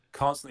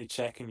constantly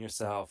checking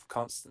yourself,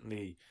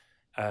 constantly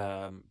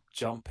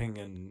jumping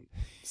and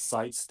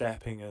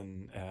sidestepping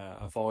and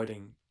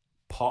avoiding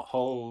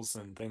potholes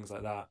and things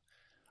like that,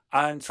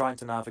 and trying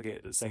to navigate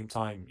at the same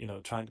time,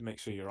 trying to make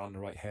sure you're on the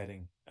right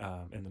heading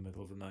in the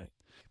middle of the night.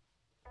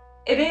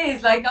 It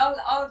is like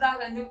all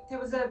that, and there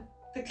was the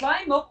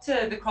climb up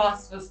to the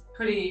cross was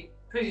pretty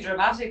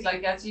dramatic.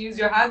 Like you had to use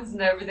your hands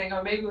and everything,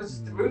 or maybe it was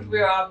just the route we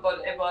were on,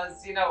 but it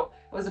was it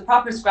was a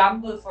proper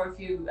scramble for a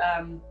few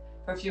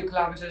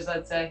kilometers,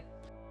 I'd say.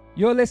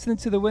 You're listening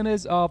to the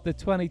winners of the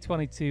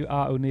 2022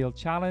 Art O'Neill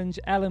Challenge,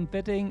 Ellen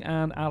Vitting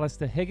and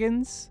Alastair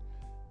Higgins,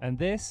 and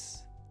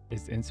this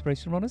is the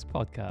Inspiration Runners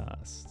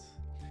podcast.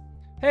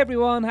 Hey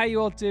everyone, how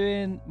you all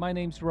doing? My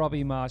name's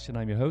Robbie Marsh and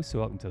I'm your host, so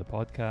welcome to the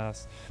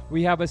podcast.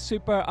 We have a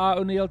Super Art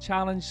O'Neill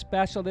Challenge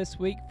special this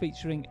week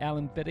featuring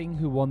Ellen Vitting,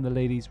 who won the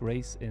ladies'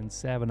 race in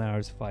 7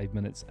 hours, 5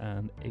 minutes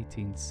and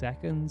 18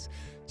 seconds,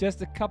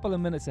 just a couple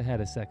of minutes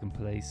ahead of second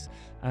place,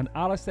 and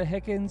Alastair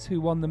Higgins, who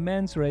won the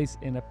men's race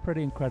in a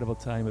pretty incredible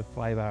time of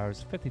 5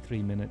 hours,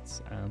 53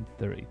 minutes and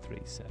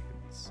 33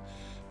 seconds.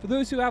 For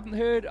those who haven't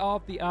heard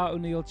of the Art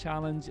O'Neill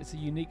Challenge, it's a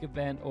unique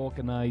event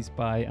organised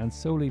by and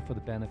solely for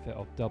the benefit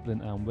of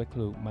Dublin and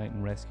Wicklow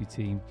Mountain Rescue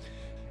Team.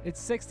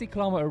 Its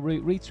 60-kilometre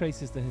route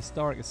retraces the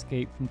historic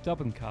escape from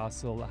Dublin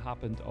Castle that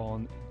happened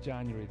on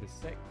January the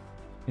 6th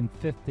in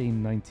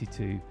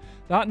 1592.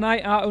 That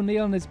night, Art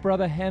O'Neill and his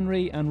brother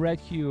Henry and Red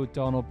Hugh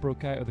O'Donnell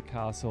broke out of the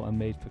castle and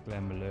made for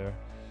Glenmalure.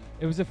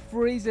 It was a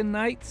freezing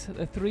night.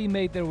 The three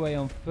made their way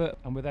on foot,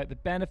 and without the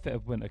benefit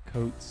of winter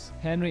coats.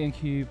 Henry and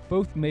Hugh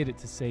both made it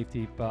to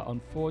safety, but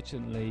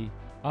unfortunately,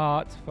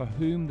 Art, for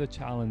whom the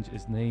challenge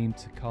is named,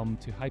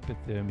 succumbed to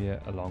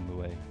hypothermia along the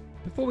way.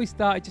 Before we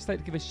start, I'd just like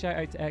to give a shout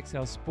out to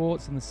XL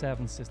Sports and the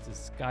Seven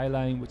Sisters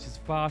Skyline, which is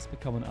fast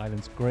becoming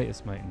Ireland's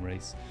greatest mountain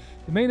race.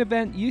 The main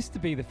event used to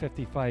be the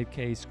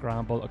 55k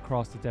scramble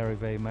across the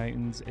Derry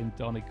Mountains in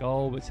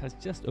Donegal, which has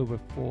just over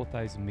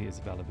 4,000 metres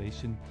of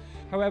elevation.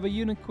 However,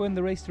 Ewan Quinn,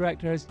 the race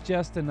director, has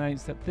just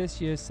announced that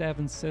this year's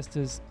Seven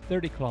Sisters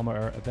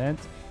 30-kilometre event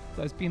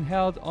that has been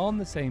held on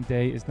the same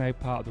day is now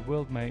part of the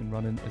World Mountain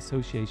Running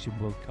Association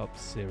World Cup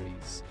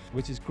Series,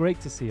 which is great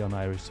to see on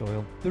Irish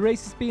soil. The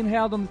race is being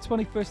held on the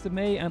 21st of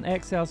May,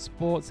 and XL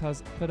Sports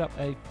has put up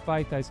a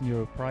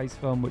 €5,000 prize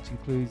fund, which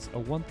includes a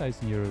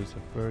 €1,000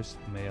 for first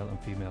male and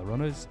female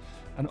runners.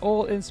 And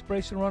all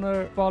Inspiration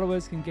Runner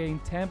followers can gain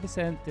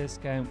 10%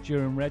 discount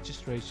during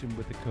registration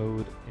with the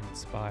code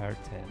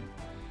INSPIRE10.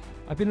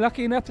 I've been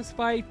lucky enough to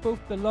survive both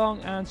the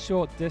long and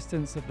short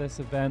distance of this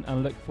event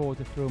and look forward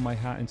to throwing my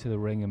hat into the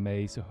ring in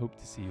May, so hope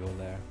to see you all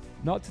there.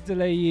 Not to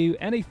delay you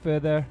any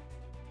further,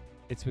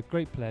 it's with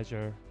great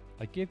pleasure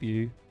I give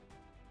you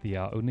the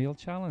Art O'Neill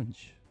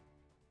Challenge.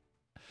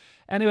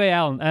 Anyway,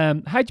 Alan,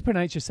 how do you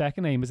pronounce your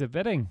second name? Is it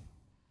Vitting?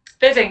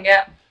 Vitting,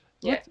 yeah.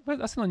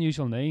 That's an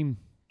unusual name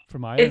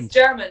from Ireland. It's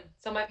German.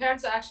 So my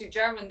parents are actually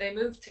German. They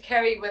moved to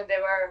Kerry when they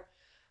were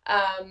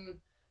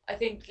I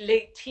think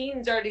late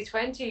teens, early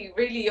 20,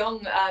 really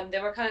young.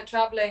 They were kind of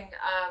traveling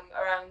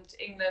around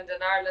England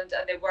and Ireland,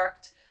 and they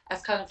worked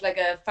as kind of like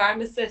a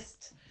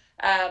pharmacist,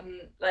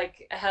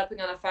 like helping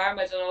on a farm.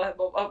 I don't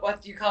know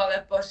what you call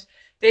it, but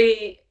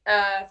they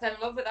fell in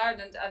love with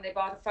Ireland and they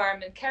bought a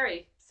farm in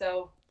Kerry.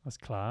 So that's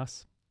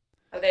class.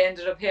 They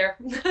ended up here.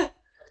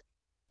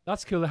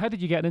 That's cool. How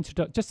did you get an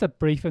introduction? Just a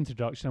brief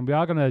introduction. We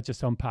are going to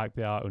just unpack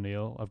the Art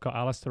O'Neill. I've got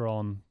Alastair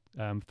on.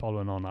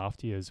 Following on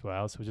after you as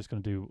well, so we're just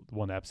going to do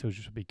one episode,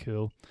 which would be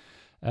cool,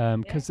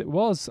 because it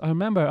was, I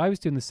remember I was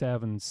doing the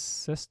Seven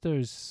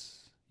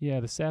Sisters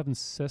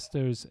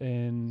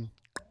in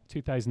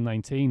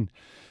 2019,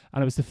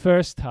 and it was the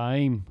first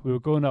time we were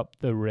going up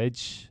the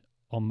ridge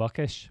on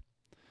Muckish.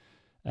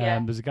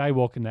 There's a guy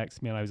walking next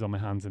to me and I was on my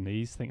hands and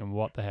knees thinking,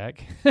 what the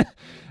heck? But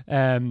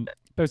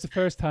it was the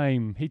first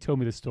time he told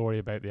me the story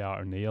about the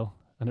Art O'Neill,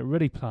 and it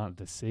really planted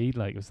the seed.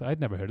 Like,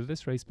 I'd never heard of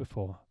this race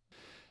before.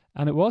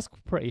 And it was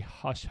pretty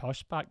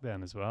hush-hush back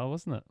then as well,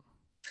 wasn't it?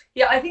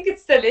 Yeah, I think it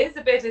still is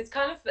a bit. It's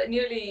kind of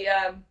nearly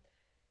a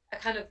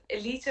kind of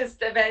elitist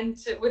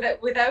event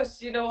without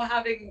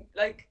having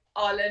like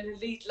all an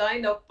elite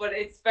lineup, but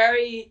it's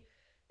very,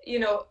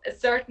 a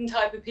certain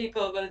type of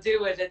people will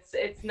do it.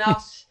 It's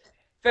not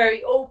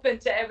very open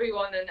to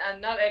everyone,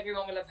 and not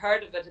everyone will have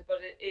heard of it, but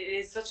it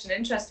is such an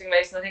interesting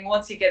race. And I think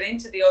once you get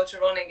into the ultra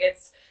running,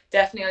 it's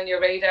definitely on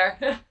your radar.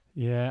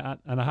 Yeah,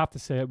 and I have to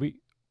say,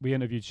 we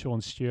interviewed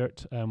Sean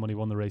Stewart when he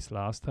won the race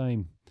last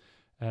time.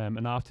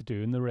 And after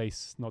doing the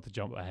race, not to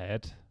jump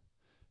ahead,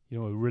 we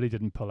really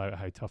didn't pull out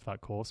how tough that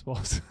course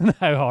was and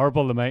how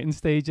horrible the mountain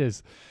stage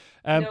is.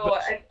 I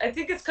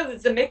think it's because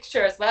it's a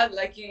mixture as well.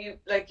 Like you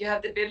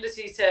have the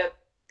ability to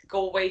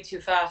go way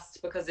too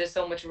fast because there's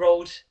so much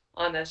road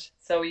on it,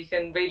 so you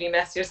can really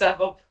mess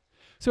yourself up.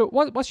 So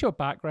what's your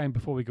background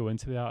before we go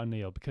into the Art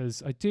O'Neill?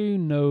 Because I do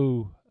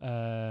know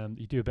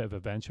you do a bit of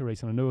adventure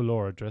racing. I know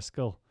Laura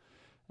Driscoll.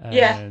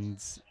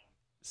 And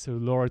so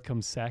Laura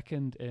comes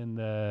second in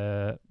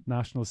the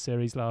National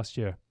Series last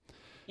year.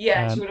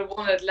 Yeah, she would have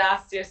won it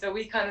last year. So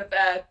we kind of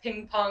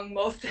ping pong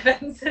most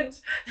events,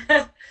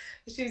 and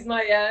she's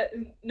my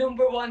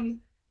number one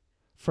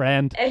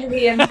friend.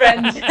 enemy and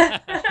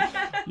friend.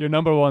 Your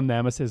number one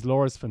nemesis.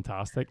 Laura's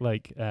fantastic.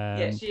 Like,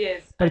 Yeah, she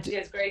is, and but she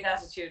has great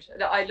attitude.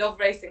 I love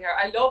racing her.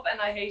 I love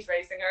and I hate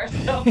racing her.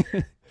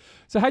 So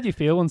so how do you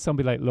feel when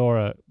somebody like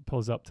Laura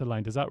pulls up to the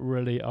line? Does that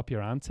really up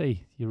your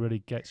ante? You really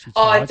gets you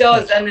oh, it charged?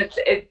 does, and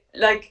it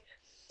like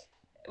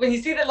when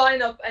you see the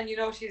lineup and you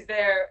know she's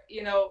there,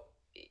 you know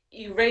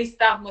you race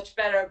that much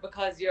better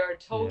because you're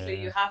totally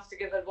Yeah. you have to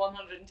give it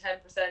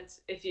 110%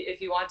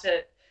 if you want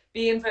to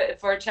be in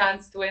for a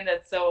chance to win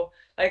it. So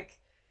like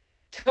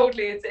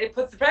totally it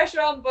puts the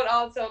pressure on, but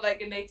also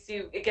like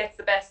it gets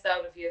the best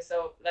out of you.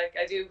 So like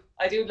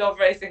I do love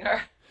racing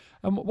her.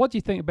 What do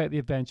you think about the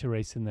adventure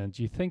racing then?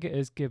 Do you think it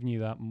is giving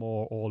you that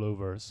more all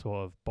over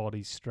sort of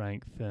body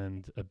strength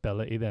and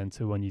ability then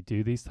to when you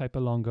do these type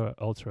of longer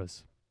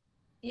ultras?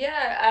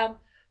 Yeah,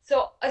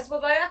 so I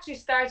suppose I actually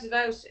started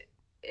out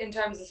in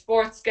terms of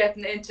sports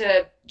getting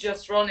into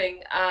just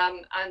running,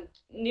 and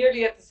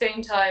nearly at the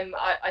same time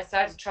I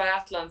started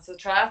triathlon. So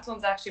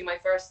triathlon's actually my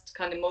first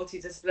kind of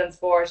multidiscipline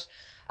sport,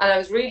 and I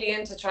was really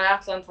into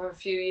triathlon for a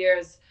few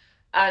years,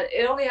 and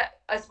it only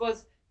I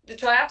suppose the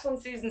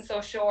triathlon season's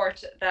so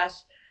short that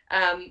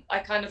I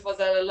kind of was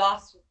at a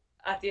loss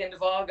at the end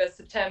of August,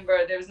 September.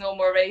 There was no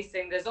more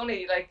racing. There's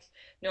only like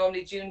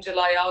normally June,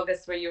 July,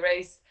 August where you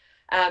race.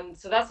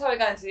 So that's how I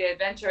got into the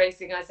adventure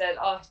racing. I said,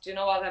 oh, do you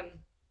know what?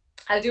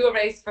 I'll do a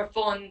race for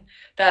fun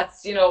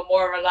that's,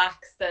 more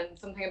relaxed and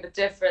something a bit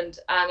different.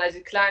 And I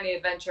did Clarny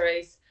Adventure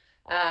Race.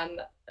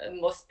 It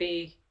must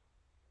be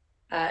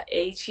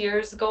 8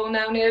 years ago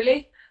now,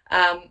 nearly.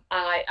 And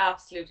I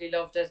absolutely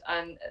loved it.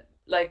 And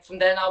like from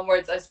then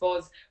onwards, I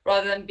suppose,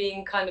 rather than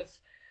being kind of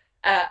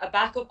a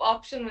backup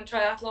option when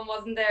triathlon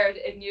wasn't there,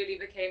 it nearly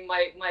became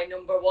my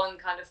number one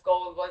kind of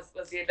goal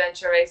was the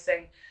adventure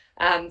racing.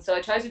 So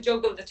I tried to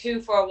juggle the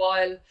two for a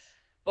while,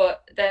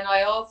 but then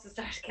I also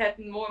started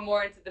getting more and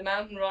more into the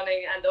mountain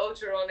running and the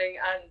ultra running,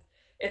 and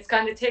it's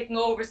kind of taken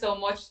over so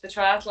much. The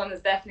triathlon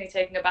has definitely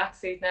taken a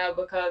backseat now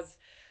because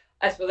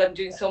I suppose I'm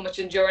doing so much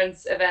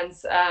endurance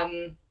events.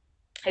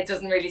 It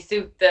doesn't really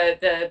suit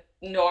the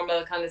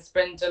normal kind of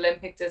sprint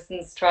Olympic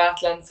distance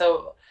triathlon.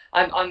 So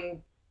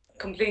I'm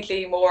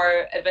completely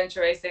more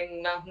adventure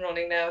racing, mountain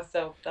running now.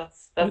 So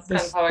that's kind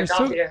of how I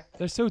got here.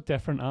 They're so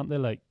different, aren't they?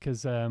 Like,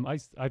 because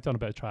I've done a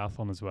bit of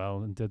triathlon as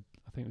well and did,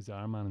 I think it was the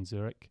Ironman in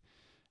Zurich.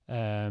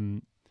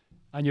 And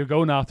you're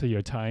going after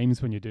your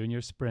times when you're doing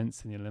your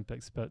sprints in the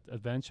Olympics, but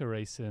adventure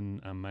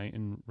racing and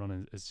mountain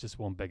running is just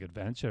one big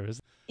adventure,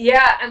 isn't it?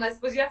 Yeah, and I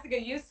suppose you have to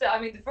get used to it. I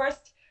mean, the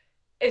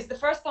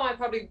first time I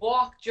probably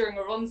walked during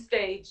a run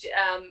stage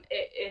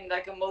in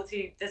like a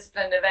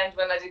multi-discipline event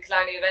when I did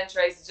Killarney Adventure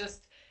Race. It's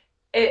just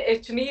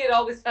it to me it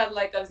always felt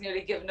like I was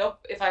nearly giving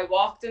up if I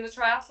walked in a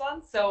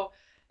triathlon. So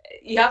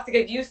you have to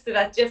get used to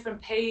that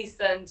different pace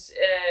and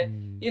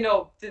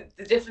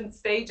the different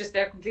stages.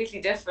 They're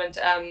completely different,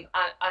 and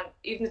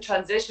even the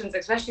transitions,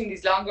 especially in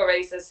these longer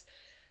races,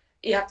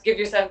 you have to give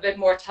yourself a bit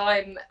more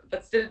time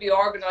but still be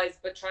organized.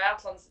 But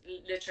triathlon's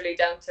literally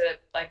down to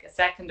like a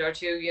second or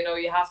two.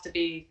 You have to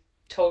be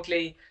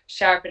totally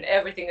sharp and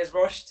everything is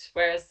rushed,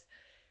 whereas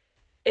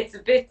it's a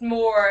bit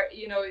more,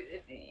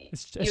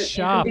 It's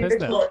sharp,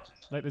 isn't it? More.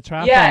 Like the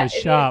triathlon Yeah, is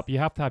sharp. You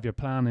have to have your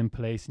plan in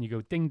place and you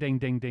go ding, ding,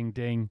 ding, ding,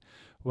 ding.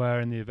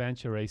 Where in the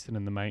adventure racing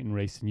and the mountain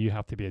racing, you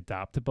have to be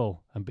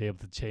adaptable and be able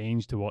to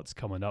change to what's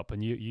coming up.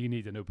 And you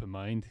need an open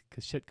mind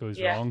because shit goes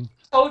wrong.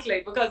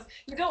 Totally, because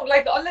you don't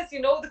like unless you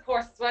know the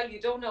course as well. You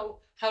don't know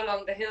how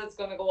long the hill's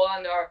going to go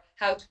on or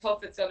how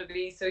tough it's going to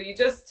be. So you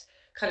just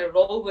kind of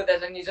roll with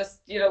it and you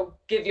just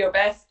give your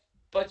best,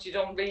 but you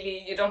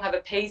don't have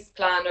a pace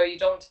plan, or you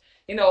don't.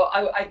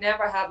 I'd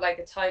never have like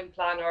a time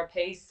plan or a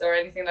pace or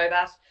anything like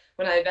that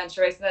when I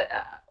adventure race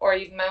or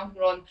even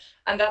mountain run.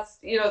 And that's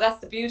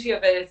the beauty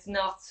of it. It's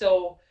not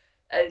so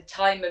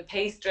time and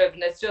pace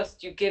driven. It's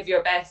just you give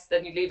your best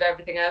and you leave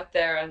everything out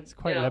there. And it's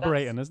quite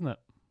liberating, isn't it?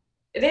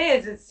 It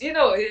is. It's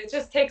it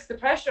just takes the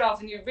pressure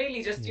off, and you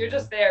really you're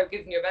just there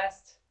giving your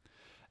best.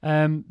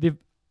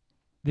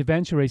 The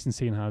adventure racing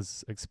scene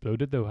has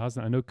exploded though,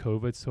 hasn't it? I know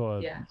COVID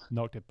sort of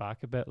knocked it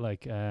back a bit.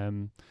 Like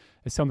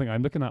it's something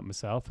I'm looking at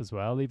myself as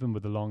well, even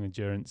with the long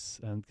endurance,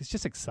 and it's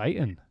just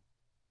exciting.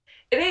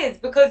 It is,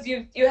 because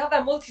you have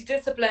that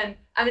multidiscipline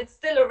and it's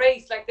still a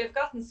race. Like they've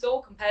gotten so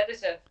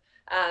competitive.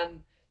 At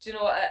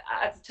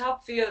the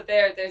top field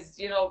there's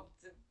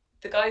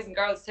the guys and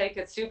girls take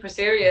it super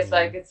serious.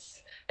 Like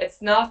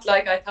it's not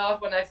like I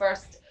thought when I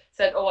first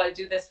said, oh, I'll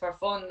do this for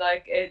fun.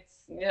 Like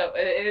it's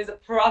it is a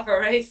proper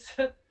race.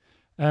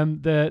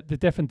 The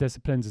different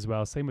disciplines as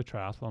well. Same with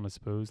triathlon, I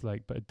suppose.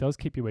 Like, but it does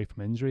keep you away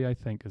from injury, I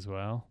think, as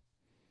well.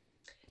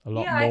 A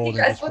lot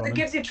more. I suppose it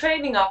gives you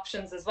training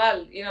options as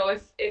well.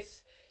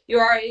 If you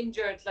are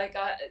injured, like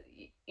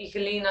you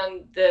can lean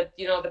on the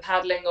the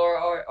paddling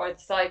or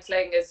the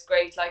cycling is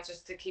great, like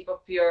just to keep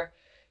up your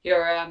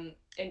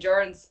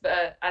endurance,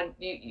 and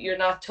you're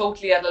not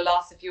totally at a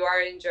loss if you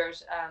are injured.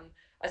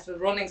 I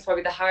suppose running's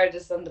probably the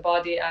hardest on the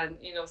body, and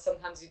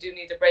sometimes you do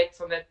need a break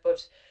from it,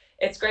 but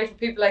it's great for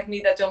people like me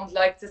that don't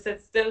like to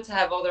sit still to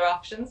have other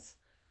options.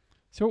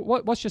 So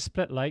what's your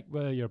split like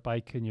where your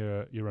bike and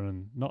you're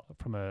running? Not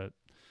from a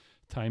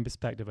time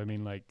perspective. I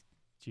mean, like,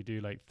 do you do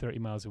like 30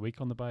 miles a week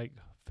on the bike,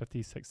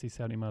 50, 60,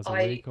 70 miles a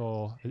I week,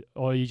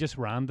 or you just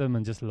random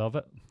and just love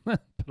it, put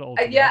it all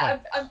together? Yeah,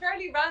 I'm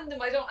fairly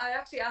random. I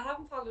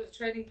haven't followed a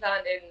training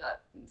plan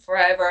in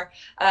forever.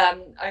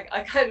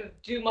 I kind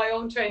of do my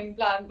own training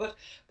plan, but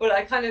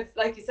I kind of,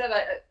 like you said,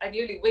 I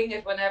nearly wing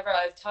it whenever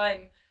I have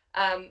time.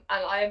 And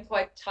I am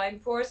quite time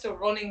poor, so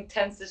running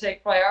tends to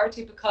take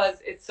priority because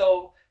it's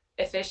so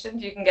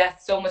efficient. You can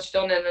get so much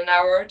done in an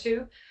hour or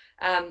two.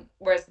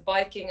 Whereas the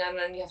biking, and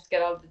then you have to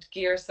get all the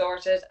gear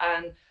sorted,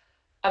 and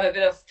I'm a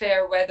bit of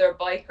fair weather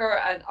biker,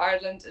 and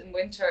Ireland in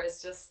winter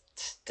is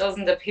just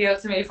doesn't appeal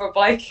to me for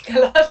biking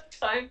a lot of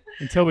time.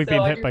 Until we've So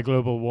been I hit do, by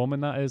global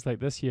warming, that is, like,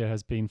 this year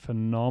has been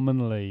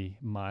phenomenally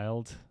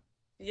mild.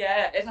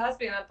 yeah, it has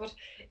been. But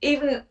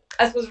even,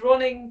 I suppose,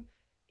 running,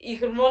 you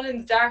can run in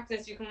the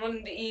darkness, you can run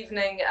in the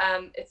evening.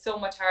 It's so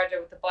much harder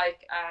with the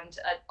bike, and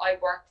I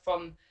work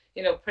from,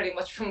 pretty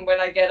much from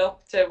when I get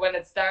up to when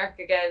it's dark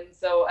again.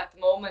 So at the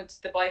moment,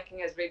 the biking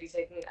has really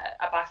taken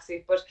a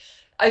backseat. But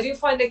I do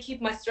find I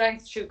keep my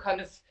strength through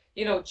kind of,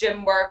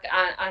 gym work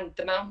and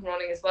the mountain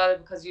running as well,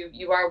 because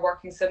you are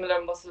working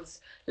similar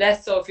muscles,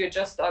 less so if you're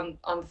just on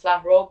the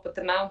flat road, but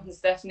the mountains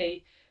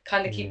definitely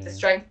kind of keep the Yeah.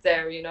 strength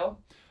there.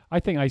 I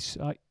think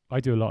I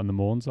do a lot in the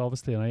mornings,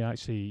 obviously, and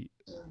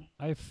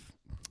I've,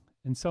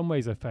 in some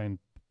ways, I found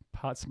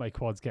parts of my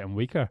quads getting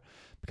weaker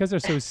because they're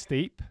so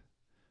steep.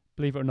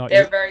 Believe it or not,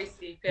 They're very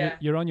steep, you're yeah.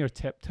 you're on your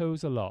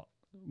tiptoes a lot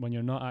when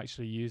you're not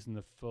actually using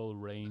the full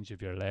range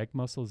of your leg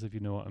muscles, if you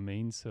know what I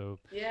mean. So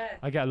Yeah.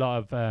 I get a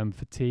lot of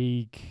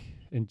fatigue,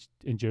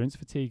 endurance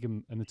fatigue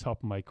in the top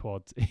of my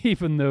quads,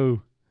 even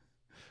though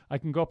I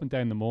can go up and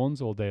down the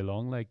Mons all day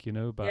long, like,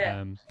 but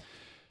Yeah.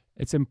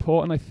 it's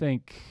important, I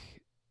think.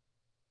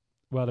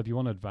 Well, if you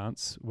want to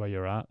advance where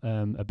you're at,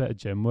 a bit of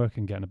gym work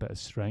and getting a bit of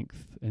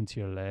strength into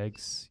your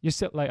legs. You're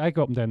still, like, I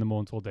go up and down the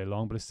Mons all day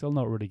long, but it's still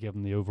not really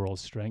giving the overall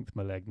strength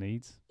my leg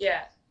needs.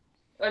 Yeah.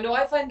 I know,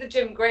 I find the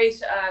gym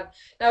great.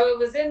 Now, it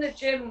was in the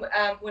gym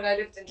when I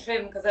lived in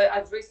Trim, because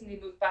I've recently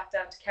moved back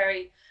down to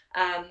Kerry,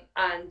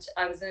 and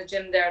I was in a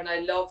gym there and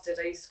I loved it.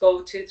 I used to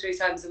go 2, 3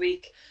 times a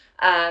week,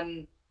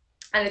 and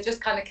it just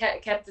kind of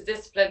kept the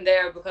discipline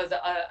there, because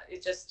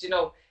it just,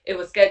 it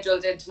was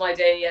scheduled into my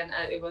day, and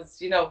it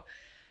was,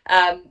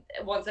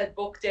 once I'd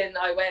booked in,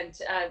 I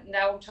went.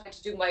 Now I'm trying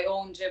to do my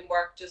own gym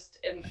work just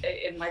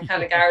in my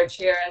kind of garage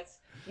here. It's,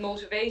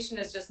 motivation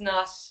is just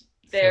not So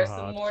there some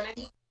hard.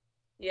 mornings.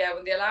 Yeah,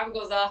 when the alarm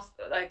goes off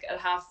like at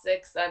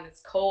 6:30 and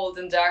it's cold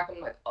and dark, I'm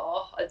like,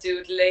 oh, I'll do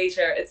it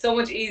later. It's so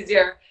much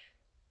easier,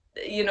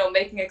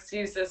 making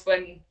excuses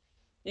when,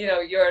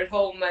 you're at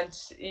home, and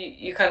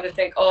you kind of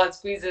think, oh, I'll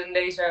squeeze it in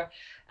later.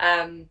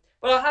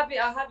 But I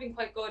have been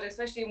quite good,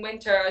 especially in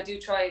winter. I do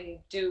try and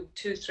do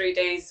 2, 3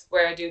 days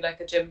where I do like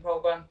a gym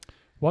program.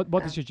 What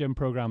does Um, your gym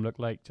program look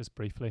like, just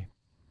briefly?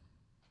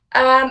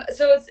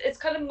 so it's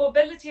kind of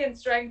mobility and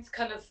strength,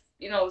 kind of,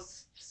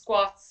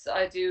 squats.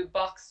 I do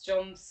box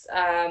jumps,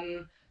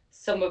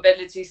 some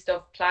mobility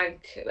stuff,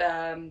 plank,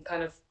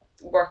 kind of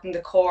working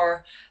the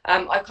core.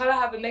 I kind of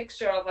have a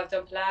mixture of, I've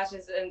done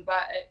Pilates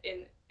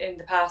in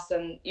the past,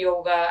 and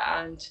yoga,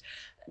 and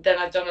then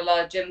I've done a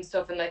lot of gym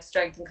stuff and like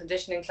strength and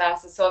conditioning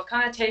classes. So I've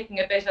kind of taken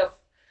a bit of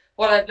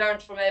what I've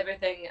learned from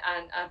everything,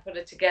 and put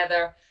it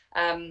together.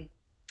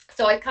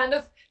 So I kind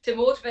of, to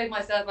motivate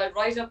myself, I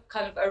write up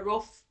kind of a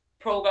rough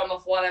program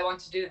of what I want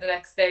to do the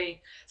next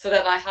day, so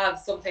that I have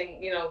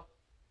something,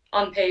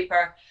 on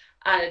paper.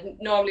 And it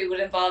normally would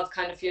involve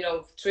kind of,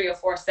 3 or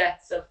 4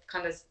 sets of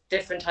kind of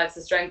different types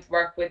of strength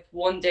work, with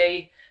one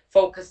day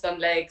focused on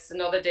legs,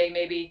 another day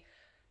maybe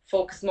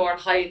focus more on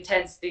high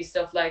intensity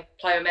stuff like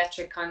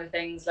plyometric kind of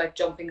things, like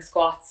jumping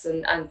squats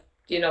and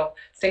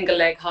single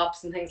leg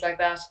hops and things like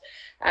that.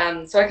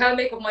 So I kind of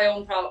make up my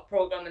own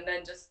program, and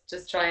then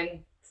just try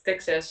and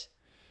stick to it.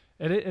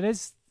 It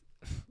is.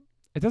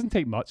 It doesn't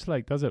take much,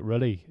 like, does it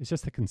really? It's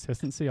just the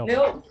consistency of it.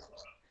 No,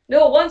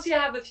 no. Once you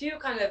have a few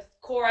kind of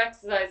core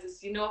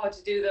exercises, you know how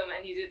to do them,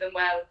 and you do them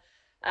well.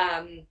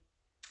 Um,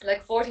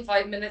 like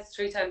 45 minutes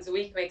 3 times a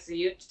week makes a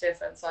huge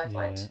difference, I Yeah,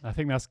 find. I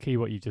think that's key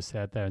what you just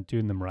said there, and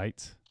doing them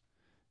right.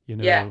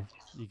 Yeah,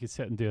 You could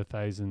sit and do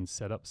 1,000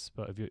 sit-ups,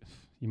 but if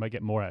you might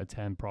get more out of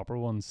 10 proper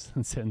ones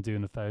than sit and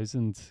doing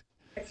 1,000.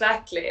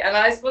 exactly. And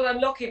I suppose I'm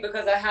lucky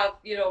because I have,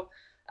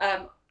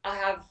 I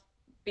have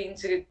been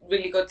to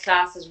really good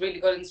classes, really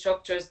good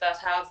instructors that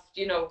have,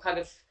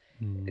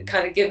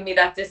 kind of given me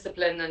that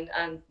discipline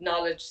and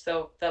knowledge,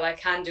 so that I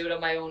can do it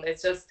on my own.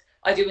 It's just,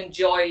 I do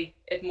enjoy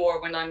it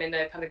more when I'm in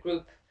a kind of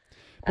group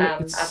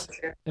But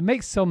atmosphere. it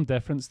makes some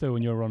difference though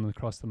when you're running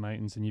across the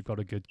mountains and you've got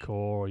a good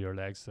core, or your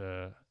legs,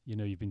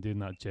 you've been doing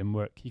that gym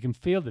work. You can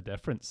feel the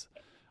difference.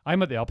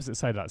 I'm at the opposite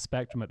side of that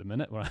spectrum at the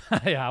minute, where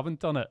I haven't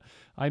done it.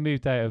 I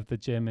moved out of the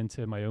gym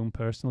into my own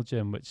personal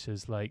gym, which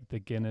is like the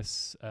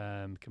Guinness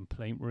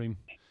complaint room.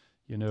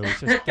 It's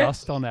just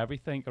dust on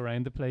everything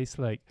around the place.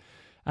 Like,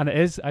 and it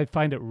is, I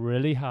find it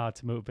really hard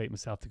to motivate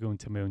myself to go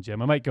into my own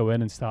gym. I might go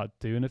in and start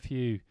doing a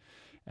few,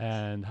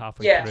 And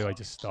halfway Yeah. through, I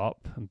just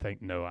stop and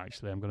think, no,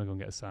 actually, I'm going to go and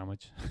get a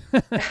sandwich.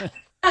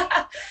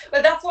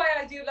 But that's why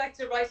I do like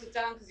to write it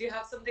down, because you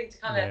have something to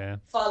kind of Yeah.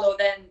 follow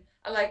then.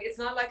 And like, it's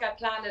not like I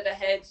plan it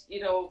ahead,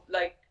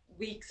 like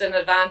weeks in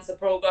advance, a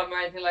program or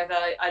anything like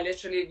that. I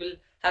literally will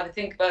have a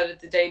think about it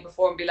the day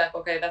before and be like,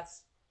 okay,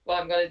 that's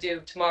what I'm going to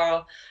do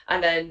tomorrow.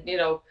 And then,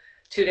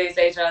 2 days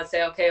later, I'll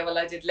say, okay, well,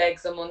 I did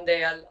legs on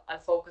Monday. I'll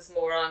focus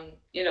more on,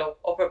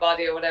 upper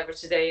body or whatever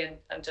today,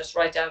 and just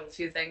write down a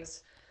few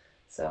things.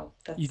 So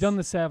that's... You done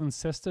the Seven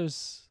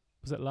Sisters,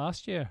 was it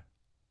last year?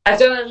 I've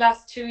done it the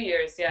last 2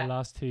 years, yeah. The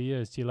last 2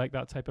 years. Do you like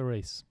that type of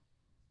race?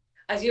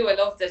 I do. I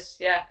loved it.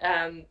 Yeah.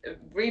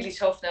 Really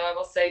tough now, I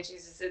must say.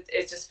 Jesus,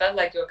 it just felt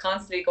like you were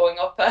constantly going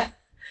up.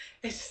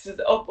 It's just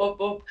up, up,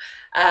 up.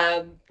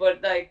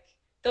 But like,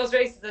 those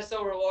races are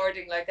so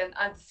rewarding. Like, and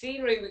the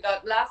scenery we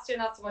got last year,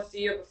 not so much the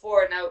year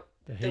before. Now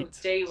the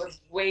day was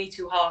way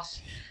too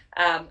hot,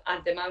 and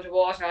the amount of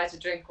water I had to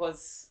drink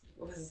was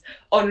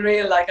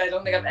unreal. Like, I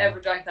don't think I've ever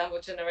drank that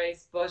much in a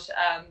race. But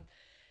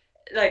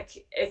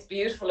like, it's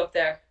beautiful up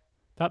there.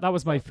 That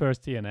was my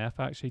first DNF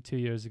actually 2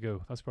 years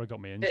ago. That's where I got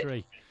my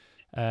injury.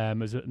 It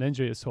was an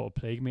injury that sort of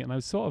plagued me, and I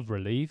was sort of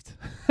relieved.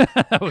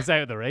 I was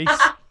out of the race.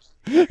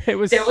 There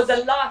was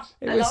a lot.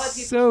 It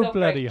was so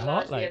bloody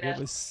hot. Like, it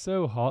was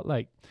so hot.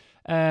 Like,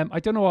 I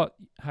don't know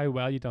how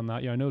well you done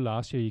that year. I know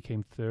last year you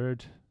came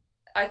third.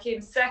 I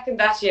came second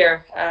that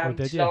year.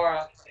 Did you?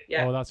 Laura.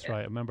 Yeah. Oh, that's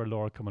right. I remember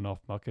Laura coming off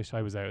muckish.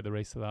 I was out of the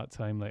race at that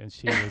time, like, and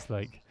she was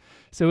like,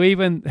 so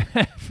even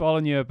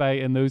following you about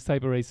in those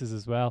type of races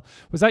as well.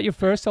 Was that your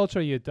first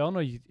ultra you'd done,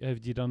 or have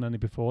you done any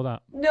before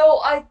that? No,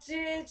 I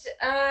did.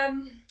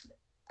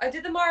 I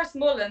did the Morris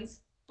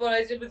Mullins, but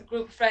I did with a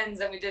group of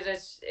friends, and we did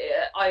it.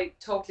 I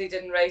totally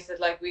didn't race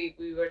it. Like, we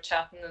were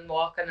chatting and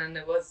walking, and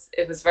it was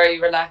very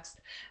relaxed.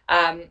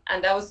 And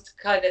that was to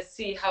kind of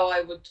see how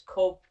I would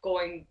cope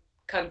going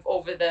kind of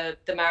over the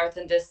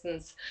marathon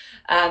distance.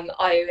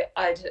 I'd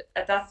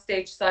at that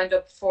stage signed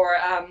up for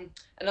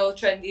an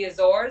ultra in the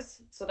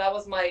Azores, so that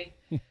was my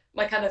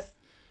kind of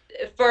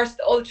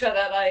first ultra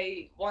that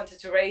I wanted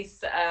to race.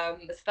 So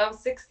that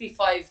was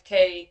 65k.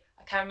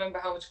 I can't remember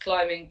how much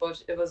climbing,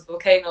 but it was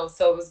volcano,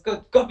 so it was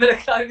good bit of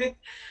climbing.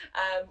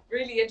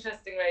 Really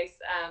interesting race.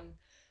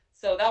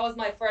 So that was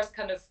my first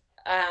kind of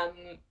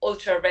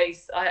ultra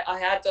race. I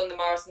had done the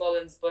Morris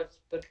Mullins, but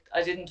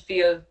I didn't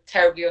feel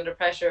terribly under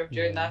pressure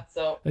during that.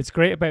 So it's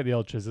great about the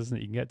ultras, isn't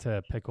it? You can get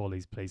to pick all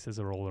these places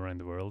all around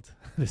the world.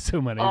 There's so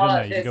many of them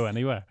now. You can go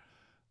anywhere.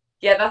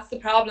 Yeah, that's the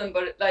problem.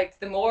 But like,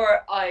 the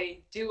more I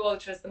do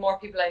ultras, the more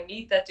people I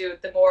meet that do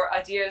it, the more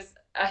ideas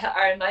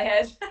are in my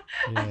head.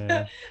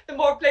 Yeah. The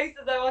more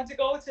places I want to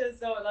go to.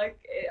 So like,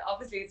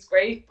 obviously it's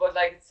great, but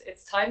like,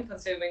 it's time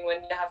consuming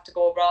when you have to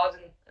go abroad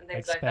and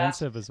things like that.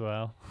 Expensive as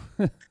well.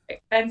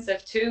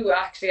 Expensive too,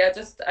 actually.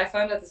 I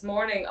found out this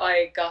morning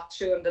I got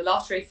through in the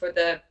lottery for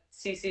the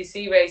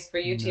CCC race for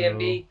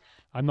UTMB. No.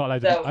 I'm not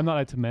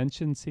allowed to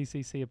mention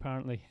CCC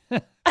apparently.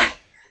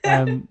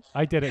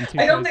 I did it in 2000.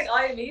 I don't think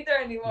I am either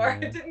anymore.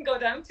 Yeah. It didn't go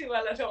down too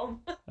well at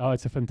home. Oh,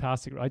 it's a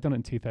fantastic. I done it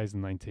in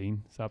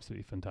 2019. It's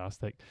absolutely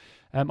fantastic.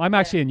 I'm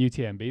actually in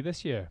UTMB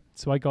this year,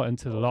 so I got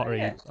into the lottery.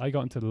 Yeah. I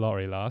got into the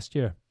lottery last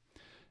year,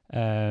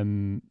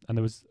 and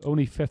there was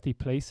only 50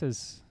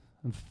 places,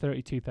 and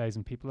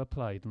 32,000 people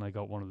applied, and I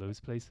got one of those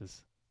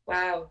places.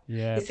 Wow.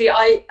 Yeah. You see,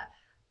 I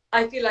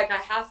feel like I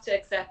have to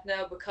accept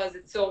now, because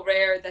it's so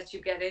rare that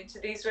you get into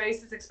these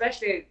races,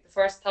 especially the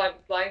first time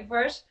applying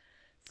for it.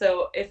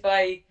 So if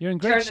you're in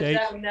great shape.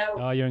 It down now,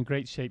 oh, you're in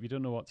great shape. You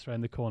don't know what's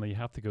around the corner. You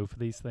have to go for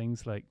these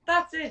things. Like,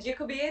 that's it. You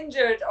could be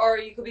injured, or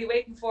you could be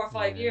waiting 4 or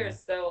 5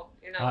 years. So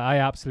I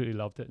absolutely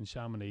loved it, and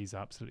Chamonix is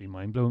absolutely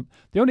mind blowing.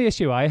 The only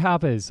issue I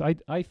have is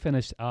I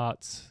finished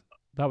at,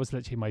 that was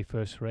literally my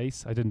first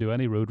race. I didn't do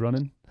any road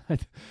running. I'm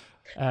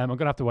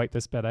gonna have to wipe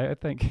this bit out, I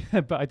think.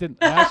 But I didn't.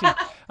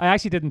 I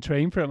actually didn't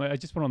train for it. I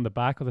just went on the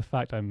back of the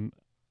fact I'm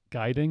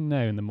guiding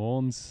now in the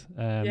Mons,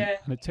 and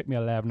it took me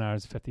 11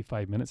 hours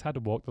 55 minutes. I had to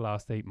walk the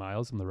last 8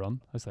 miles on the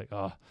run. I was like,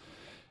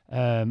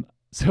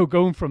 so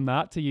going from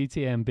that to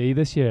UTMB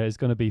this year is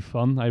going to be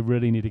fun. I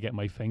really need to get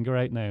my finger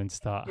out now and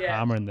start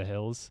hammering the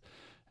hills.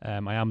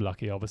 I am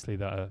lucky, obviously,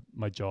 that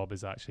my job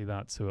is actually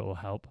that, so it will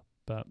help.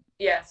 But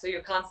so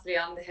you're constantly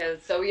on the hills.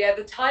 So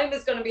the time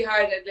is going to be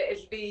hard.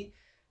 It'll be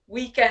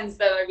weekends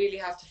that I really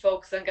have to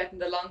focus on getting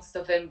the long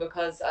stuff in,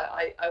 because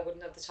I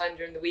wouldn't have the time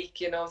during the week,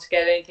 to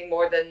get anything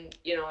more than,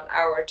 an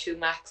hour or two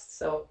max.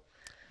 So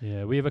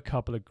yeah, we have a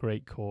couple of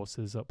great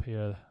courses up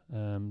here,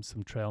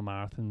 some trail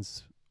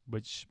marathons,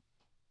 which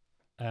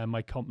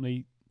my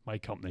company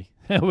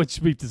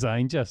which we've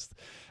designed just,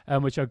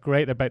 which are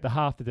great, about the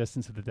half the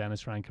distance of the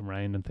Dennis Rankin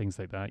round and things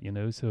like that,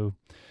 so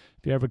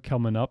if you're ever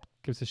coming up,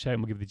 give us a shout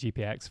and we'll give you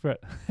the GPX for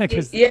it.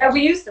 Yeah,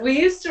 we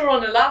used to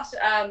run a lot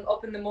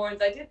up in the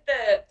mornings. I did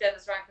the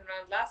Dennis Rankin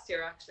round last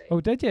year, actually. Oh,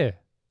 did you?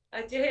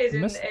 I did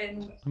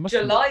in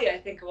July, I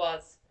think it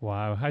was.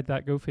 Wow, how'd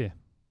that go for you?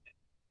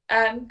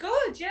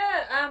 Good,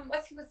 yeah. I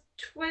think it was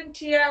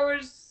 20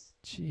 hours,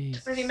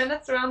 Jeez. 20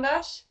 minutes, around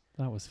that.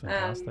 That was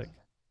fantastic.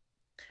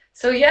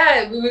 So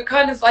yeah, we were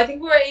kind of, I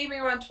think we were aiming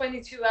around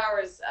 22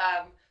 hours.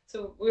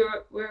 So we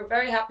were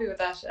very happy with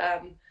that.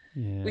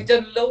 Yeah. We've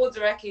done loads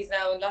of recce's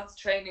now and lots of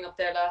training up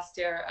there last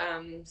year.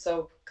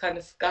 So kind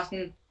of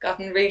gotten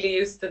really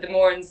used to the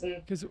morns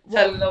and Because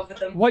fell in love with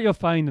them. what you'll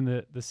find in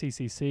the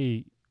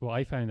CCC, what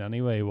I found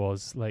anyway,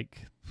 was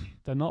like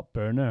they're not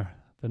burner,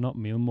 they're not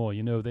Mealmore.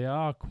 You know, they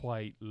are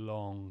quite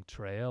long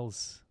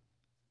trails.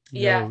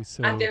 You Yeah, know, and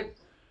so they're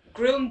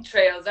groomed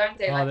trails, aren't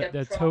they? oh, Like they're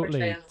they're proper totally,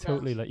 trails,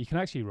 totally not. like you can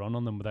actually run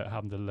on them without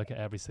having to look at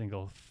every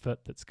single foot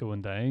that's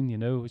going down. You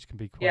know, which can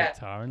be quite Yeah.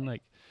 tiring.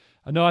 Like,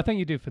 no, I think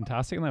you do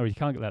fantastic in that. You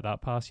can't let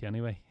that pass you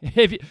anyway.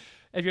 If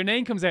your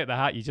name comes out of the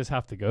hat, you just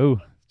have to go.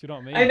 Do you know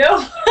what I mean? I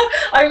know.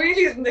 I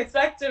really didn't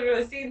expect it when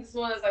I seen this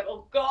one. I was like,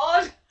 oh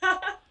God.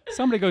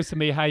 Somebody goes to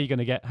me, how are you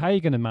going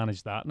to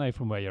manage that now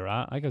from where you're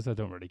at? I goes, I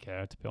don't really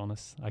care, to be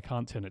honest. I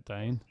can't turn it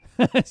down.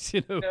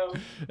 You know, No.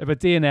 if I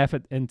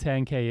DNF in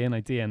 10k in,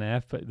 I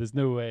DNF, but there's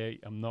no way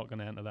I'm not going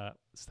to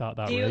start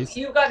that race.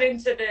 You got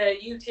into the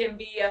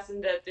UTMB as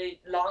in the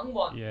long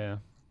one? Yeah,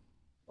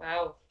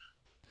 Wow.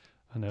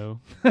 I know.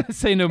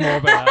 Say no more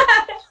about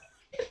that.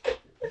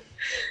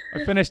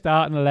 I finished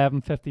that in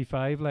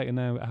 11:55. Like,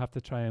 now I have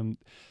to try and.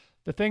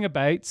 The thing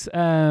about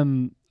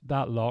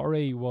that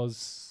lottery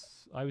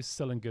was I was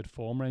still in good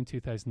form around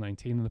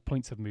 2019, and the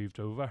points have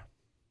moved over.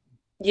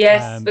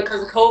 Yes,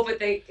 because of COVID,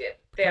 they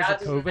because of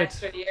added an COVID.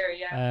 extra year.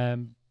 Yeah.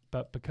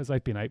 But because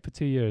I've been out for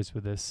 2 years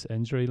with this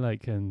injury,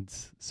 like, and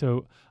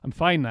so I'm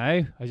fine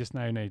now. I just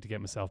now need to get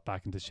myself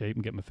back into shape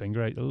and get my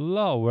finger out. A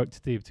lot of work to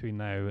do between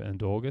now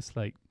and August,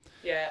 like.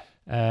 Yeah.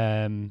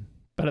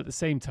 But at the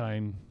same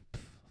time,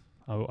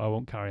 I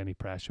won't carry any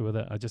pressure with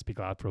it. I'd just be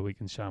glad for a week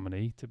in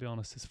Chamonix. To be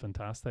honest, it's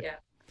fantastic. Yeah.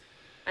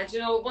 And you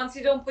know, once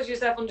you don't put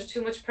yourself under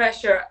too much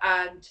pressure,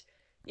 and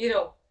you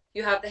know,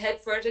 you have the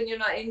head for it, and you're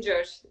not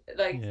injured,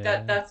 like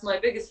Yeah. that's my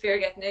biggest fear,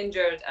 getting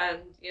injured. And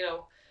you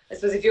know, I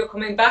suppose if you're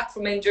coming back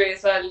from injury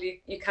as well,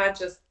 you can't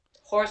just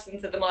horse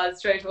into the mile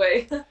straight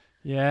away.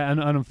 Yeah,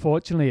 and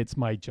unfortunately, it's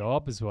my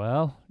job as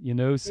well. You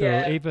know, so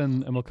Yeah.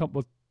 even and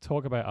we'll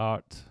talk about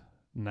art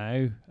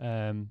now.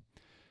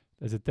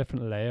 There's a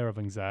different layer of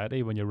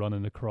anxiety when you're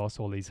running across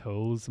all these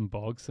holes and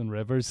bogs and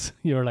rivers.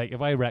 You're like, if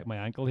I wreck my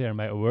ankle here, I'm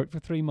out of work for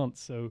 3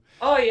 months. So.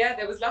 Oh yeah,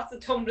 there was lots of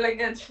tumbling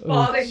and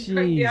falling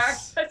during the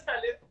art, I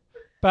tell you.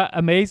 But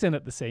amazing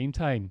at the same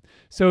time.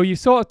 So you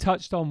sort of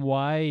touched on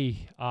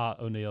why Art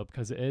O'Neill,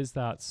 because it is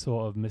that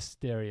sort of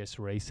mysterious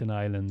racing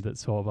island that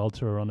sort of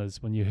ultra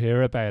runners, when you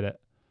hear about it,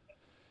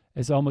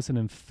 it's almost an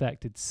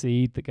infected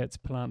seed that gets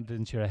planted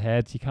into your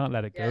head. You can't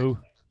let it go.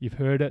 You've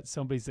heard it.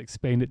 Somebody's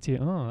explained it to you.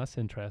 Oh, that's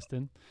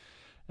interesting.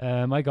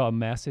 I got a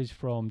message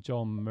from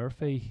John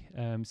Murphy.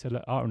 Said,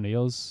 look, Art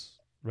O'Neill's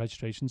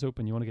registration's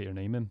open. You want to get your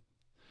name in?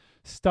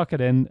 Stuck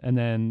it in, and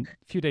then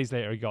a few days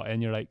later he got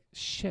in. You're like,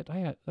 shit,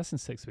 that's in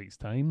 6 weeks'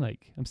 time.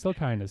 Like, I'm still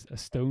carrying a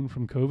stone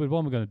from COVID. What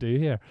am I going to do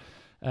here?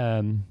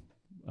 I'm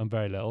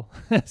very little.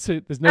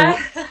 So there's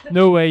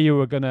no way you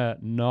were going to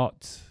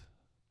not.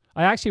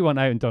 I actually went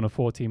out and done a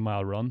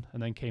 14-mile run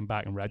and then came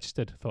back and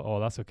registered. Thought, oh,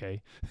 that's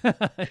okay.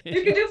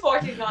 You can do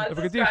 14 miles. If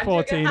I could do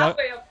 14,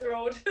 halfway up the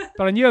road.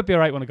 But I knew I'd be all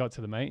right when I got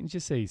to the mountains, you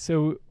see.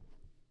 So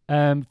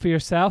for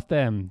yourself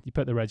then, you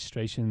put the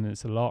registration,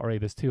 it's a lottery.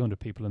 There's 200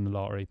 people in the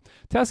lottery.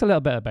 Tell us a little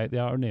bit about the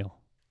Art O'Neill.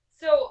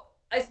 So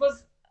I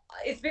suppose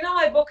it's been on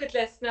my bucket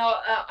list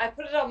now. I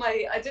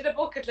did a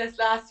bucket list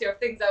last year of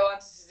things I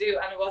wanted to do,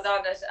 and it was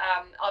on it.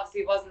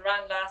 Obviously it wasn't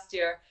ran last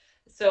year.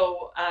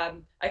 So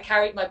I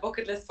carried my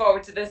bucket list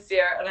forward to this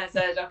year, and I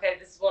said, okay,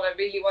 this is what I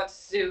really wanted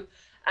to do.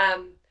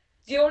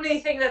 The only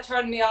thing that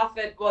turned me off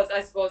it was,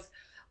 I suppose,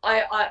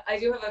 I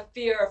do have a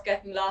fear of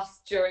getting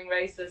lost during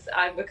races,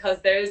 and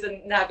because there is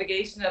a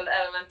navigational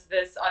element to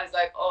this, I was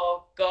like,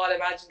 oh God,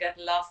 imagine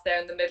getting lost there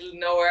in the middle of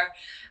nowhere.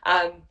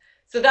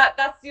 So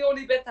that's the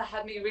only bit that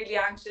had me really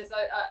anxious.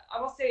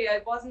 I must say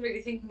I wasn't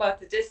really thinking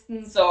about the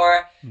distance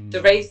or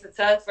the race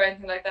itself or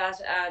anything like that.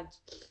 And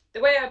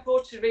the way I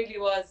approached it really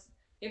was,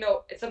 you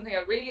know, it's something I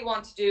really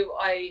want to do.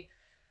 I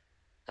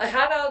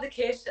had all the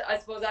kit. I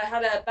suppose I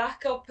had a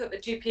backup a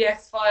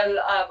GPX file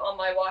on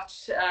my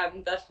watch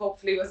that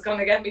hopefully was going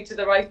to get me to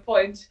the right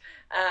point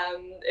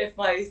if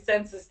my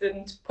senses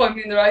didn't point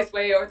me in the right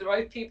way or the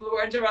right people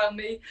weren't around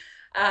me.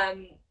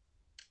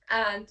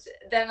 And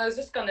then I was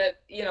just going to,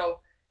 you know,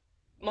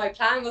 my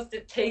plan was to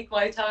take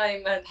my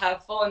time and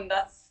have fun.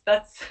 That's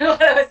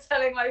what I was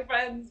telling my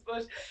friends.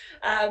 But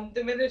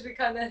the minute we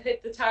kind of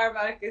hit the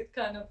tarmac, it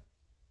kind of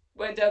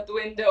went out the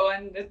window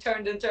and it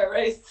turned into a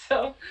race.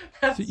 So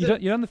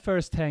you're on the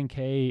first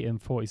 10k in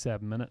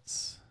 47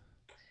 minutes.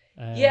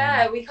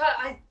 Yeah,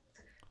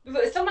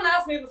 someone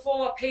asked me before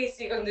what pace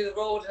you're going to do the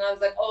road, and I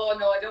was like, oh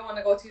no, I don't want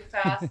to go too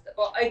fast.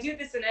 But I do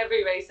this in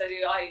every race I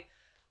do.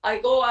 I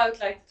go out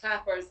like the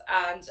clappers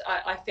and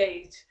I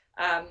fade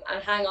and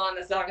hang on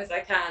as long as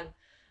I can.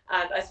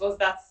 And I suppose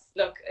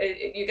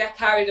you get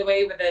carried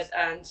away with it,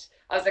 and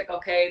I was like,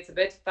 okay, it's a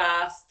bit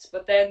fast.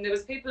 But then there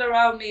was people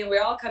around me and we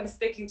were all kind of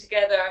sticking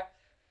together,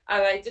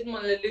 and I didn't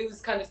want to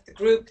lose kind of the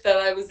group that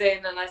I was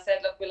in. And I said,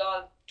 look, we'll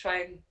all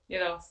try and, you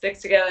know, stick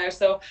together.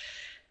 So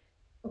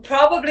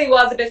Probably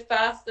was a bit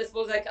fast. I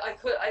suppose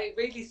I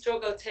really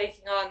struggled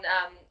taking on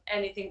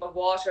anything but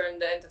water in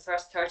the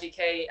first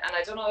 30k, and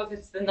I don't know if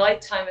it's the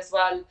night time as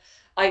well.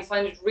 I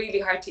find it really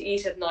hard to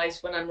eat at night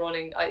when I'm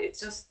running. It's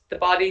just the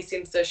body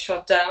seems to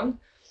shut down.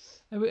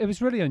 It was it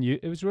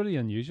was really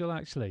unusual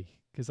actually,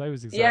 because I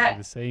was exactly Yeah.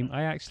 the same.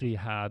 I actually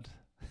had,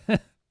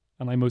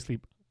 and I mostly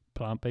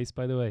plant based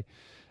by the way,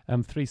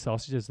 3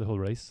 sausages the whole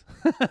race.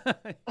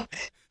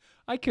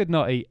 I could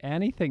not eat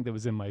anything that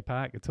was in my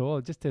pack at all.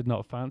 I just did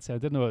not fancy. I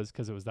didn't know it was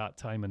because it was that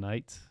time of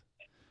night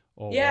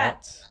or Yeah,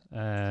 what.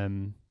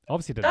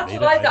 Obviously didn't that's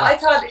need what it I thought. either. I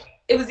thought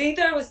it was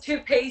either it was too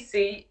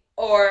pacey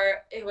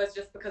or it was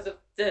just because of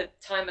the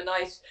time of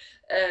night.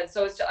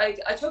 So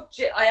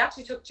I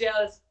actually took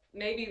gels.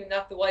 Maybe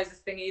not the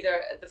wisest thing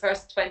either. The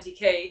first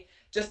 20k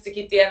just to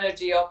keep the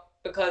energy up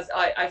because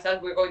I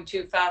felt we were going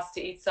too fast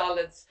to eat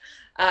solids.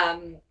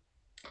 Um,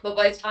 but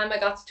by the time I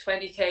got to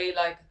 20k,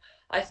 like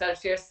I felt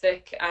fierce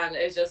sick and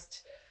it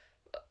just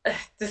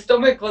the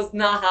stomach was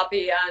not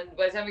happy. And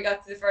by the time we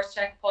got to the first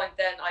checkpoint,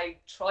 then I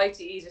tried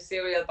to eat a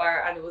cereal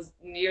bar and it was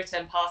near to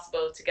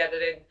impossible to get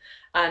it in.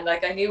 And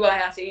like I knew I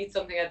had to eat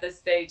something at this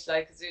stage,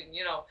 like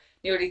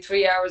nearly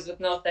 3 hours with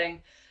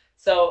nothing.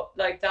 So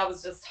like that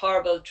was just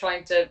horrible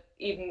trying to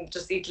even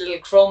just eat little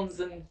crumbs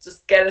and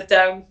just get it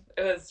down.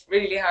 It was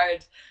really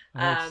hard. I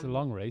know it's a Um,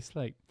 long race.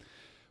 Like,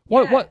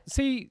 yeah, what?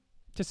 See,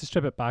 just to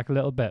strip it back a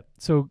little bit.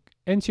 So,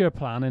 into your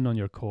planning on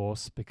your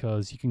course,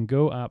 because you can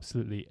go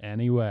absolutely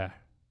anywhere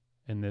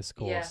in this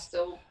yeah. course,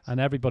 So and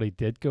everybody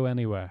did go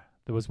anywhere.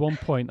 There was one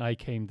point I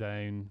came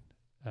down,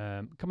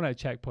 coming out of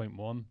checkpoint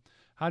one.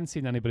 Hadn't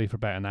seen anybody for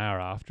about an hour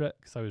after it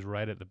because I was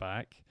right at the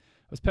back.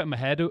 I was putting my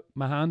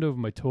hand over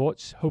my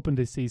torch, hoping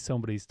to see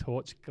somebody's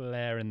torch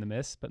glare in the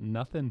mist, but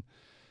nothing.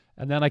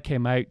 And then I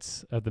came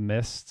out of the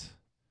mist.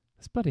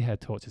 There's bloody head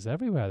torches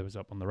everywhere. There was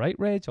up on the right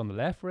ridge, on the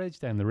left ridge,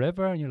 down the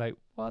river, and you're like,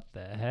 what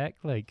the heck?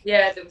 Like,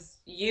 yeah, there was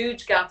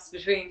huge gaps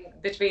between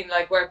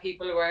like where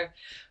people were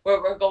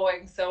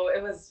going. So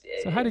it was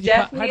so how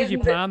definitely did you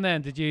isn't it. plan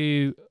then? Did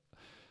you?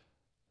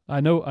 I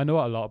know what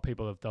a lot of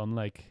people have done.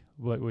 Like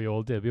what we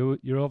all did.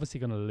 You're obviously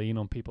going to lean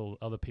on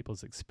other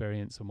people's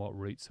experience and what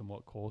routes and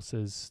what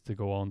courses to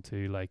go on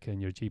to, like in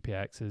your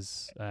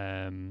GPXs.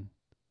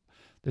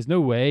 There's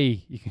no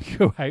way you can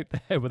go out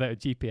there without a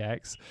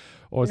GPX,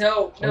 or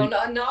No, or no,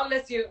 not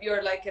unless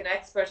you're like an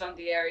expert on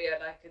the area.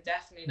 Like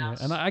definitely yeah,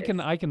 not. and It's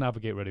I can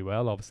navigate really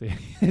well. Obviously,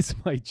 it's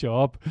my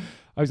job.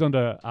 I was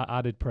under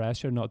added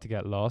pressure not to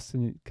get lost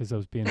because I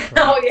was being oh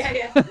tracked. yeah,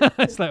 yeah.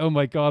 It's like, oh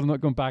my god, I'm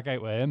not going back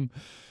out with him.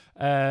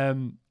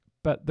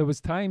 But there was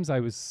times I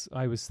was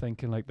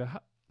thinking like there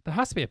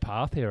has to be a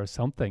path here or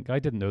something. I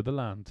didn't know the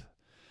land,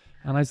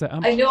 and I was like,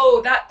 I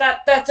know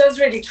that does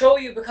really throw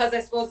you because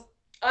I suppose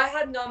I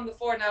hadn't done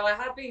before. Now I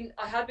had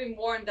been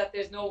warned that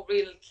there's no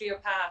real clear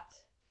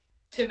path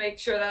to make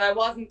sure that I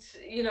wasn't,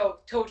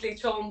 totally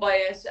thrown by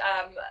it.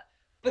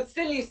 But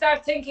still, you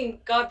start thinking,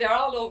 God, they're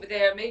all over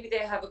there. Maybe they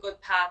have a good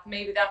path.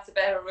 Maybe that's a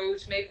better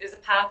route. Maybe there's a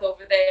path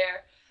over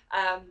there.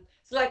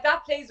 So like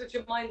that plays with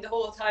your mind the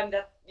whole time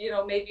that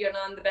maybe you're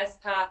not on the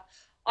best path.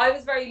 I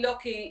was very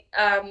lucky.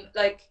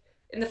 Like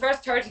in the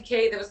first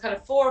 30k, there was kind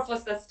of four of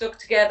us that stuck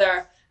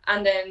together,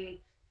 and then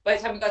by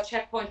the time we got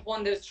checkpoint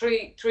one, there was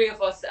three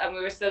of us, and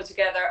we were still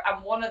together.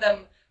 And one of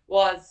them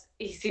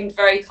he seemed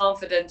very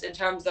confident in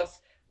terms of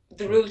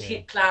the route okay,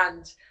 he'd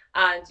planned,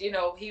 and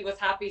he was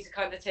happy to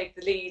kind of take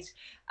the lead.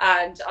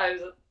 And I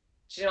was,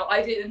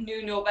 I didn't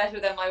knew no better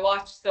than my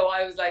watch, so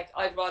I was like,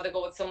 I'd rather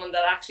go with someone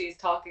that actually is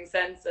talking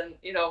sense and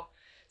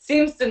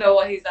seems to know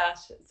what he's at.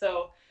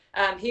 So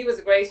he was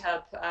a great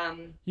help.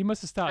 you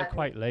must have started And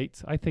quite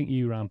late. I think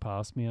you ran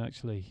past me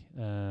actually.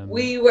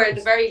 we were the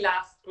It's, very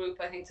last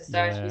group, I think, to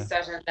start. We yeah,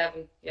 started at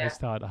 11. I Yeah.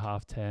 started at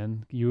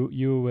 10:30.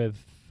 You were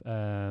with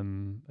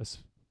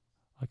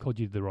I called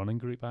you the running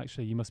group.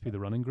 Actually, you must be the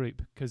running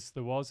group because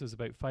there's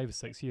about 5 or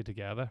 6 of you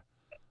together.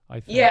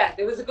 I Yeah, think.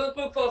 there was a good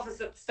group of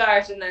us at the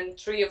start, and then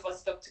three of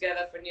us stuck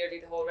together for nearly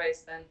the whole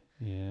race. Then,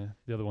 Yeah,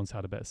 the other ones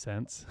had a bit of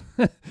sense.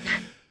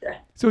 yeah.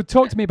 So,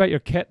 talk to me about your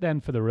kit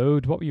then for the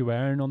road. What were you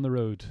wearing on the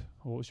road?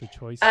 What was your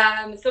choice?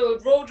 So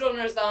with road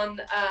runners on,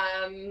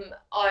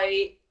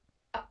 I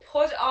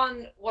put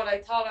on what I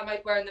thought I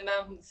might wear in the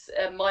mountains,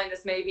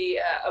 minus maybe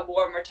a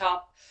warmer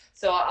top.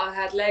 So I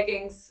had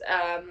leggings,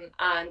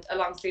 and a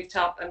long sleeve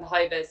top and the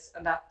high vis,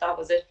 and that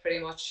was it pretty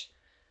much.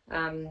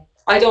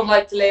 I don't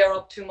like to layer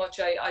up too much.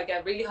 I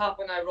get really hot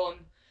when I run.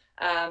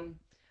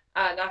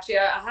 And actually,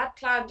 I had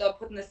planned on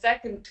putting a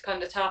second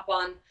kind of top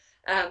on,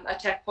 at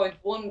checkpoint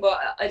one, but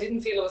I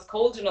didn't feel it was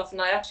cold enough,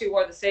 and I actually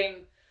wore the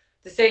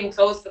same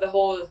clothes for the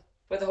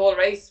whole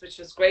race, which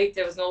was great.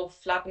 There was no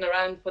flapping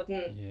around,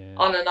 putting Yeah,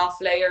 on and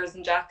off layers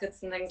and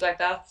jackets and things like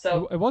that.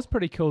 So it was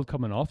pretty cold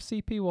coming off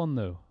CP1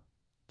 though.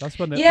 That's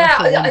yeah,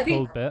 the I one think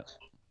cold bit.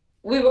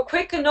 we were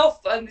quick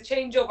enough on the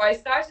changeover. I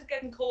started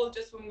getting cold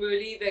just when we were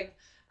leaving.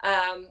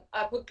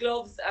 I put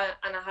gloves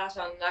and a hat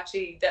on, and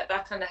actually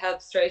that kind of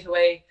helped straight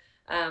away.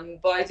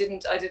 But I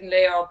didn't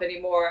layer up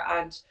anymore,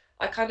 and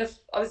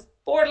I was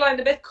borderline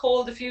a bit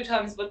cold a few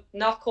times, but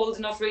not cold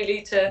enough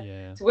really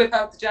Yeah. to whip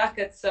out the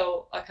jacket.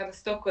 So I kind of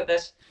stuck with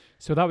it.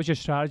 So that was your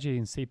strategy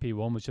in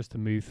CP1, was just to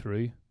move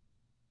through.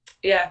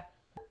 Yeah.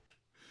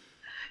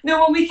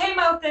 No, when we came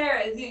out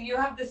there, you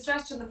have the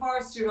stretch on the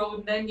forestry road,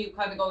 and then you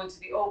kind of go into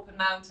the open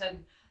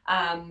mountain.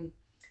 Um,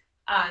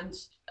 and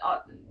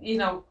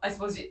I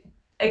suppose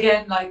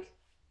again, like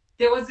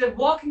there was a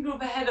walking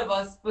group ahead of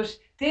us, but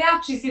they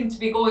actually seemed to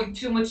be going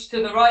too much to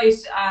the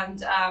right,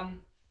 and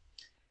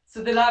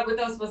so the lad with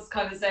us was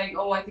kind of saying,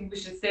 "Oh, I think we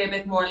should stay a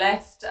bit more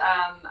left,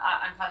 and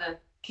kind of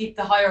keep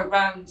the higher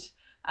ground."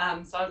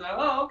 So I was like,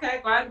 "Oh, okay,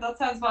 grand, that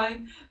sounds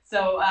fine."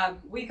 So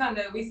we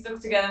stuck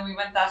together and we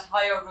went that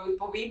higher route,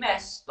 but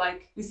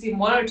we seen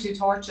one or two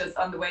torches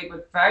on the way,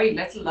 but very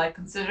little. Like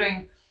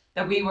considering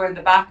that we were in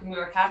the back and we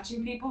were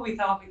catching people, we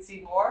thought we'd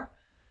see more.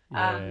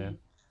 Yeah.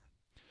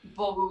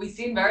 But we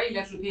seen very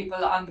little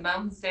people on the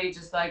mountain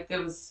stages. Like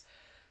there was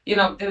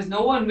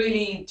no one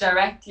really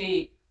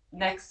directly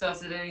next to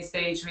us at any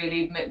stage,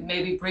 really.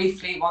 Maybe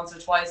briefly once or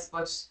twice,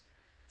 but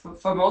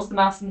for most of the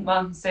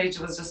mountain stage,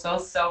 it was just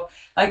us. So,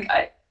 like,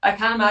 I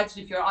can't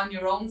imagine if you're on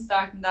your own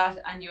starting that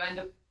and you end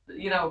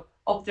up,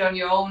 up there on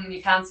your own and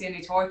you can't see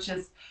any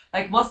torches.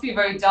 Like, it must be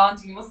very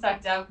daunting. You must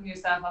start doubting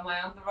yourself. Am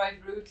I on the right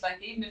route?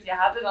 Like, even if you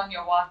had it on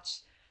your watch,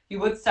 you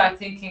would start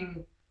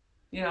thinking,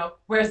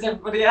 where's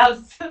everybody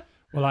else?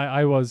 Well,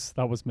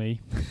 that was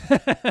me.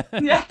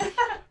 Yeah.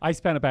 I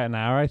spent about an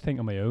hour, I think,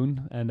 on my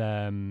own.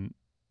 And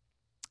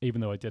even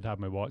though I did have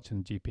my watch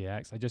and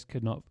GPX, I just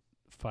could not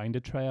find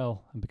a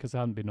trail. And because I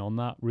hadn't been on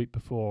that route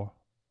before,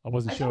 I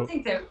wasn't sure. I don't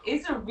think there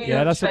is a real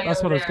Yeah, that's trail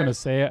what I was going there. to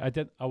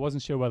say. I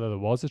wasn't sure whether there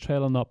was a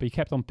trail or not, but he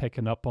kept on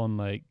picking up on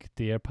like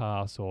deer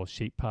paths or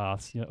sheep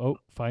paths. Oh,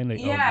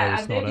 finally. Oh, no, Yeah,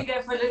 it's and not they'll be it.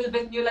 there for a little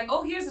bit, and you're like,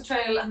 "Oh, here's a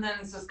trail," and then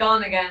it's just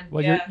gone again.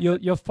 Well, Yeah.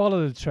 you'll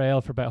follow the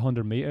trail for about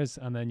 100 meters,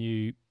 and then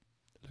you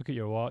look at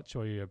your watch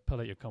or you pull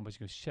out your compass.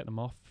 You go, "Shit, I'm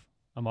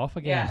off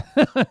again."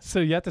 Yeah. So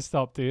you have to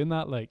stop doing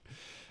that.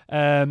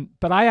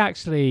 But I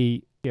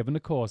actually given the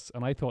course,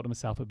 and I thought to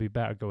myself it'd be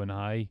better going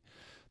high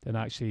than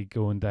actually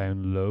going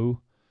down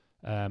low,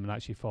 and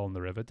actually following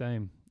the river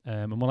down.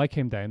 And when I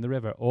came down the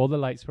river, all the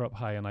lights were up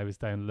high, and I was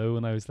down low,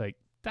 and I was like,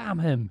 "Damn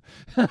him!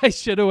 I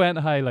should have went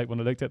high." Like when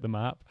I looked at the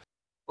map.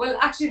 Well,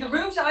 actually, the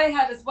route I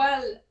had as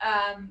well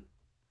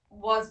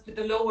was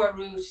the lower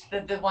route,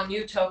 the one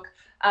you took.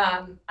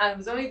 And it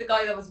was only the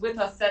guy that was with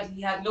us said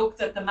he had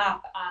looked at the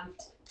map, and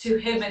to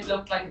him it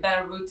looked like a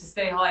better route to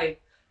stay high.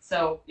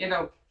 So,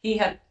 he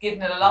had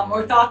given it a lot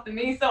more thought than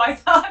me. So I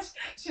thought,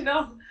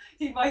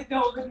 he might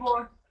know a bit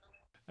more.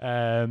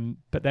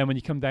 But then when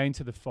you come down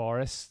to the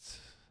forest,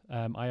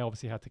 I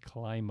obviously had to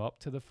climb up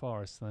to the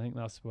forest. And I think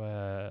that's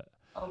where.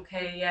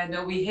 Okay, yeah,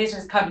 no, we hit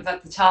it kind of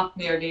at the top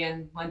nearly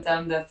and went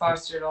down the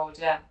forestry road,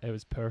 yeah. It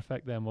was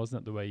perfect then,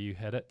 wasn't it, the way you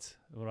hit it?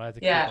 Where I had to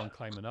keep Yeah. on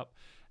climbing up.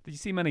 Did you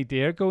see many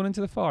deer going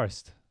into the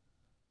forest?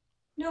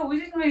 No, we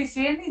didn't really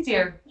see any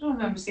deer. I don't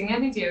remember seeing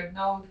any deer,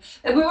 no.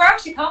 And we were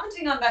actually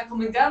commenting on that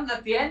coming down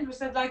at the end. We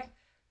said, like,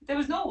 there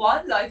was no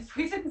wildlife.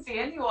 We didn't see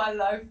any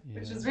wildlife,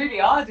 which was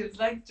really odd. It was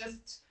like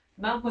just,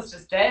 the mountain was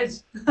just dead.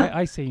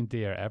 I seen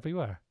deer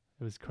everywhere.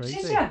 It was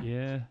crazy. Did ya?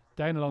 Yeah.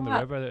 Down along the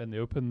river in the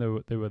open,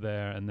 they were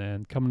there. And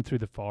then coming through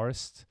the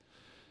forest,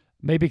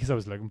 maybe because I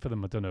was looking for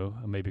them, I don't know.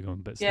 I may be going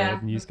a bit slower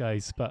than you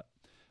guys. But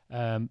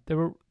they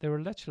were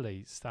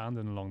literally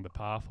standing along the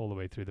path all the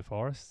way through the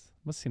forest.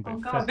 Must seem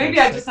about 50 maybe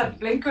or I just 60. had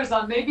blinkers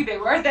on. Maybe they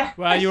were there.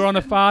 Well, you were on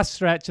a fast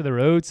stretch of the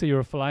road, so you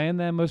were flying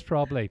then, most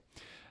probably.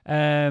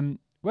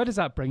 Where does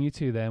that bring you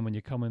to then when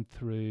you're coming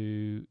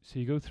through? So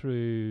you go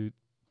through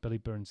Billy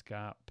Burns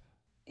Gap.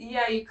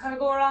 Yeah, you kind of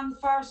go around the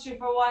forestry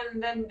for a while,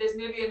 and then there's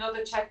maybe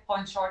another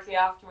checkpoint shortly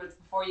afterwards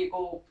before you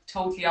go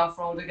totally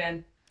off-road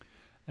again.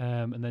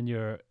 And then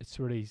it's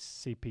really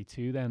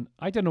CP2 then.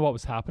 I don't know what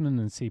was happening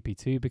in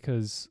CP2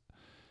 because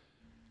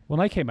when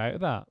I came out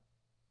of that,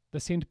 there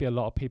seemed to be a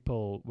lot of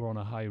people were on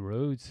a high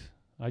road.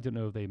 I don't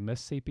know if they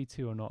missed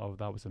CP2 or not, or if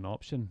that was an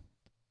option.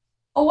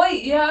 Oh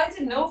wait, yeah, I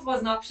didn't know if it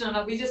was an option or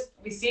not. We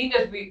seen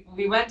it.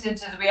 We went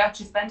into it. We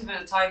actually spent a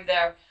bit of time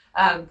there.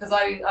 Because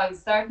I was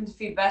starting to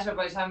feel better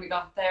by the time we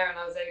got there, and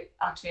I was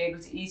actually able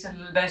to eat a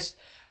little bit,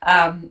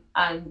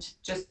 and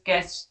just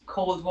get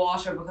cold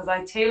water because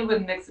I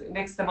tailwind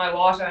next to my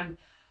water, and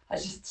I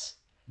just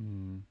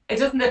it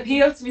doesn't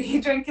appeal to me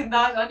drinking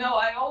that. I know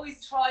I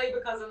always try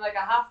because I'm like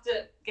I have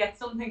to get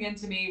something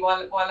into me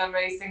while I'm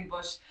racing,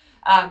 but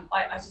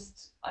I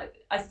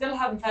still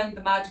haven't found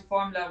the magic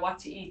formula what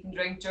to eat and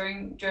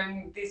drink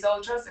during these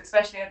ultras,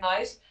 especially at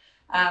night.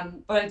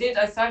 But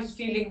I started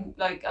feeling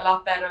like a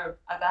lot better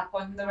at that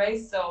point in the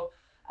race. So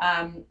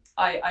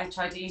I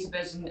tried to eat a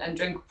bit and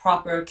drink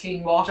proper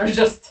clean water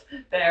just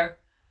there.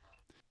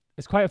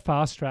 It's quite a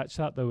fast stretch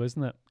that though,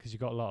 isn't it? Because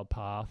you've got a lot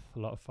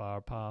of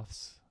fire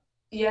paths.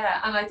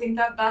 Yeah, and I think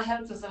that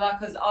helped us a lot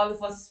because all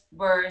of us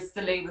were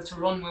still able to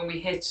run when we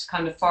hit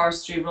kind of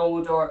forestry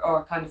road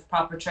or kind of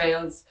proper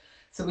trails.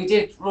 So we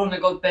did run a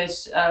good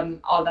bit,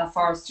 all that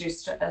forestry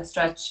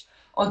stretch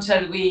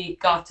until we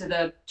got to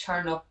the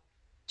turn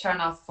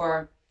off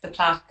for the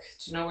plaque,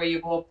 where you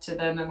go up to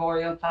the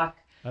memorial plaque.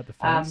 At the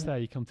fence Um, there,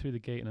 you come through the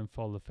gate and then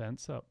follow the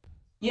fence up.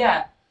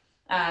 yeah.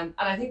 And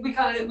I think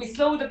we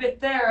slowed a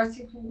bit there. I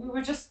think we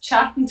were just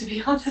chatting, to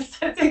be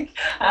honest. I think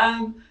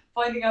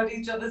finding out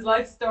each other's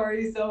life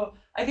stories. So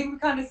I think we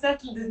kind of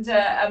settled into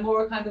a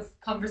more kind of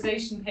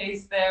conversation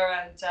pace there,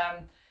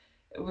 and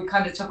we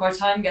kind of took our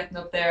time getting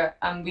up there,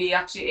 and we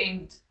actually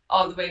aimed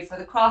all the way for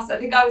the cross. I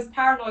think I was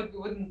paranoid we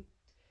wouldn't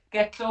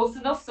get close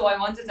enough, so I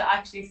wanted to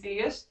actually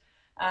see it.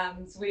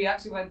 So we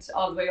actually went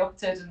all the way up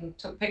to it and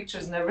took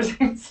pictures and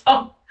everything.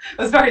 So it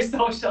was very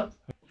social.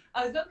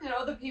 I was looking at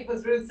other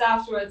people's routes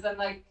afterwards, and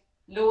like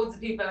loads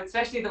of people,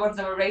 especially the ones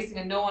that were racing,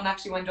 and no one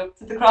actually went up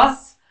to the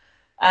cross.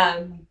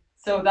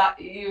 So that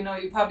you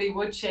probably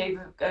would shave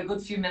a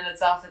good few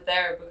minutes off it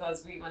there,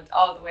 because we went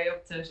all the way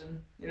up to it,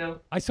 and.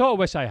 I sort of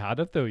wish I had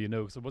it though,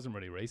 because I wasn't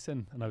really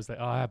racing, and I was like,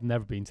 oh, I've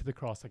never been to the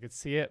cross. I could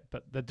see it,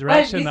 but the Well,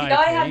 direction you see, that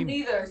I I hadn't came,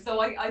 either, so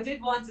I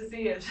did want to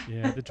see it.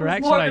 yeah, the It was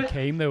direction more I of a-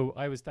 came though,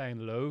 I was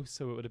down low,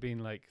 so it would have been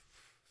like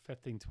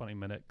 15, 20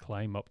 minute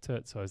climb up to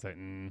it. So I was like,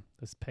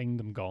 this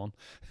pinged, I'm gone.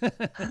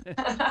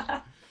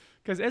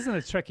 Because isn't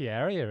it a tricky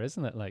area,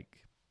 isn't it? Like,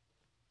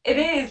 It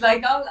is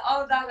like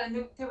all that,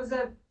 and there was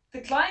the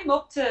climb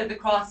up to the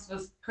cross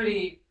was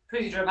pretty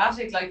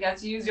dramatic. Like you had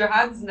to use your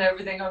hands and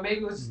everything, or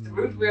maybe it was just the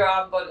route we were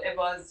on, but it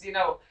was it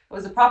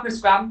was a proper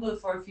scramble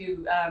for a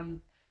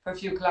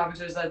few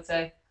kilometers, I'd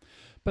say.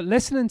 but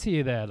listening to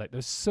you there, like,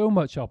 there's so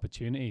much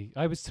opportunity.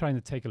 I was trying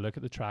to take a look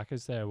at the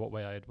trackers there, what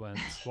way I had went,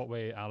 what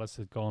way Alice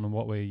had gone, and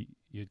what way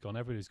you'd gone.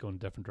 Everybody's going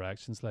different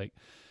directions. Like,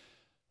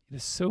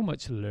 there's so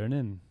much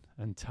learning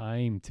and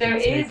time to There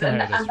be is, taken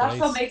and out of this that's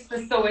what race. makes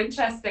this so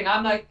interesting.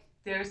 I'm like,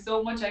 there's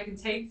so much I can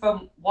take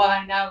from what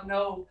I now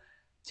know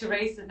to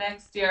race it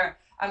next year.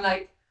 And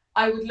like,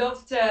 I would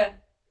love to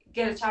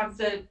get a chance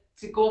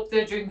to go up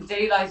there during the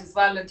daylight as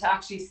well, and to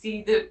actually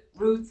see the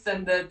routes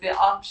and the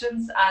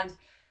options, and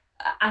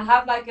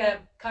have like a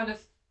kind of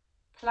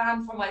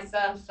plan for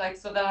myself, like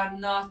so that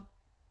I'm not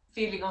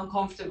feeling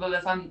uncomfortable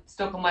if I'm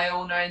stuck on my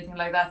own or anything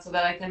like that, so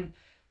that I can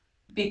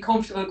be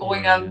comfortable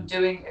going out Yeah. and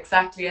doing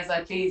exactly as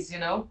I please.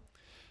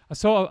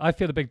 I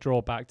feel a big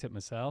drawback to it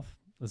myself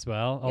as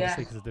well, Yeah.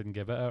 obviously, because I didn't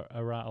give it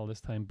a rattle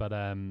this time. But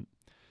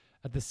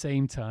at the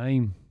same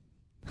time,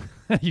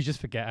 you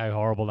just forget how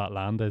horrible that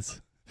land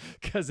is.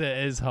 Because it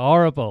is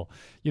horrible.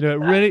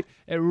 It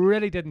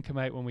really didn't come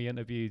out when we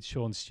interviewed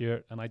Sean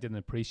Stewart, and I didn't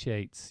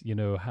appreciate,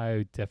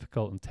 how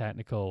difficult and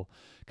technical.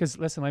 Because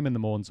listen, I'm in the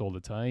Mons all the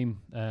time.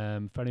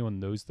 If anyone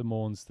knows the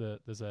Mons,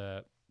 there's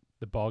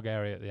the bog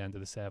area at the end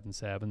of the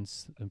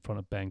 7-7s in front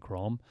of Ben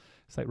Crom.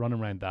 It's like running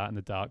around that in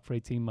the dark for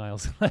 18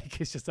 miles. Like,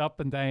 it's just up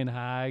and down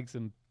hags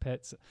and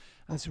pits,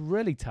 and it's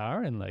really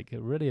tiring. Like, it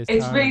really is.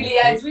 It's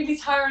really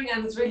tiring,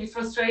 and it's really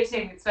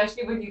frustrating,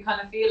 especially when you kind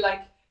of feel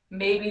like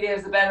maybe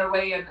there's a better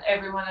way and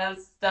everyone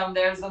else down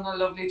there is on a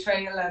lovely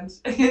trail, and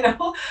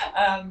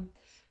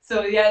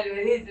so yeah, it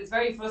is. It's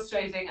very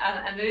frustrating,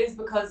 and it is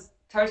because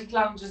 30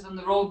 kilometers on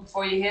the road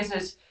before you hit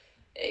it,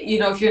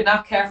 if you're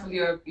not careful,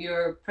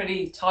 you're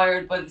pretty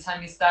tired by the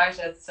time you start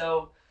it.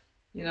 So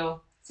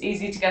it's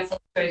easy to get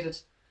frustrated.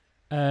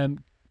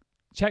 Um,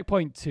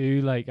 checkpoint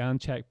 2, like,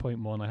 and checkpoint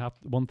 1.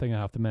 One thing I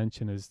have to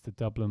mention is the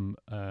Dublin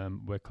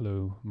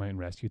Wicklow Mountain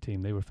Rescue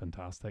Team. They were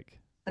fantastic.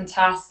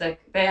 Fantastic.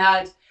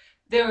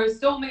 There were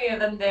so many of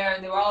them there,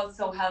 and they were all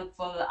so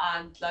helpful,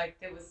 and like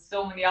there was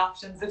so many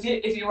options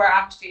if you were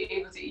actually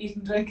able to eat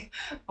and drink.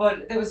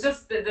 But there was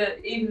just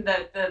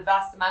the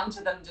vast amount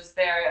of them just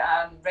there,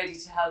 ready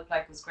to help.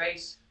 Like, was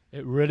great.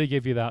 It really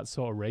gave you that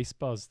sort of race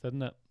buzz,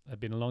 didn't it? It'd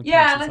been a long time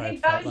Yeah, and since I I had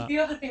think felt that is that. the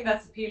other thing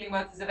that's appealing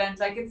about this event.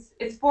 Like,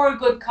 it's for a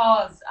good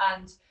cause,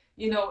 and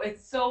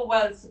it's so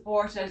well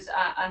supported,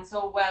 and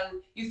so well,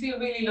 you feel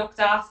really looked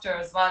after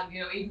as well.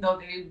 Even though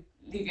they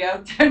leave you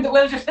out there in the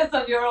wilderness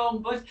on your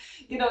own, but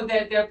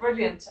they're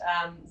brilliant.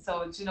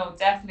 So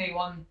definitely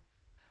one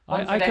for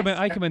I come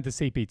next year. into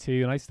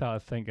CP2 and I started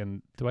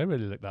thinking, do I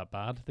really look that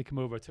bad? They come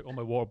over, took all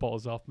my water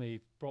bottles off me,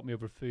 brought me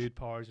over food,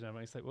 porridge, and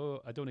everything. It's like,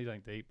 well, I don't need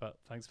anything to eat, but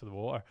thanks for the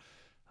water.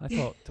 I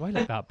thought, do I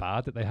look that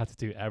bad that they had to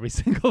do every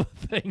single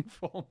thing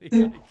for me?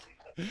 Like,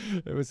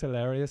 it was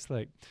hilarious.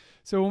 Like,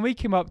 so when we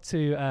came up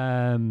to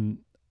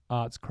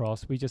Arts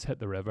Cross, we just hit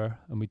the river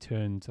and we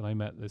turned, and I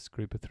met this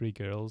group of 3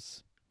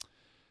 girls,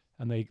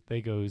 and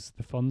they goes,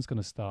 the fun's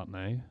going to start now.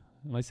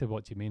 And I said,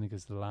 what do you mean?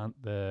 Because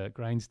the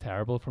grind's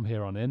terrible from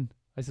here on in.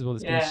 I said, well,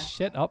 it's been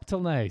shit up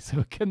till now, so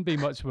it couldn't be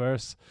much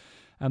worse.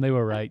 And they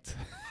were right.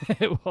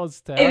 It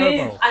was terrible.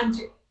 It is,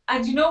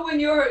 and when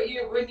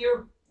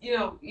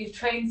you've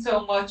trained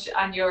so much,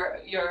 and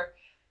your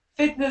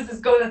fitness is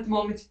good at the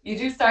moment, you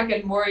do start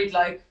getting worried,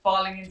 like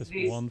falling into Just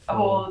these one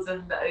fall. holes,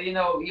 and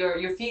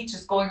your feet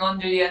just going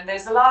under you, and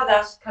there's a lot of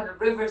that kind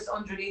of rivers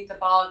underneath the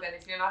bog, and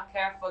if you're not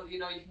careful, you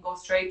can go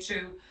straight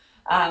through.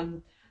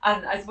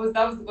 And I suppose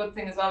that was the good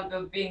thing as well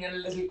about being in a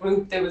little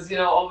group. There was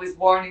always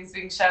warnings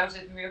being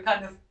shouted, and we were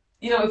kind of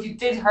if you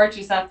did hurt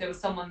yourself, there was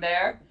someone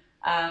there.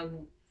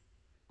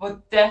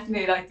 But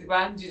definitely, like, the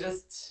ground, you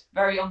just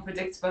very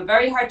unpredictable,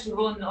 very hard to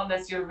run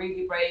unless you're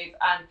really brave.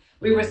 And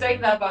we were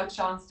saying that about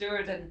Sean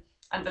Stewart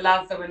and the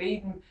lads that were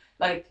leading.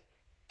 Like,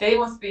 they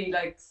must be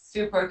like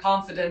super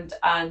confident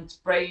and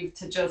brave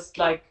to just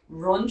like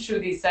run through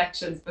these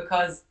sections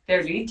because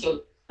they're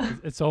lethal.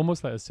 It's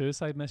almost like a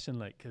suicide mission,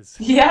 like, because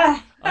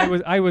Yeah.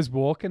 I was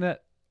walking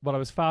it, but I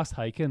was fast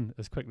hiking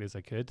as quickly as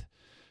I could.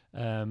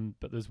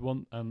 But there's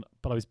one,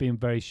 but I was being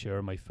very sure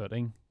of my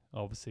footing,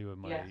 obviously with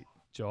Yeah. my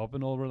job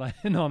and all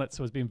relying on it.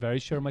 So I was being very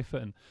sure of my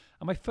footing,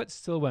 and my foot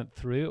still went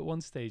through at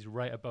one stage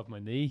right above my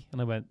knee,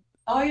 and I went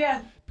Oh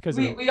yeah. because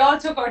of We all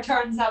took our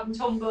turns having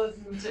tumbles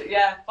and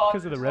falling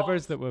the into rivers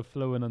holes. that were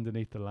flowing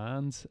underneath the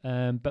land.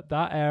 But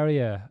that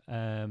area,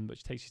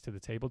 which takes you to the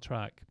table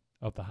track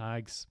of the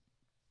hags,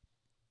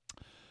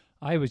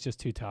 I was just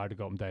too tired to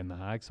go up and down the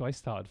hag, so I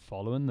started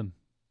following them.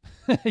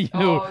 you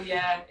know, Oh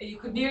yeah. You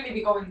could nearly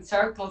be going in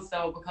circles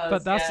though but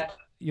because that's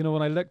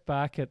when I look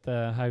back at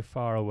the how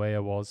far away I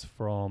was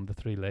from the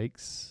Three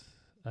Lakes,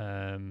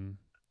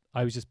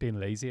 I was just being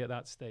lazy at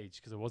that stage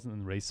because I wasn't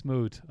in race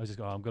mode. I was just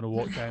going, I'm going to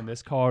walk down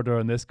this corridor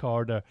and this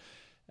corridor,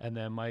 and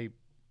then my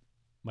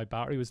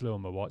battery was low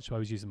on my watch, so I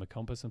was using my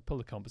compass and pulled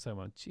the compass out and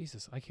went,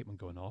 Jesus, I keep on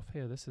going off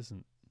here. This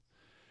isn't.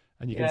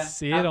 And you can yeah,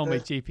 see it that's on my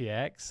it.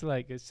 GPX.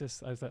 Like, it's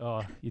just, I was like,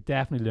 oh, you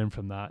definitely learn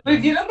from that. But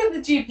if you look at the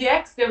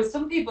GPX, there was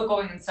some people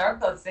going in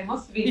circles. They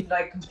must have been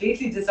like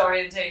completely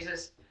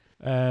disorientated.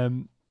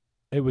 Um,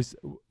 it was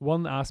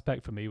one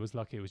aspect for me was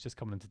lucky. It was just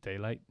coming into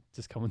daylight,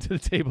 just coming to the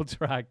table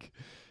track.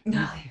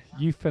 You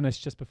you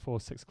finished just before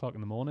 6 o'clock in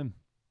the morning.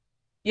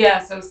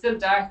 Yeah, so it's still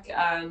dark,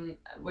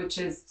 which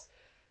is,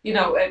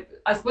 I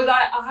suppose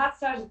I had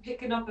started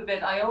picking up a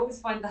bit. I always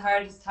find the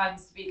hardest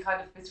times to be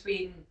kind of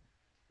between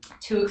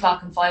 2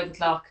 o'clock and 5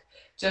 o'clock.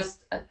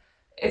 Just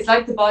it's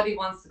like the body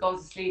wants to go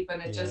to sleep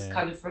and it just Yeah,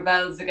 kind of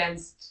rebels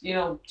against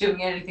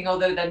doing anything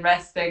other than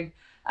resting.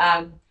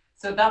 Um,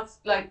 so that's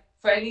like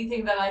for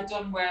anything that I've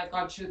done where I've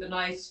gone through the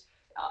night,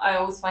 I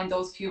always find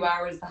those few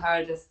hours the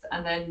hardest,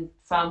 and then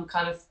from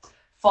kind of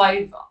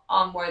 5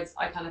 onwards,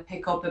 I kind of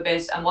pick up a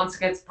bit. And once it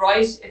gets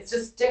bright, it's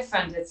just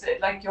different. It's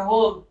like your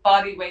whole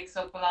body wakes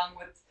up along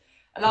with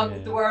the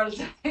yeah. world.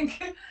 I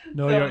think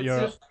No, so. you're It's you're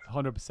just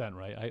 100%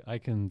 right. I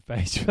can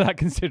vouch for that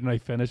considering I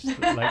finished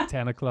at like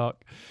 10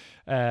 o'clock.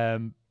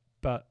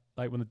 But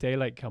like when the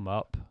daylight come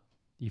up,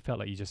 you felt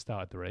like you just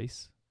started the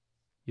race.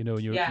 And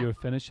yeah. you were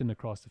finishing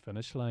across the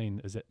finish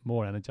line. Is it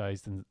more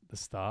energized than the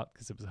start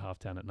because it was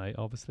 10:30 at night?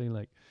 Obviously,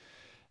 like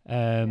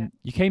Yeah.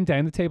 you came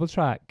down the table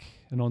track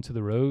and onto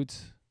the road.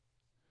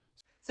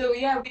 So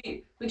yeah,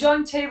 we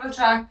joined Table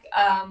Track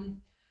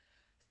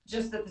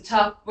just at the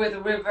top where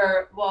the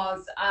river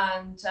was,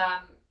 and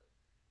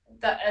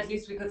that at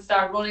least we could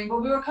start running.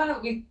 But we were kind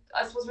of we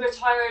I suppose we were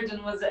tired, and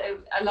it was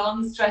a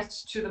long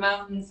stretch through the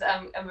mountains,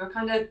 and we were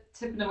kind of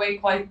tipping away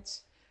quite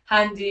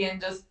handy and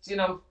just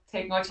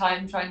taking our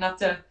time, trying not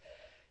to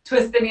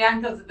twist any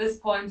ankles at this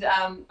point.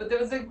 But there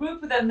was a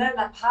group of them then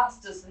that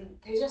passed us, and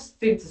they just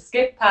seemed to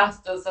skip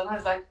past us. And I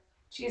was like,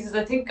 Jesus,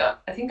 I think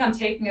I'm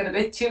taking it a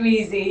bit too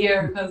easy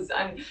here because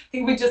I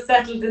think we just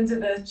settled into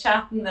the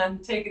chatting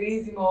and take it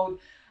easy mode.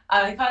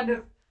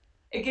 And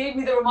it gave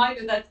me the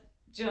reminder that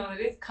it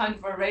is kind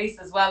of a race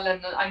as well,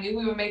 and I knew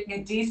we were making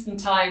a decent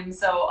time.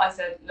 So I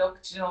said, look,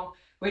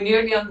 we're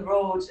nearly on the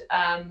road.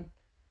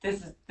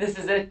 This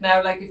is it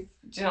now. Like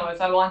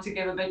if I want to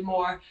give a bit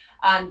more,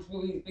 and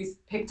we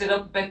picked it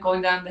up a bit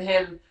going down the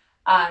hill,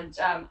 and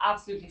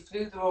absolutely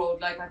flew the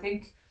road. Like I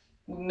think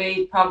we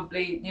made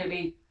probably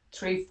nearly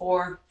 3,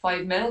 4,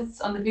 5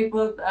 minutes on the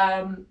people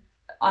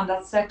on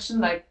that section.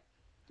 Like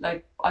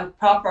I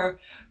proper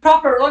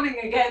running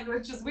again,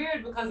 which is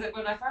weird because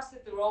when I first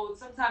hit the road,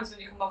 sometimes when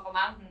you come off a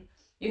mountain,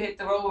 you hit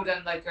the road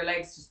and like your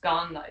legs just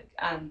gone. Like,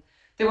 and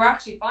they were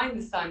actually fine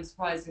this time,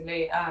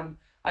 surprisingly.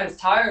 I was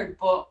tired,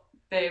 but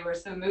they were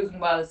still moving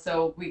well,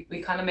 so we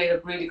kind of made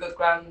up really good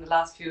ground in the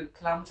last few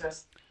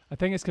kilometers. I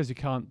think it's because you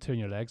can't turn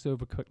your legs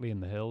over quickly in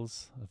the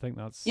hills. I think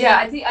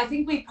Yeah, that's I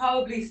think we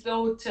probably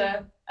slowed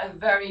to a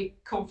very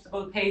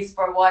comfortable pace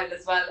for a while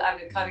as well,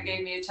 and it kind of mm.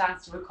 gave me a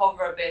chance to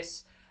recover a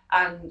bit,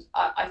 and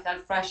I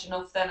felt fresh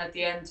enough then at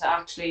the end to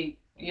actually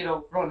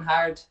run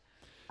hard.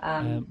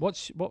 Um, What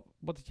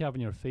did you have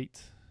on your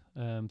feet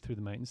through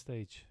the mountain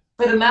stage?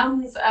 for the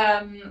mountains,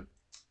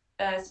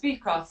 speed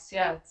cross,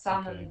 yeah, Okay.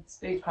 salmon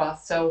speed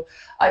cross. So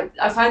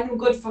I find them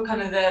good for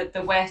kind of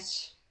the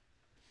wet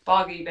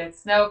boggy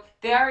bits. Now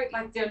they are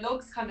like their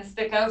lugs kind of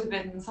stick out a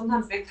bit, and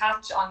sometimes they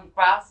catch on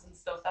grass and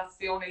stuff. That's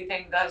the only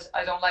thing that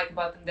I don't like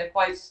about them. They're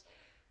quite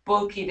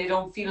bulky. They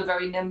don't feel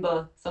very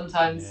nimble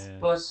sometimes. Yeah,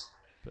 But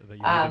but that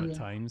you need them at um,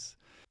 times.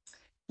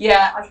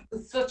 yeah,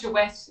 it's such a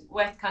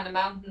wet kind of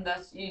mountain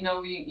that you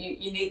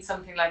need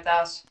something like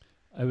that.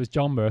 It was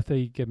John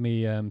Murphy give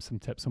me some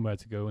tips on where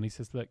to go, and he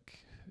says, look,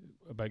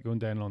 about going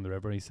down along the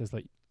river. He says,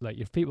 like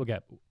your feet will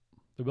get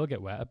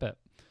wet a bit.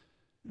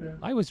 Mm.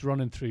 I was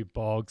running through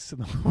bogs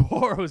and the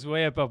water was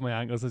way above my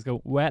ankles. I was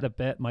going wet a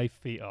bit. My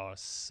feet are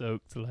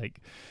soaked, So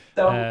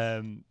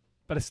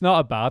but it's not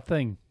a bad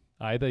thing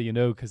either,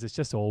 because it's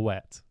just all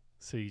wet.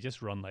 So you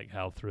just run like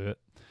hell through it.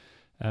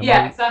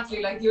 yeah,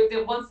 exactly. Like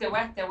once they're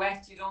wet, they're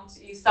wet.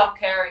 You stop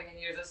caring, and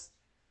you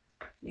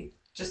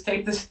just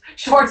take the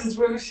shortest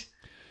route.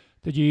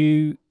 Did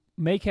you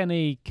make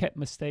any kit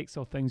mistakes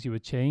or things you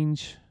would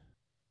change?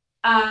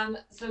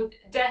 So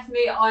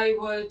definitely I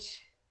would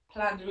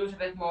plan the route a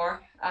bit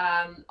more.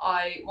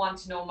 I want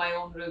to know my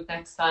own route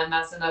next time,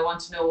 as in I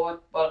want to know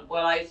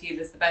what I feel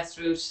is the best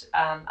route,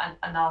 and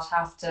not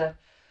have to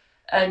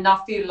and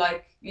not feel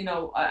like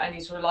I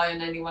need to rely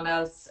on anyone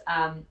else.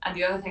 And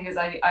the other thing is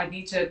I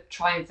need to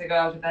try and figure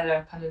out a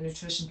better kind of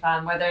nutrition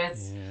plan, whether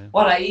it's Yeah.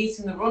 what I eat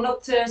in the run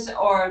up to it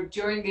or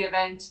during the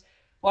event.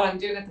 What I'm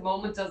doing at the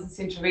moment doesn't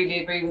seem to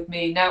really agree with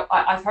me. Now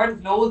I've heard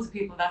of loads of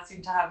people that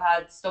seem to have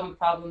had stomach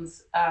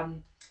problems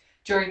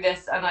during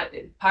this, and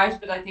part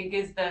of it I think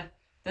is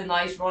the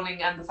night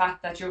running and the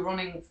fact that you're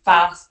running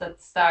fast at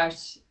the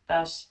start.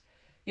 That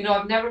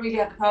I've never really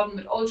had the problem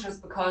with ultras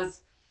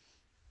because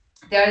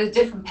they're at a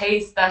different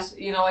pace that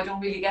I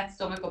don't really get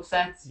stomach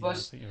upsets. Yeah, I But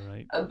think you're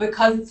right.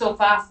 because it's so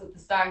fast at the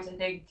start, I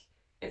think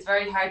it's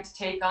very hard to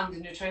take on the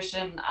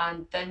nutrition,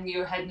 and then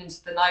you're heading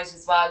into the night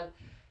as well.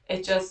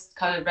 It just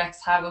kind of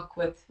wreaks havoc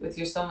with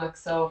your stomach.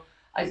 So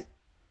I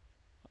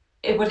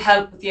it would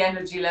help with the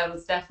energy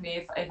levels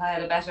definitely if I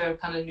had a better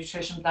kind of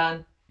nutrition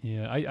plan.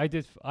 Yeah,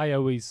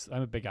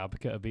 I'm a big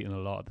advocate of eating a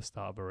lot at the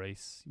start of a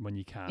race when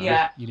you can.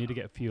 Yeah. You need to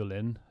get fuel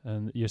in,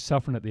 and you're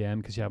suffering at the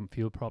end because you haven't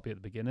fueled properly at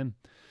the beginning.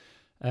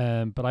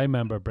 But I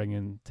remember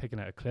taking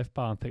out a Cliff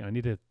Bar and thinking I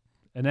needed,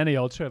 in any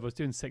ultra, if I was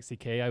doing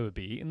 60k, I would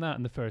be eating that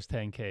in the first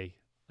 10k.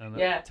 And I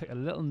Yeah. took a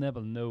little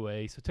nibble, no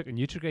way. So I took a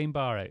Nutrigrain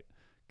bar out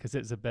because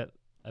it's a bit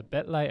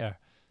lighter.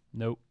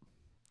 Nope,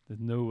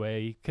 there's no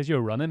way because you're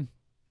running.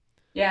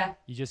 Yeah.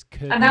 You just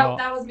could And not.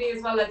 that was me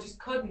as well. I just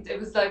couldn't. It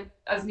was like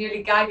I was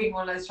nearly gagging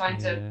when I was trying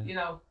to,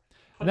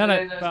 put And then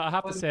it in. but I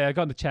have to say, I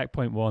got to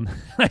checkpoint one.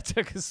 I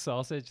took a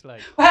sausage,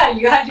 Well,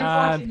 you had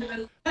your 40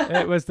 minutes.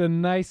 it was the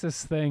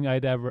nicest thing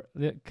I'd ever,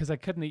 because I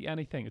couldn't eat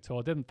anything at all.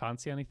 I didn't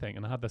fancy anything,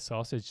 and I had the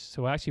sausage.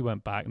 So I actually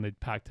went back and they'd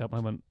packed up. And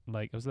I went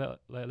I was a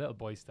little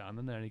boy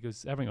standing there, and he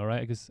goes, "Everything all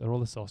right?" He goes, "Are all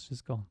the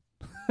sausages gone?"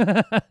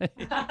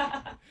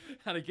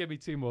 And he gave me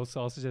 2 more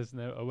sausages,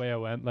 and away I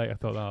went. I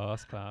thought, oh,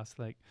 that's class.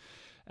 But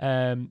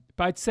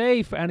I'd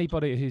say for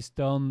anybody who's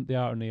done the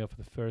Art O'Neill for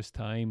the first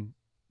time,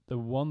 they're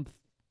going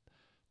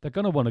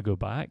to want to go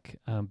back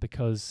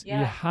because you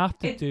have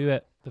to do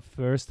it the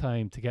first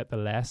time to get the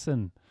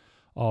lesson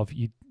of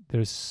you.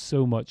 There's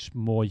so much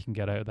more you can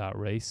get out of that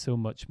race, so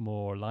much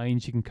more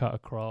lines you can cut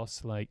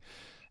across.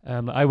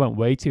 I went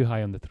way too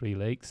high on the 3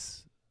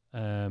 lakes.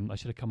 I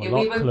should have come a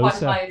lot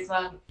closer. Quite high as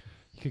well.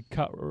 You could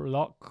cut a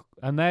lot,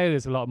 and now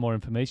there's a lot more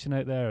information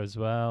out there as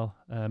well.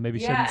 Maybe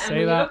shouldn't and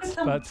say that,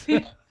 but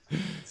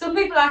some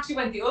people actually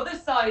went the other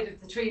side of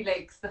the 3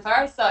 lakes, the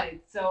far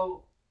side.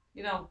 So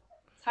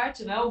it's hard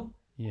to know.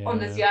 Yeah.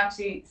 Unless you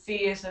actually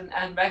see it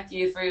and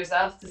recce for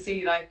yourself to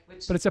see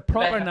which. But it's a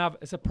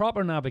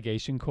proper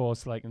navigation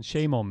course. And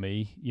shame on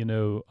me.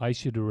 I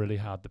should have really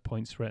had the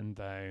points written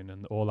down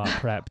and all that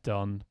prep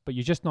done. But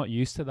you're just not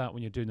used to that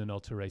when you're doing an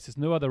ultra race. There's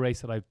no other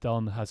race that I've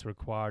done has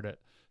required it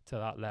to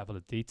that level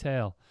of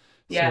detail.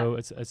 Yeah. So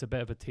it's a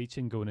bit of a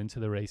teaching going into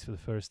the race for the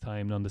first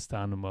time and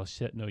understanding. Well,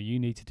 shit, no, you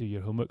need to do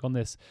your homework on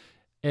this.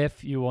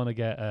 If you want to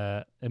get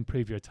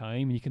improve your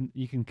time, you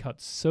can cut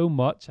so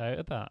much out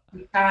of that.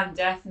 You can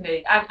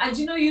definitely, and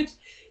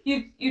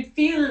you'd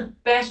feel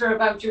better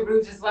about your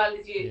route as well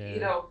if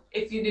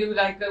if you knew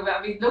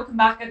looking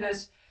back at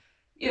it,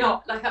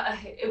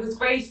 it was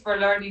great for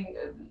learning.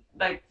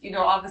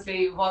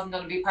 Obviously it wasn't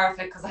going to be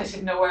perfect because I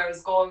didn't know where I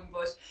was going,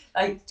 but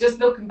just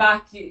looking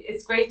back,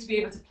 it's great to be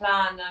able to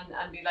plan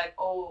and be like,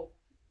 oh,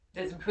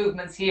 there's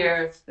improvements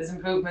here.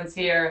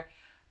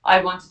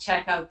 I want to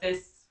check out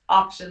this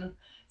option.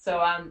 So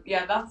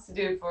that's to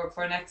do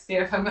for next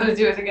year if I'm going to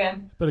do it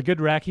again. But a good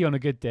recce on a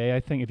good day, I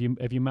think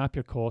if you map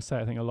your course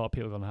out, I think a lot of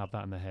people are going to have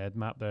that in their head,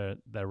 map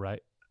their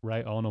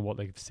right on what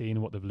they've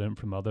seen, what they've learned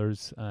from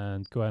others,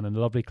 and go out on a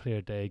lovely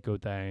clear day, go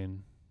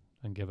down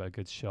and give it a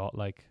good shot,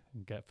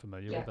 and get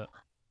familiar with it.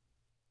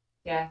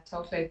 Yeah,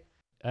 totally.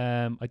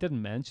 I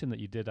didn't mention that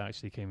you did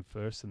actually came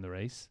first in the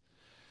race.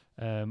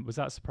 Was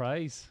that a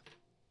surprise?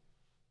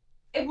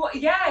 It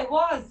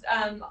was.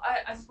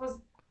 I suppose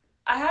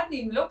I hadn't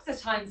even looked at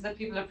times that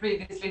people have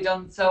previously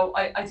done, so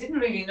I didn't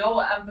really know.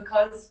 And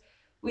because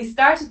we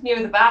started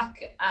near the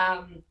back,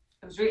 it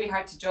was really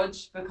hard to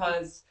judge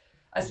because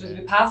I suppose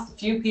we passed a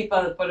few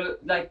people,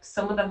 but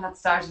some of them had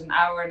started an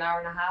hour and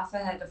a half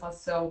ahead of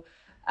us. So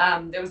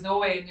there was no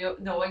way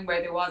knowing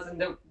where there was,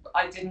 and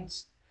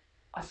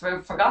I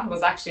forgot it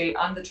was actually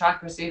on the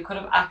tracker, so you could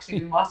have actually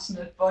been watching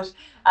it, but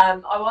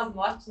I wasn't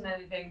watching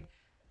anything.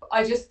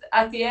 I just,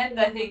 at the end,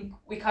 I think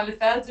we kind of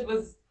felt it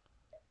was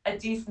a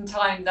decent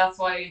time. That's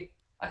why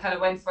I kind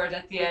of went for it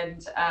at the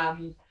end.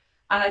 And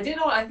I did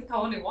I think I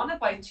only won it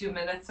by 2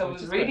 minutes, so it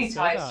was really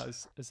tight.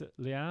 Is it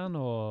Leanne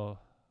or?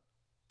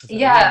 I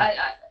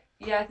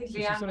think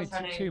Leanne was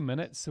her name. 2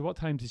 minutes. So what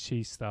time did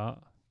she start?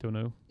 Don't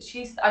know.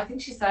 I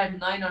think she started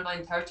 9 or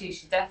 9:30.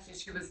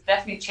 She was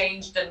definitely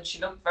changed and she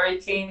looked very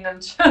clean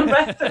and the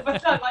rest of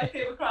it that might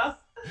came across.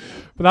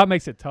 But that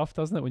makes it tough,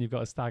 doesn't it? When you've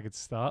got a staggered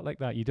start like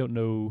that, you don't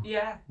know.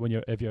 Yeah.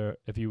 When if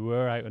you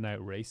were out and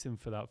out racing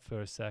for that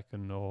first,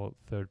 second, or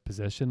third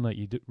position,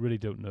 you really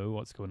don't know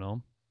what's going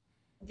on.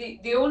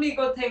 the only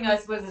good thing I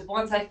suppose is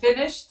once I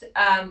finished,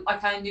 I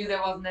kind of knew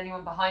there wasn't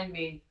anyone behind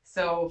me.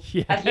 So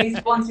Yeah. at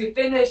least once you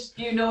finished,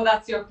 you know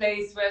that's your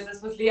place. Whereas I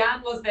suppose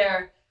Leanne was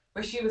there,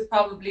 where she was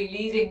probably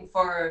leading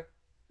for,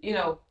 you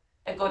know,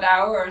 a good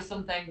hour or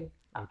something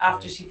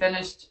after Okay. she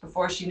finished,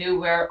 before she knew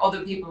where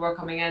other people were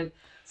coming in.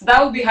 So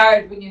that would be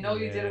hard when you know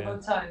you did a Yeah.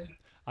 good time.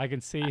 I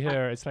can see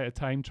her. It's like a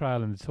time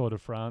trial in the Tour de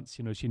France.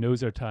 You know, she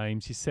knows her time.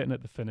 She's sitting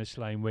at the finish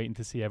line waiting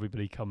to see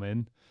everybody come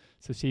in.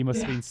 So she must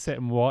have Yeah, been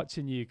sitting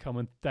watching you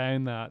coming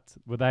down that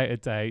without a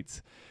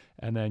doubt.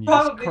 And then you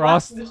just probably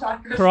watching the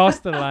trackers. cross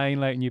the line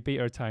like, and you beat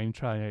her time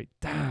trial. You're like,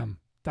 damn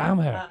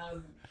her.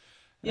 Um,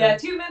 yeah, Um,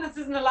 2 minutes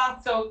isn't a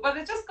lot. So, but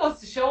it just goes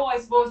to show, I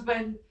suppose,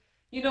 when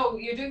you know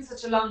you're doing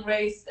such a long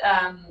race,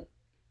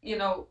 you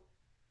know,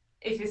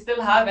 if you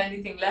still have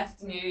anything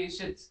left in you, you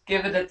should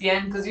give it at the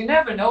end, because you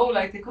never know.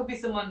 Like there could be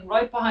someone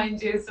right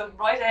behind you, some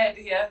right ahead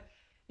of you.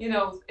 You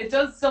know, it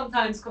does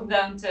sometimes come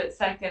down to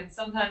seconds.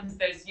 Sometimes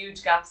there's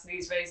huge gaps in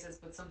these races,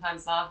 but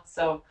sometimes not.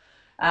 So,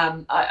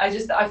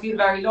 I feel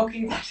very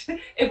lucky that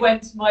it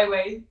went my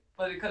way,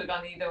 but it could have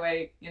gone either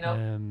way. You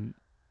know.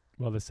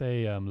 well, they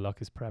say luck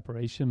is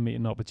preparation,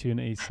 meeting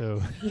opportunity.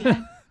 So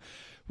Yeah.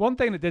 one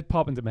thing that did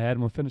pop into my head,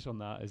 and we'll finish on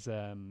that, is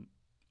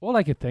all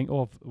I could think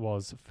of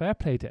was fair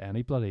play to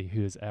anybody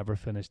who has ever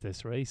finished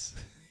this race.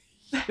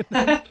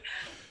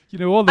 You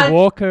know, all the And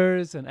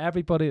walkers and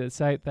everybody that's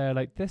out there,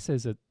 like this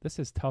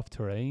is tough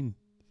terrain.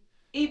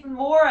 even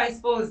more, I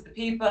suppose, the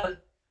people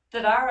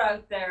that are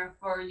out there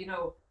for,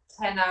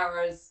 10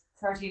 hours,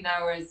 13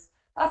 hours,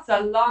 that's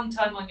a long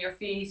time on your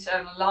feet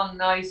and a long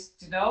night,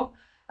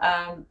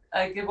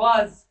 like it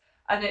was.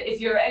 And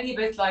if you're any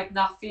bit like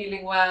not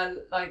feeling well,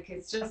 like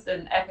it's just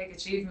an epic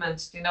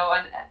achievement,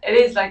 and it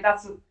is like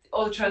that's what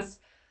ultras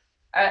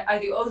are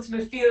the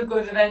ultimate feel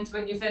good event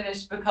when you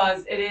finish,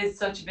 because it is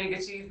such a big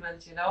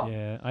achievement.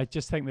 Yeah, I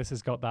just think this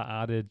has got that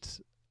added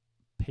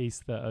piece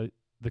that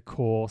the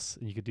course,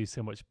 and you could do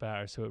so much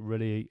better. So it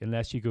really,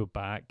 unless you go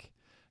back,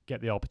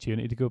 get the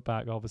opportunity to go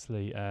back,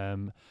 obviously,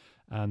 and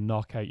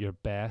knock out your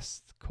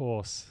best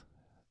course,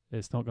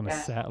 it's not going to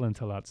Yeah. settle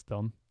until that's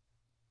done.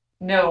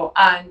 No,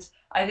 and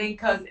I think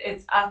because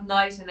it's at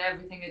night and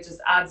everything, it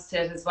just adds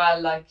to it as well.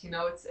 Like,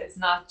 it's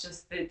not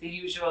just the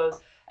usual.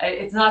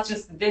 It's not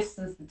just the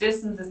distance. The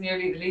distance is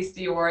nearly the least of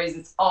your worries.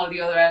 It's all the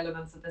other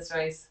elements of this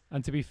race.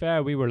 And to be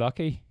fair, we were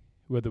lucky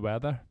with the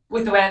weather.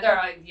 With the weather,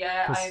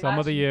 Because I some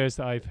of the imagine years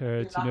that I've it'd be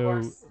heard, a lot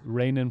worse.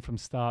 raining from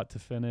start to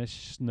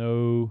finish,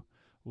 snow,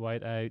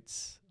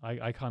 whiteouts.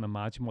 I can't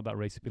imagine what that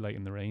race would be like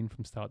in the rain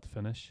from start to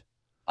finish.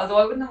 Although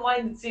I wouldn't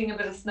mind seeing a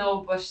bit of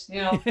snow, but just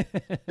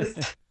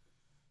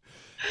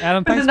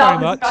Ellen, for the thanks very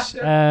novelty much.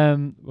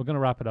 factor. We're going to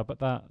wrap it up at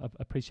that. I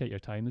appreciate your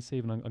time this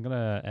evening. I'm going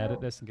to edit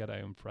this and get it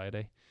out on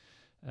Friday.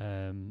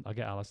 I'll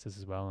get Alastair's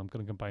as well. I'm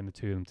going to combine the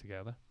two of them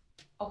together.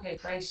 Okay,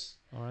 great.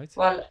 All right.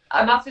 Well,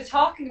 I'm after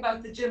talking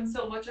about the gym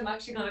so much, I'm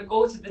actually going to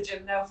go to the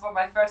gym now for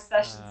my first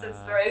session since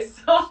the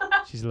race.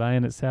 She's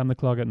lying at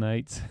 7:00 at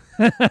night.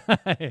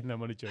 No,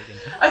 I'm only joking.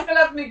 I still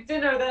have to make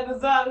dinner then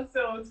as well,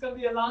 so it's going to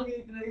be a long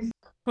evening.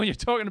 When you're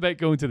talking about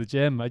going to the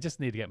gym, I just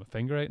need to get my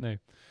finger out now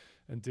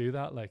and do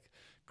that. Like,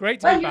 great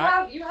to be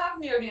back. You have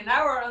nearly an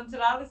hour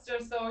until Alastair,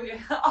 so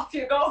off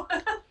you go.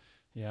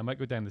 Yeah, I might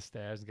go down the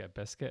stairs and get a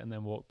biscuit and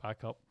then walk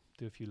back up,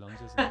 do a few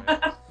lunges.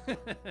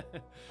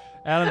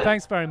 Ellen,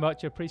 thanks very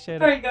much. I appreciate it.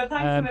 Very good.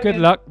 Thanks. Good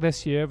luck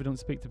this year. We don't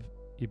speak to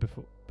you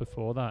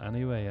before that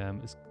anyway.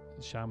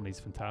 Chamonix is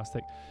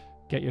fantastic.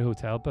 Get your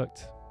hotel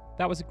booked.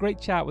 That was a great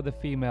chat with the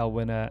female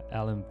winner,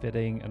 Ellen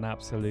Vitting, an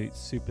absolute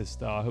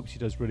superstar. I hope she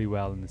does really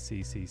well in the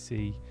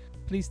CCC.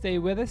 Please stay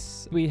with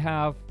us. We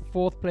have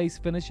 4th place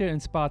finisher in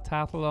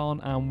Spartathlon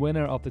and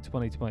winner of the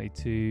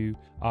 2022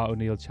 Art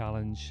O'Neill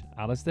Challenge,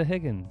 Alastair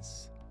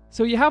Higgins.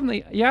 So you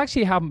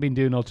actually haven't been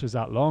doing ultras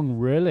that long,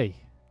 really.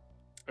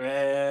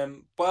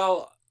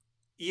 Well,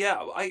 yeah,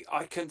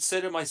 I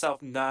consider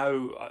myself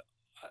now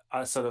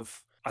a sort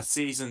of a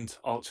seasoned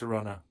ultra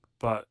runner,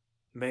 but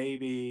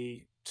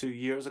maybe 2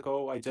 years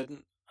ago I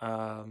didn't.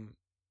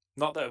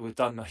 Not that we've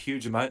done a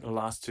huge amount in the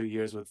last 2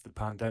 years with the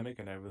pandemic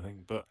and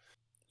everything, but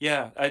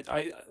yeah,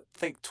 I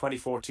think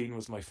 2014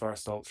 was my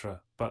first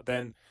ultra, but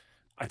then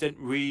I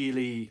didn't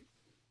really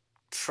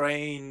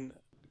train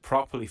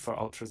properly for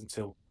ultras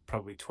until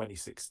probably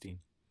 2016,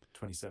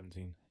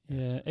 2017.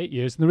 Yeah, 8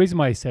 years. And the reason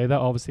why I say that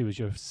obviously was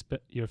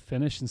your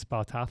finish in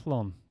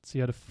Spartathlon. So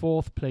you had a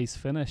 4th place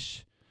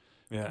finish,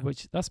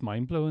 which that's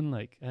mind blowing.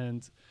 Like,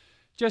 and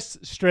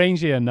just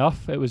strangely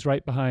enough, it was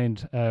right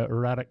behind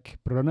Radek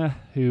Brunner,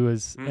 who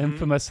was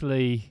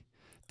infamously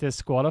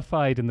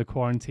disqualified in the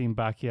quarantine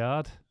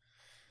backyard.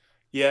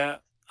 Yeah,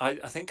 I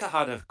think I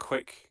had a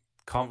quick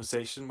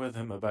conversation with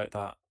him about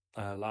that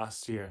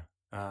last year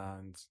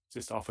and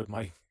just offered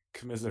my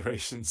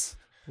commiserations.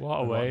 What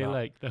a way,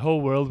 like the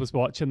whole world was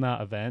watching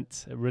that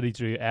event. It really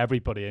drew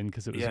everybody in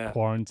because it was a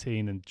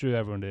quarantine and drew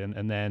everyone in.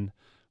 And then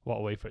what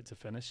a way for it to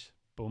finish.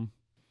 Boom.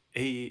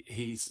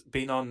 He's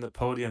been on the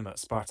podium at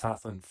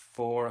Spartathlon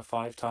 4 or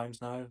 5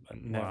 times now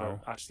and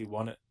never actually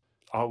won it.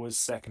 Always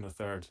second or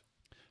third.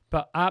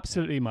 But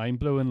absolutely mind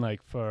blowing.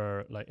 Like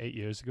for like 8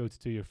 years ago to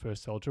do your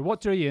first ultra.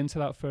 What drew you into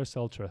that first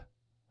ultra?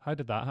 How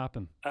did that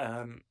happen?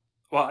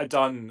 Well, I'd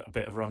done a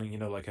bit of running,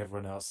 like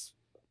everyone else,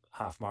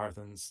 half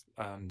marathons,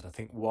 and I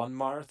think one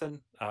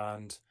marathon,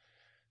 and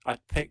I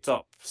picked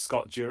up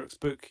Scott Jurick's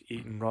book,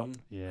 Eat and Run,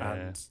 Yeah.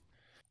 and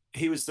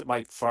he was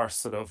my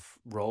first sort of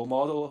role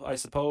model, I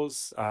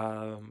suppose,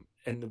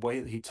 in the way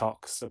that he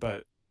talks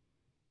about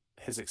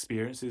his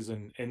experiences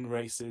in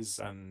races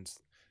and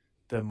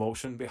the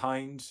emotion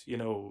behind,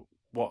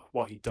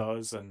 what he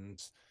does,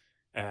 and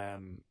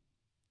um,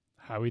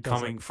 How he does it.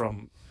 coming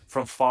from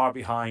far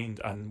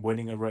behind and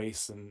winning a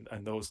race, and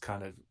those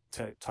kind of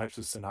types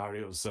of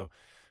scenarios. So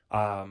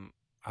I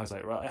was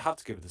like, right, I have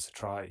to give this a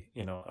try,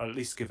 or at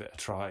least give it a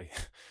try.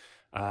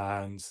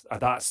 And at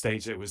that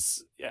stage, it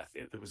was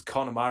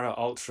Connemara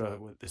Ultra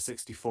with the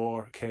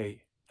 64K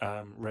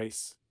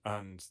race,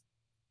 and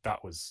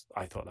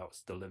I thought that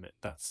was the limit.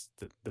 That's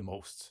the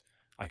most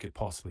I could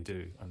possibly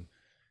do, and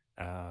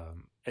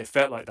it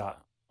felt like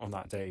that on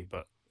that day.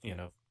 But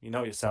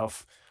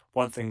yourself,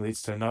 one thing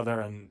leads to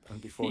another, and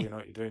before you know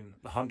it, you're doing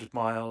 100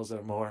 miles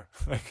or more,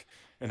 like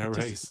in a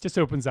race. Just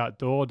opens that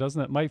door, doesn't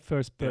it? My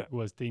first Yeah, book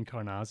was Dean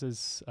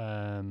Karnaz's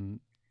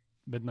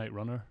Midnight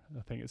Runner,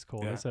 I think it's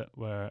called, yeah, is it?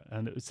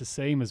 And it was the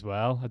same as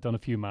well. I'd done a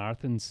few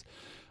marathons.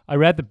 I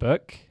read the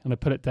book and I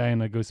put it down.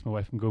 And I goes to my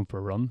wife, I'm going for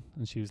a run,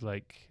 and she was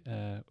like,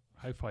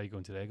 "How far are you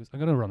going today?" I goes, "I'm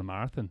going to run a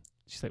marathon."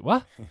 She's like,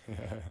 "What?"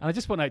 And I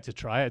just went out to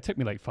try it. It took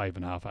me like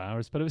 5.5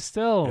 hours, but it was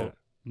still yeah,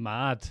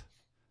 mad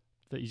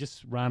that you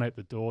just ran out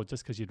the door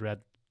just because you'd read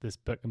this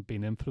book and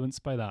been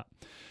influenced by that.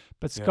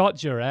 But yeah, Scott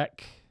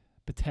Jurek,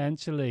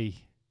 potentially,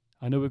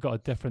 I know we've got a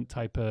different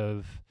type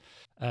of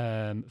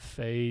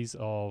phase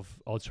of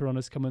ultra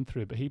runners coming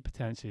through, but he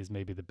potentially is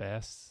maybe the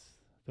best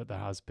that there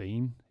has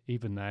been,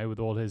 even now with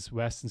all his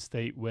Western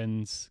State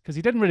wins, because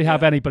he didn't really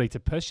have yeah. anybody to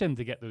push him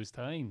to get those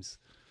times.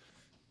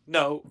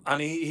 No,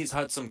 and he's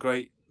had some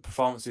great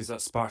performances at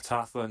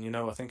Spartathlon.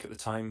 I think at the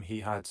time he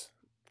had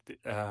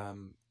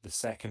the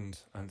second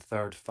and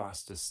third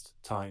fastest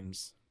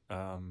times,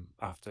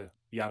 after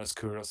Yanis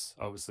Kouros,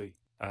 obviously,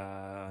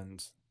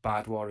 and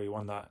Badwater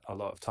won that a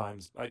lot of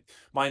times.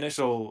 My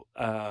initial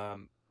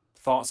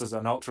thoughts as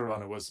an ultra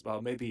runner was,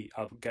 well, maybe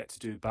I'll get to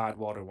do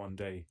Badwater one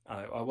day.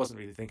 I wasn't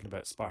really thinking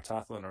about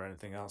Spartathlon or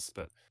anything else,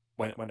 but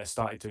when I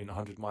started doing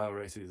 100-mile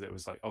races, it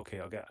was like,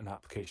 okay, I'll get an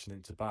application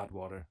into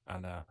Badwater,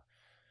 and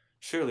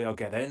surely I'll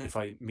get in if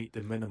I meet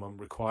the minimum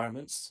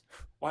requirements.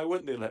 Why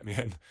wouldn't they let me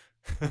in?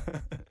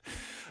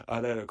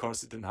 And then of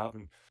course it didn't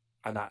happen,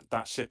 and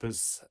that ship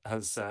has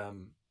well,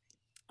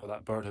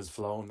 that bird has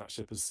flown. That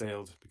ship has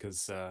sailed,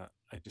 because I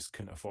just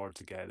couldn't afford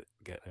to get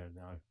there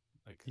now.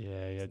 Like, Yeah,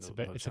 there's it's a no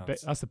bit, no it's a bit.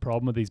 chance. That's the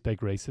problem with these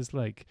big races.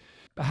 Like,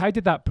 but how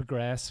did that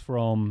progress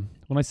from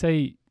when I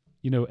say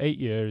 8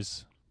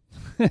 years,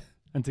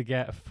 and to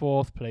get a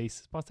fourth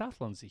place?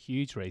 Spartathlon's a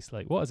huge race.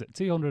 Like, what is it?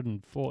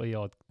 240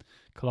 odd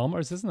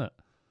kilometers, isn't it?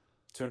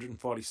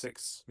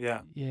 246.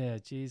 Yeah, Yeah,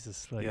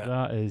 Jesus, like yeah.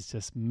 that is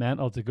just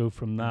mental to go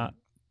from Mm. that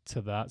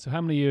to that. So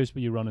how many years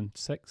were you running?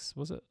 6,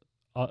 was it?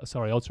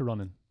 Sorry, ultra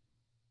running.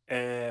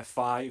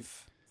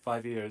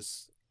 5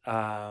 years.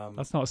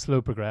 That's not a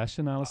slow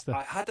progression, Alistair.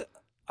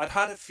 I'd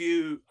had a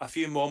few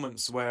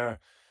moments where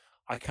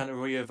I kind of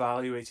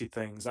reevaluated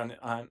things, and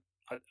I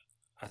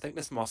think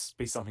this must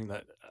be something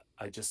that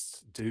I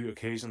just do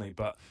occasionally.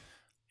 But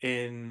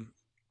in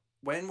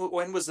when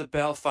was the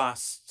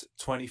Belfast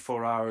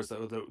 24 hours,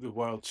 the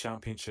World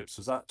Championships?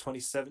 Was that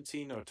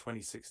 2017 or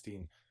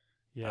 2016?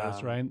 Yeah, it was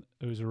Um, around.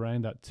 It was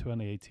around that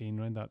 2018,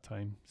 around that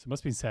time. So it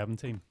must have been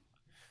 17.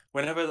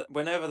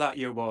 whenever that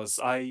year was,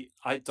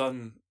 I'd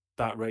done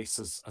that race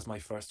as my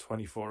first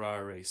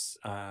 24-hour race,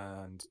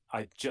 and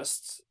I'd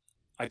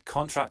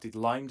contracted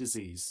Lyme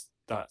disease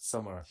that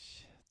summer,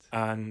 Shit.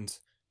 and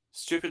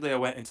stupidly I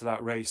went into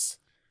that race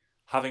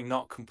having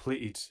not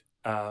completed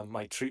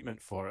my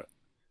treatment for it.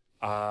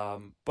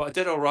 But I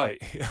did all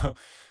right.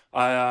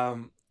 I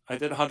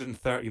did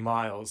 130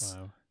 miles,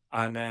 Wow.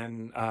 and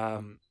then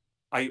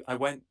I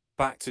went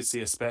back to see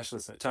a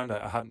specialist, and it turned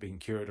out I hadn't been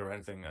cured or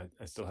anything.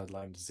 I still had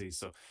Lyme disease,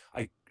 so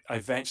I I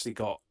eventually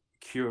got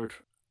cured,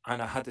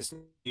 and I had this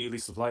new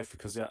lease of life,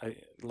 because yeah,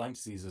 Lyme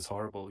disease is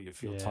horrible. You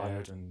feel Yeah.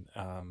 tired and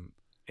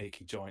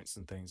achy joints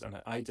and things,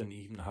 and I didn't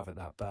even have it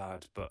that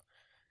bad, but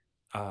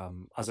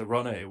as a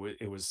runner,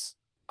 it was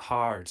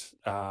hard,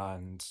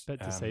 and Bit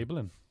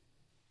disabling.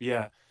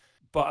 yeah,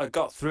 but I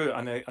got through it,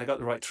 and I got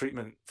the right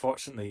treatment,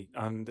 fortunately,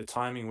 and the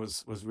timing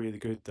was really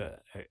good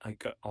that I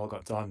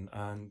got done.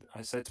 And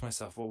I said to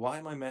myself, well, why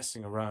am I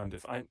messing around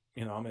if I'm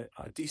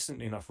a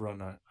decent enough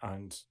runner,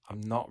 and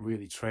I'm not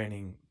really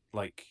training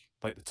like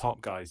the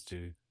top guys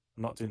do.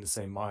 I'm not doing the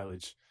same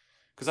mileage,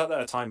 because at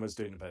that time I was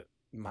doing about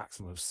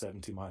maximum of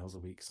 70 miles a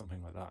week,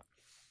 something like that.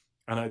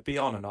 And I'd be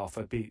on and off.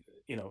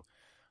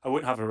 I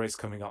wouldn't have a race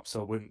coming up,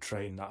 so I wouldn't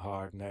train that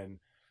hard, and then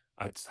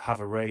I'd have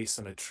a race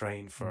and I'd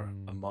train for a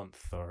Mm.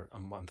 month or a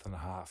month and a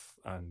half.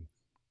 And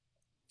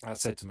I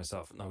said to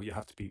myself, no, you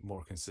have to be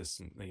more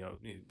consistent.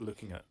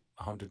 Looking at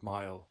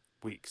 100-mile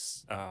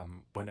weeks,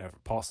 whenever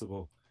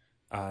possible.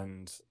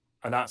 And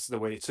and that's the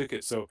way it took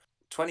it. So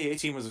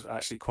 2018 was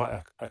actually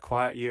quite a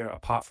quiet year,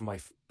 apart from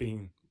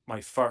being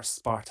my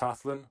first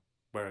Spartathlon,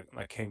 where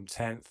I came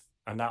 10th,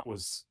 and that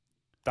was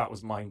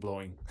mind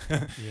blowing.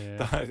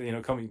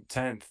 Yeah. Coming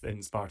 10th in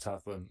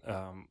Spartathlon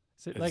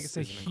So, like, is it's a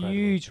an incredible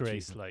huge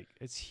race. achievement. Like,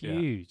 it's Yeah,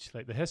 huge.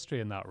 Like, the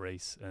history in that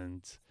race,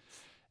 and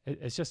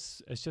it's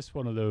just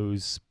one of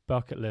those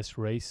bucket list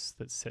race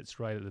that sits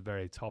right at the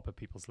very top of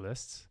people's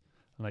lists.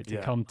 And like to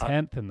yeah, come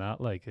 10th in that,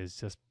 like, is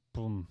just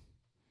boom.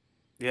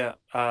 yeah.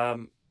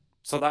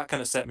 So that kind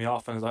of set me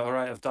off, and I was like, all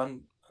right, I've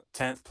done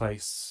 10th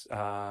place.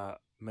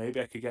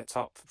 Maybe I could get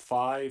top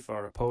 5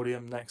 or a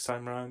podium next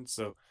time round.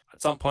 So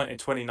at some point in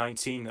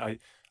 2019, I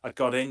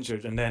got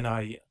injured, and then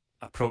I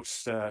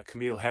approached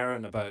Camille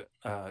Heron about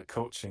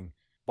coaching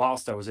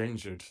whilst I was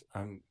injured,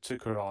 and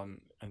took her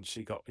on, and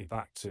she got me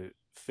back to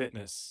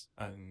fitness.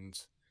 And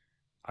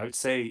I would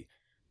say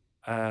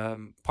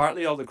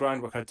partly all the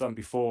groundwork I'd done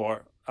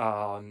before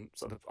on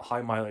sort of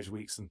high mileage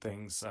weeks and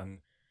things, and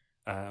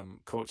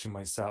coaching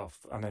myself,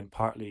 and then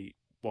partly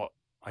what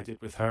I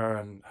did with her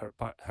and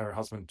her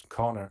husband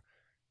Connor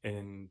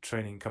in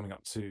training coming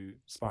up to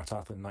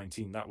Spartathlon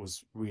 19. That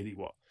was really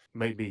what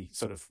made me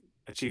sort of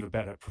achieve a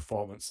better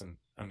performance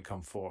and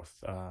come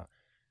forth.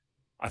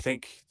 I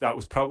think that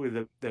was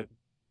probably the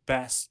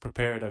best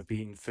prepared I've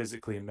been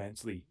physically and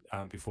mentally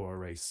before a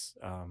race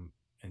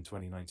in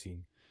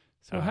 2019.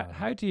 So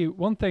how do you?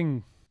 One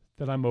thing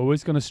that I'm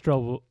always going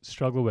to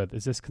struggle with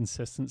is this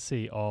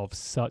consistency of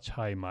such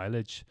high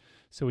mileage.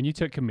 So when you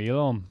took Camille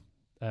on,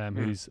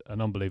 who's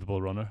an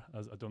unbelievable runner,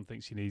 as I don't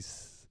think she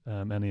needs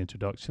any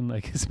introduction.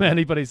 Like, as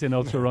anybody's in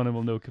ultra running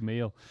will know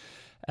Camille.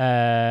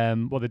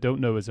 What they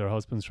don't know is her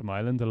husband's from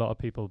Ireland. A lot of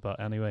people, but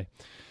anyway.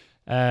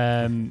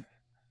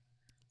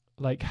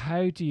 Like,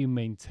 how do you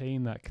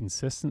maintain that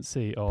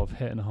consistency of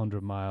hitting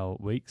 100-mile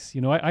weeks?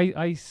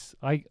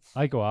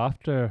 I go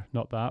after,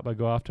 not that, but I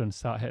go after and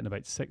start hitting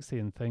about 60,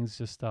 and things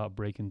just start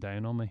breaking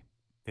down on me.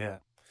 Yeah.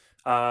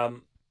 I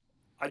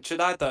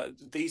should add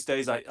that these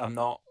days I'm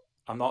not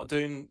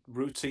doing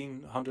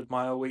routine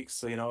 100-mile weeks.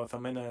 So, if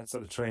I'm in a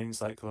sort of training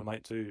cycle, I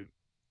might do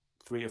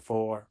 3 or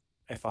 4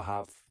 if I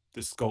have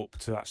the scope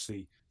to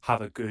actually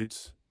have a good,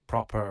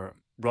 proper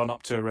run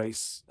up to a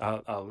race.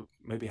 I'll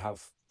maybe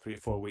have 3 or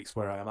 4 weeks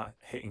where I'm at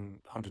hitting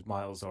 100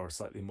 miles or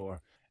slightly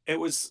more. It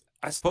was,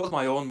 I suppose,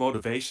 my own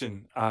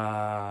motivation,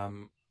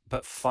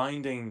 but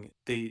finding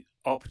the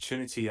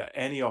opportunity, at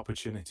any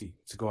opportunity,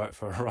 to go out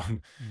for a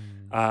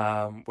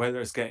run,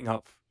 whether it's getting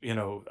up,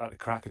 at the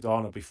crack of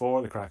dawn or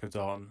before the crack of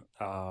dawn,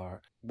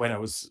 or when I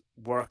was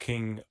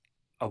working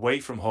away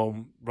from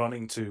home,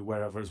 running to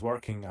wherever I was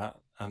working at,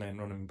 and then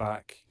running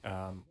back.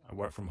 I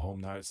work from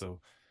home now, so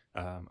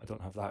I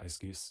don't have that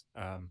excuse.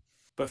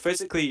 But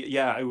physically,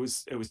 yeah, it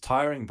was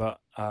tiring,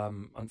 but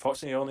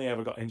unfortunately, I only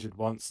ever got injured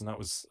once, and that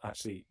was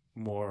actually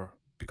more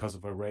because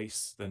of a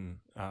race than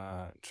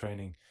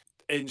training.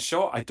 In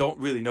short, I don't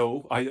really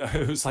know.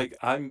 I was like,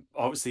 I'm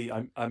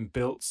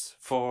built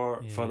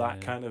for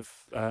that kind of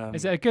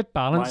Is it a good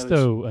balance mileage.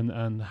 though,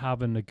 and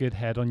having a good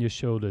head on your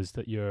shoulders,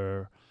 that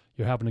you're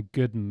having a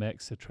good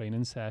mix of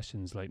training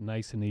sessions, like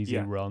nice and easy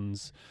Yeah,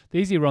 runs? The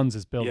easy runs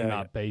is building yeah,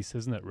 yeah. that base,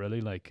 isn't it?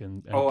 Really, like,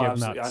 and Oh, giving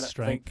absolutely. that And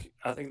strength.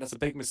 I think that's a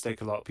big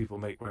mistake a lot of people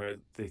make, where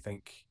they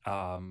think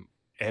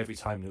every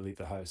time they leave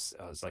the house,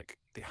 it's like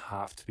they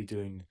have to be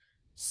doing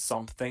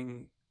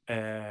something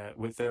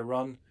with their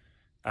run.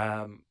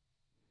 Um,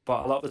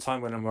 but a lot of the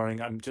time when I'm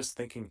running, I'm just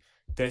thinking,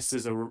 this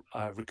is a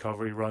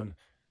recovery run.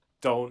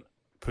 Don't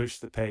push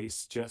the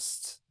pace.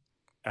 Just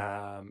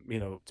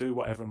do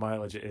whatever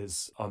mileage it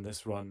is on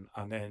this run,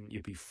 and then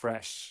you'll be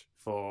fresh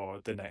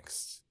for the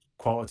next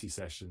quality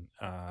session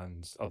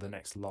or the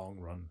next long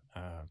run.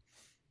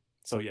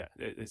 So yeah,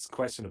 it's a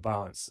question of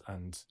balance,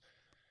 and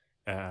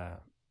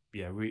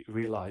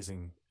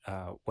realizing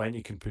when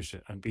you can push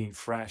it, and being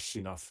fresh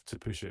enough to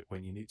push it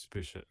when you need to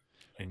push it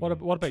in What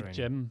your about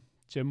training.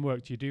 gym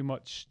work? Do you do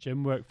much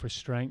gym work for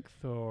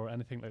strength or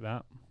anything like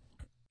that?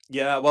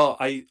 Yeah, well,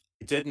 I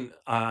didn't,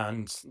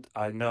 and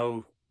I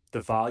know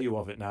the value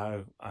of it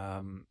now.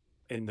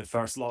 In the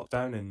first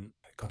lockdown, in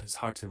God, it's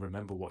hard to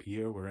remember what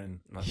year we're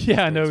in these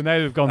Yeah, no. days. Now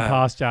we've gone Uh,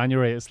 past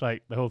January. It's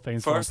like the whole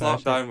thing's gone First pear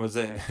shaped. lockdown was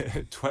in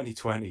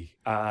 2020,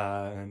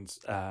 and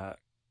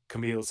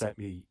Camille sent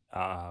me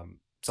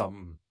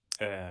some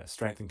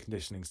strength and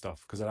conditioning stuff,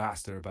 because I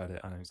asked her about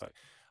it, and I was like,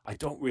 I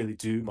don't really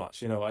do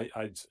much.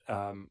 I'd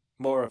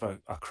more of a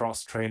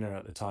cross trainer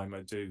at the time.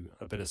 I'd do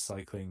a bit of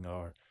cycling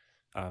or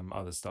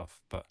other stuff,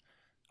 but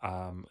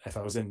if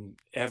I was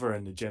ever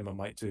in the gym, I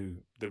might do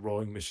the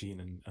rowing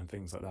machine and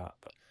things like that.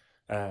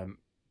 But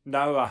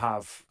now I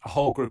have a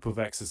whole group of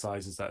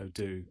exercises that I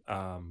do,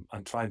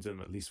 and try and do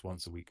them at least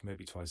once a week,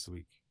 maybe twice a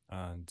week.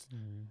 And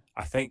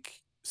I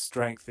think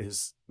strength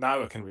is,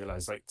 now I can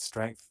realize, like,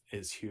 strength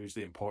is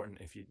hugely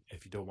important if you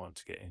don't want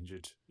to get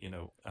injured.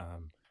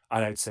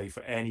 And I'd say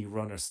for any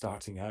runner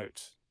starting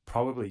out,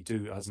 probably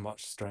do as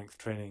much strength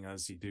training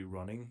as you do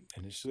running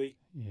initially.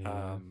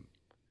 Yeah.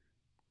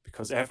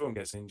 Because everyone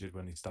gets injured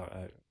when they start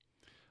out.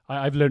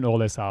 I've learned all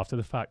this after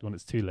the fact when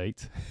it's too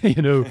late,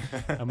 you know.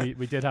 And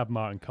we did have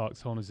Martin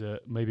Cox on, who's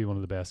maybe one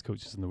of the best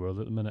coaches in the world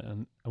at the minute.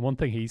 And one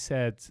thing he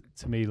said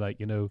to me, like,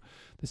 you know,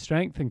 the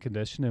strength and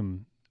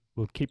conditioning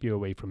will keep you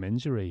away from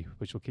injury,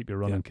 which will keep your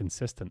running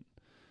consistent.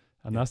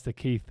 And that's the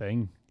key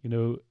thing, you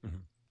know.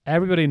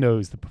 Everybody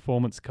knows the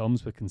performance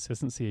comes with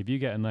consistency. If you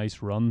get a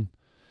nice run,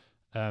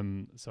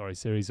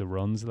 series of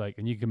runs, like,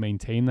 and you can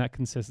maintain that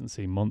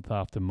consistency month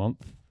after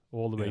month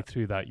all the way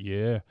through that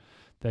year,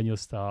 then you'll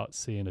start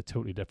seeing a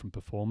totally different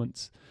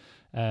performance.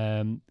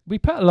 We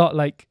put a lot,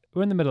 like,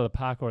 we're in the middle of the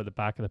pack or at the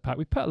back of the pack.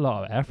 We put a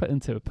lot of effort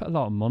into it. We put a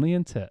lot of money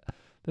into it.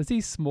 There's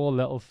these small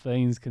little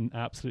things can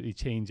absolutely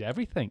change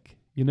everything.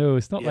 You know,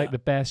 it's not like the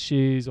best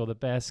shoes or the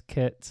best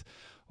kit,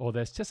 or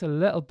there's just a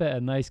little bit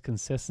of nice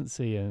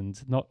consistency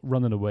and not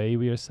running away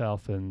with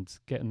yourself and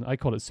getting, I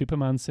call it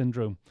Superman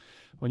syndrome.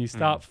 When you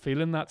start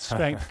feeling that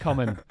strength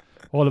coming,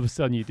 all of a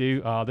sudden you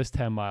do, this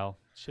 10 mile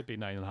should be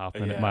 9.5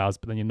 minute miles,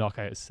 but then you knock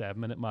out a 7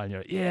 minute mile and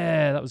you're like,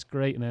 yeah, that was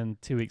great. And then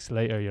 2 weeks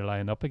later, you're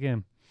lying up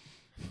again.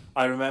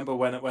 I remember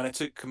when I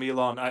took Camille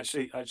on,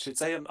 actually, I should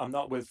say I'm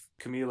not with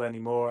Camille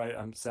anymore.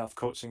 I'm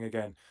self-coaching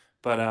again.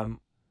 But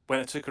when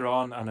I took her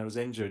on and I was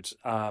injured,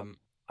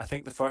 I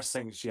think the first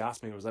thing she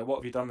asked me was like, what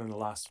have you done in the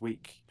last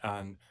week?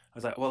 And I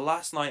was like, well,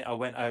 last night I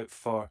went out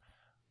for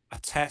a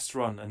test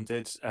run and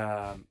did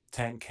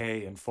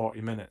 10K in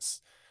 40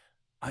 minutes.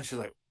 And she's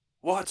like,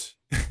 what?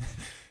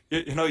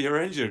 you know,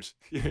 you're injured.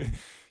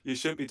 You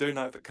shouldn't be doing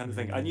that kind of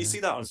thing. And you see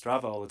that on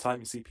Strava all the time.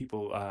 You see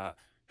people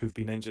who've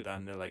been injured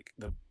and they're like,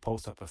 they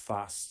post up a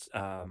fast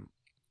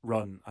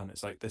run and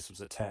it's like, this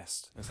was a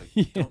test. It's like,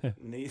 you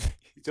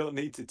don't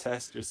need to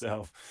test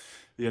yourself.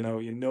 You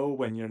know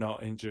when you're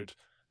not injured.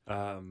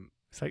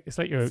 It's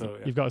like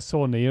you've got a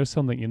sore knee or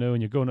something, you know,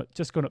 and you're going up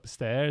the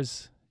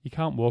stairs. You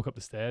can't walk up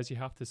the stairs. You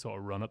have to sort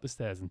of run up the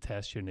stairs and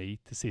test your knee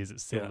to see is it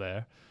still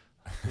there,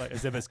 like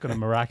as if it's going to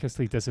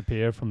miraculously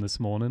disappear from this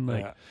morning.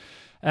 Like,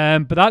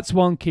 but that's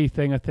one key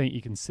thing I think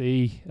you can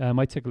see.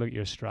 I took a look at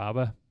your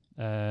Strava,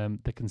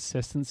 the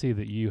consistency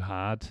that you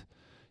had,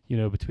 you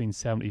know, between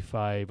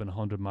 75 and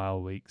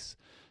 100-mile weeks.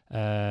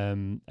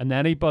 And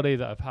anybody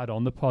that I've had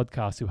on the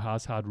podcast who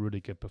has had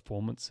really good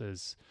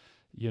performances,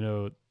 you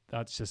know,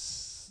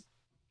 that's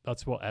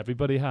what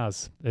everybody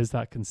has, is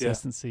that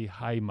consistency,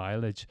 high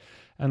mileage.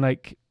 And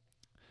like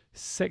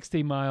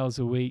 60 miles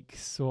a week,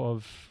 sort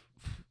of,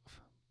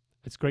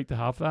 it's great to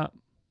have that.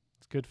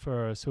 It's good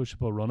for a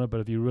sociable runner,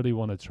 but if you really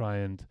want to try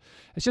and,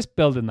 it's just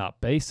building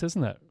that base,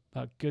 isn't it?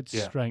 That good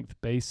strength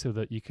base so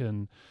that you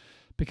can,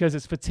 because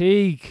it's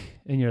fatigue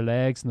in your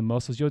legs and the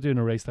muscles. You're doing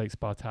a race like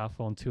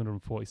Spartathlon,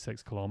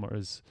 246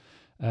 kilometers.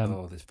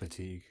 There's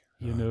fatigue.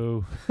 You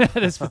know,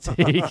 there's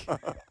fatigue.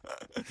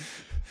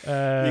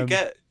 You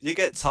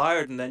get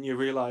tired and then you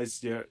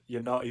realize you're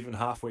not even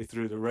halfway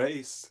through the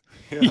race.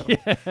 You know?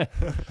 Yeah.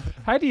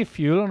 How do you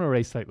fuel on a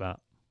race like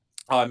that?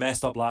 Oh, I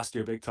messed up last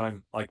year big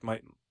time. Like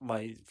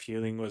my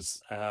fueling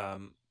was a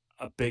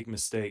big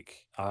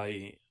mistake.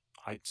 I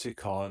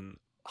took on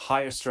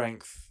higher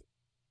strength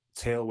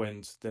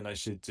tailwind than I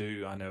should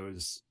do, and I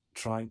was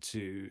trying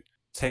to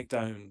take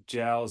down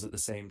gels at the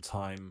same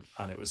time,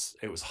 and it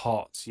was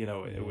hot. You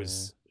know, it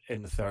was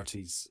in the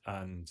 30s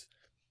and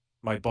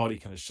my body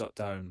kind of shut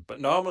down.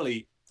 But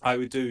normally I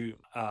would do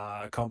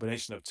a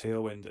combination of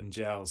tailwind and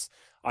gels.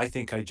 I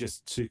think I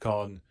just took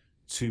on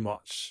too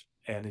much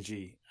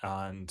energy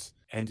and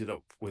ended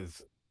up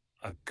with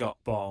a gut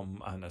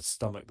bomb and a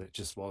stomach that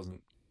just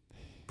wasn't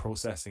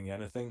processing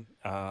anything.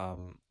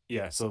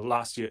 So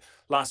last year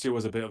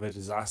was a bit of a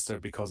disaster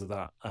because of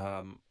that.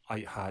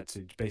 I had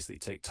to basically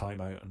take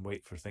time out and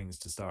wait for things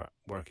to start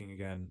working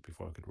again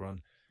before I could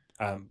run.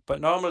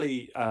 But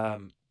normally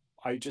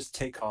I just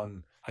take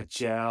on a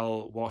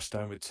gel washed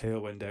down with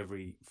tailwind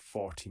every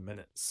 40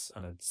 minutes,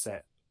 and I'd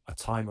set a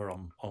timer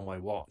on my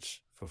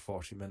watch for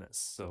 40 minutes.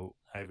 So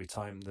every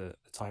time the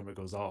timer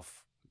goes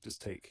off,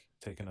 just take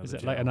another. Is it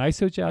gel. like an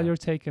iso gel you're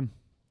taking?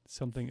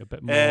 Something a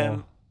bit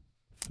more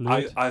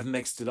fluid? I've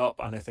mixed it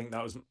up, and I think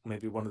that was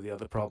maybe one of the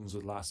other problems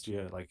with last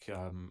year. Like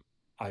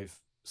I've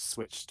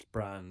switched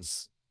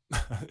brands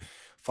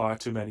far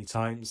too many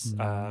times.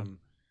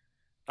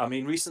 I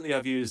mean, recently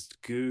I've used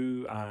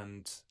GU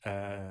and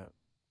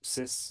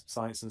CIS,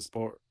 Science and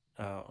Sport,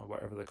 or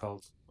whatever they're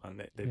called,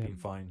 and they've been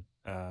fine.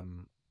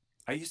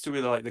 I used to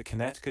really like the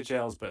Kinetica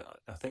gels, but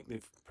I think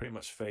they've pretty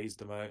much phased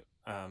them out.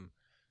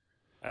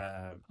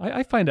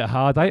 I find it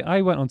hard.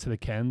 I went onto the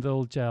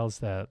Kendall gels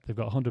there. They've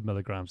got 100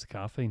 milligrams of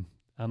caffeine,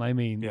 and I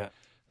mean,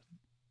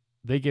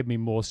 they give me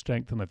more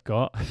strength than I've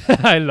got.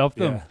 I love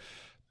them,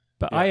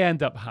 but I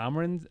end up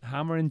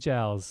hammering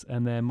gels,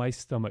 and then my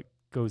stomach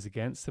goes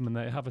against them, and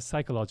I have a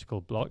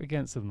psychological block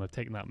against them. I've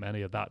taken that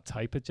many of that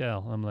type of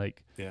gel. I'm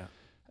like,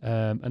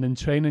 and in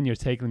training, you're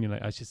taking them. You're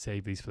like, I should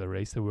save these for the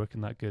race. They're working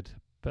that good,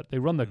 but they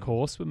run their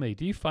course with me.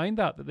 Do you find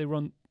that they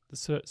run?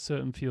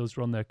 Certain fuels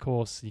run their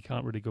course, you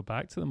can't really go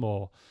back to them?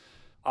 Or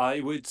I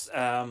would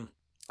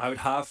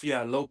have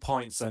low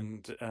points,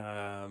 and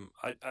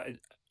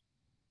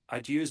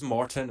I'd use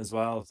Morton as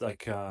well,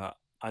 like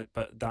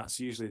but that's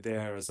usually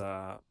there as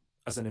a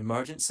as an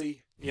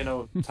emergency,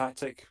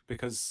 tactic,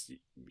 because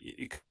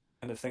you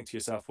kind of think to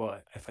yourself, well,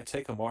 if I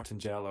take a Morton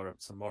gel or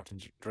some Morton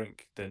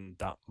drink, then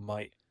that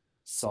might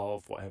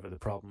solve whatever the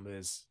problem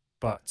is.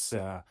 But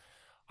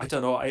I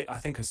don't know. I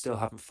think I still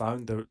haven't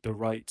found the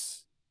right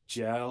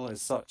gel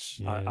as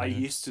such. I Yeah.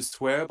 used to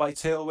swear by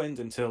Tailwind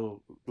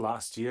until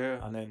last year,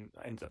 and then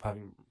I ended up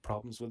having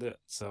problems with it.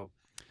 So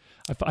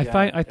yeah,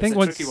 I it's think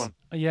a tricky once, one.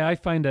 yeah, I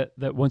find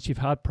that once you've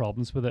had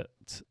problems with it,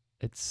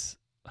 it's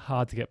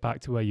hard to get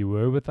back to where you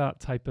were with that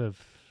type of.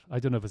 I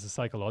don't know if it's a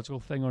psychological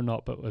thing or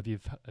not, but if you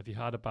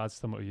had a bad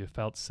stomach or you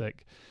felt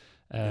sick,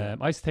 Yeah.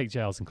 I used to take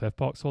gels and Cliff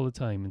Box all the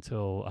time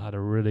until I had a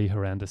really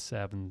horrendous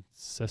Seven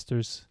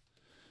Sisters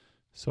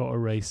sort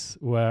of race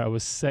where I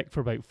was sick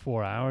for about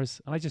 4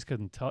 hours and I just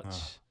couldn't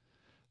touch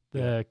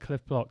Yeah. the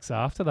Cliff Blocks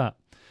after that.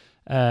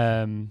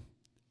 And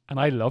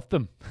I loved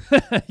them.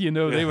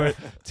 They were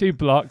 2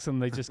 blocks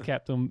and they just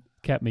kept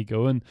me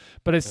going.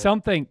 But it's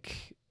something.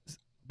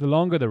 The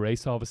longer the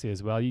race, obviously,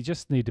 as well, you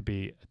just need to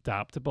be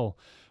adaptable.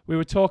 We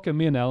were talking,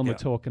 me and Ellen were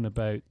talking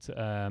about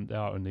the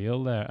Art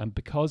O'Neill there, and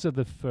because of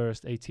the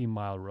first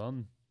 18-mile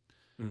run,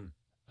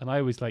 and I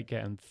always like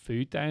getting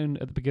food down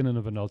at the beginning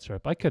of an ultra,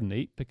 but I couldn't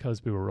eat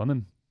because we were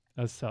running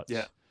as such.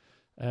 Yeah.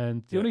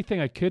 And the only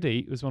thing I could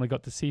eat was when I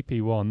got to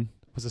CP1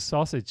 was a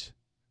sausage.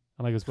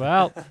 And I goes,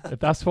 well, if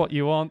that's what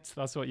you want,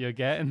 that's what you're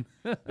getting.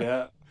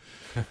 Yeah.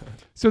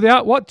 So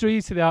what drew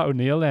you to the Art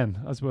O'Neill then,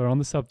 as we're on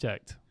the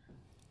subject?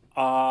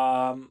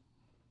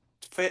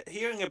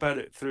 Hearing about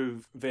it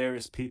through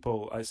various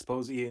people, I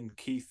suppose Ian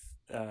Keith,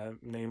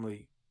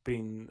 namely,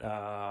 being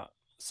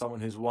someone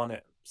who's won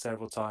it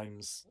several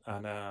times,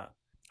 and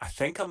I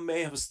think I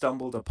may have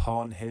stumbled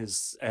upon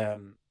his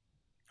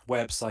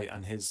website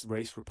and his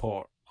race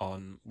report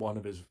on one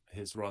of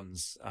his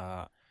runs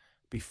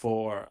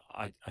before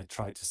I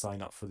tried to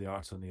sign up for the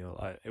Art O'Neill.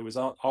 It was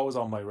always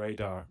on my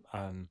radar,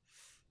 and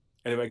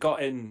anyway, I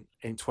got in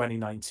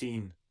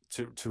 2019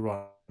 to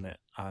run it,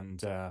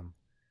 and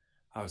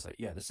I was like,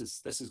 yeah, this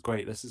is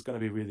great. This is going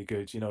to be really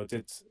good.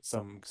 Did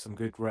some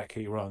good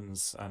recce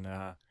runs, and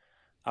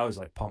I was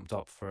like pumped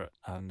up for it,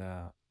 and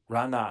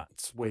ran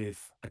that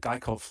with a guy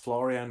called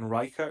Florian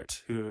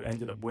Reichert, who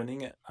ended up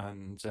winning it,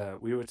 and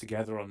we were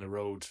together on the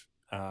road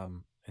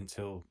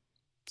until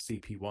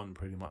CP1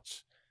 pretty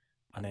much,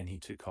 and then he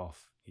took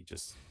off. He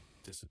just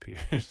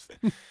disappeared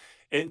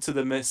into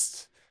the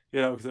mist,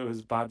 because there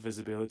was bad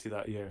visibility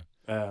that year.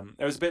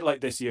 It was a bit like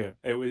this year.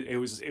 It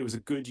was a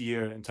good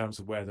year in terms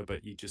of weather,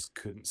 but you just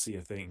couldn't see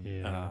a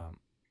thing.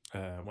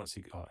 Once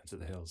you got into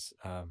the hills.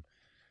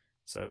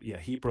 So yeah,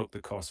 he broke the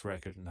course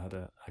record and had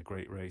a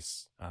great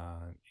race.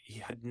 He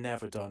had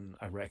never done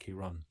a recce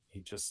run. He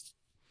just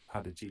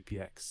had a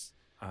GPX.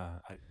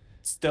 I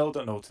still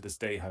don't know to this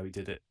day how he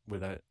did it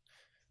without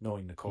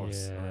knowing the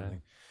course or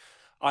anything.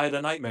 I had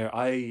a nightmare.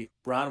 I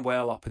ran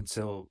well up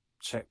until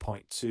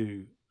checkpoint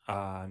 2,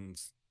 and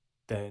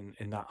then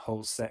in that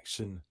whole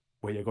section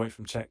where you're going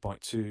from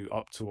checkpoint 2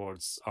 up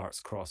towards Arts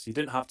Cross, you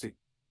didn't have to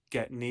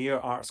get near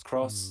Arts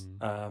Cross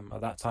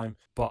at that time,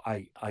 but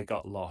I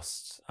got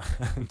lost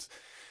and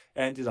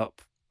ended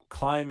up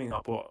climbing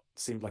up what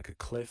seemed like a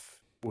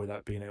cliff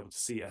without being able to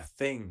see a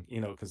thing,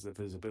 because the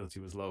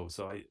visibility was low.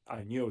 So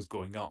I knew I was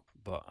going up,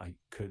 but I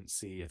couldn't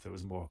see if there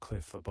was more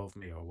cliff above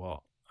me or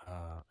what.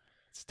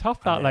 It's tough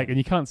and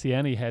you can't see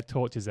any head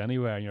torches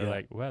anywhere, and you're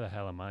like, where the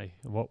hell am I?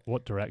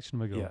 What direction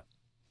am I going? Yeah.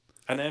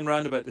 And then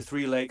round about the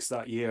 3 Lakes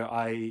that year,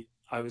 I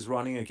was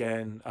running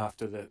again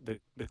after the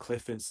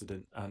cliff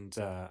incident, and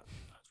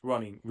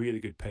running really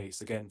good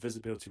pace. Again,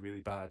 visibility really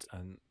bad,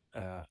 and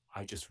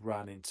I just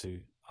ran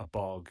into a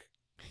bog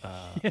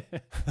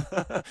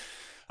at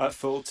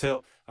full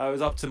tilt. I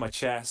was up to my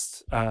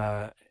chest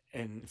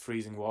in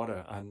freezing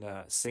water and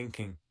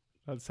sinking.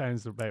 That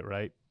sounds about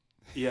right.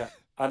 Yeah.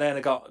 And then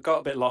I got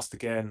a bit lost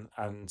again,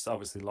 and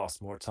obviously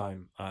lost more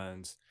time,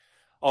 and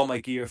all my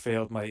gear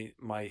failed.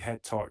 My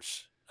head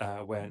torch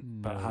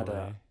went, but I had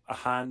a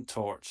hand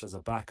torch as a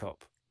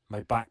backup.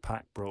 My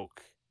backpack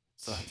broke,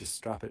 so I had to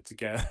strap it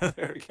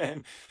together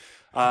again.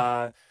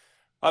 I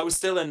was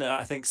still in,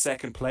 I think,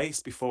 second place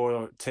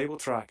before table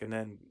track, and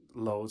then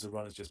loads of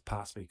runners just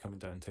passed me coming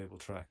down table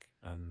track,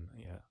 and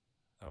yeah,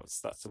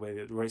 that's the way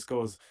the race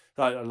goes.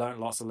 I learned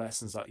lots of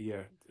lessons that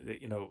year.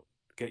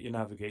 Get your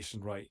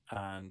navigation right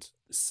and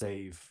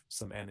save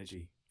some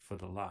energy for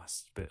the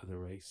last bit of the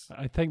race.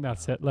 I think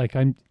that's it.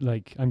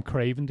 I'm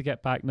craving to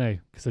get back now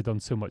because I've done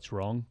so much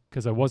wrong,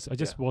 because I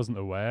just wasn't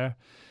aware.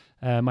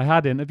 I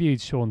had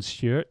interviewed Sean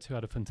Stewart, who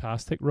had a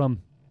fantastic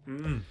run.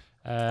 I'm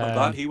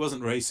glad he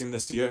wasn't racing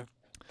this year.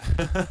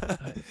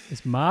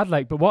 It's mad,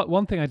 but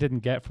one thing I didn't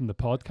get from the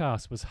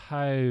podcast was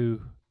how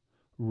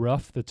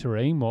rough the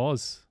terrain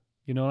was.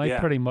 I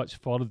pretty much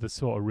followed the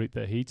sort of route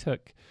that he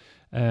took.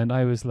 And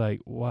I was like,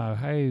 wow,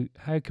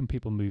 how can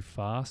people move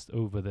fast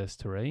over this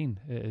terrain?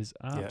 It is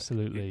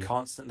absolutely... You're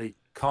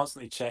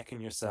constantly checking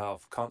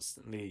yourself,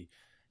 constantly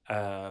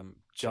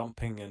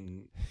jumping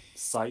and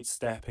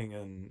sidestepping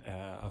and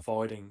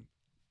avoiding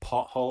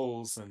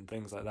potholes and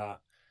things like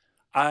that.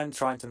 and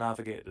trying to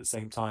navigate at the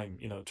same time.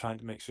 Trying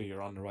to make sure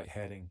you're on the right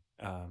heading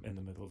in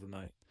the middle of the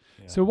night.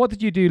 Yeah. So what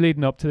did you do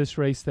leading up to this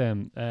race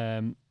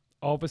then?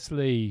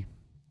 Obviously,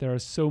 there are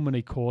so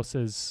many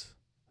courses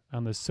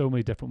and there's so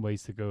many different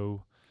ways to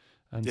go,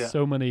 and Yeah.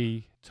 so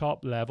many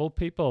top level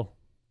people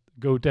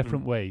go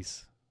different Mm.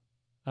 ways.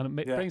 And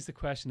it Yeah. brings the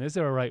question, is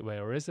there a right way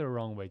or is there a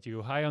wrong way? Do you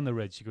go high on the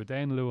ridge? Do you go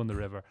down low on the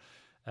river?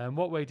 And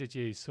what way did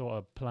you sort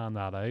of plan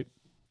that out?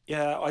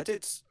 Yeah, I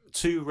did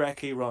 2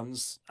 recce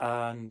runs,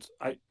 and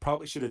I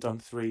probably should have done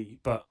 3,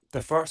 but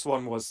the first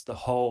one was the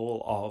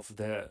whole of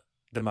the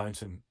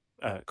mountain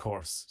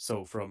course.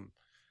 So from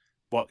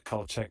what they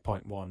call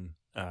checkpoint 1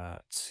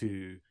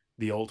 to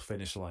the old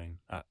finish line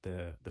at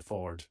the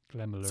ford. So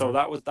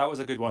Glenmalure. that was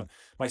a good one.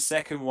 My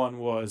second one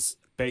was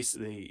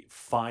basically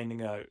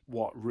finding out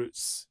what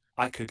routes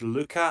I could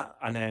look at,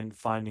 and then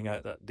finding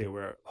out that they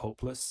were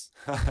hopeless.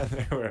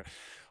 They were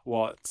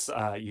what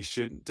you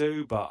shouldn't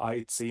do. But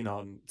I'd seen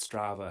on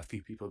Strava a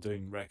few people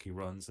doing recce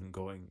runs and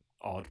going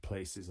odd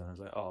places, and I was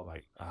like, oh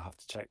right, I have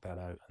to check that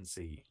out and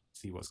see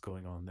what's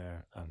going on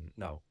there. And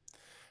no,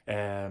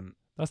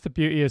 That's the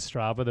beauty of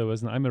Strava, though,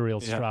 isn't it? I'm a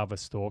real yeah, Strava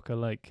stalker,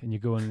 like, and you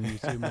go in and you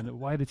zoom in.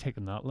 Why are they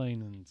taking that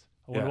line? And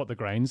I wonder yeah, what the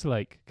grind's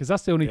like, because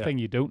that's the only yeah, thing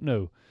you don't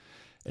know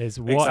is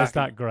what is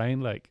exactly. that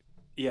grind like.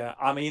 Yeah,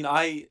 I mean,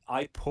 I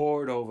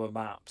poured over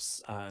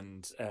maps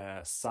and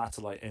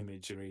satellite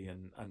imagery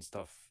and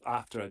stuff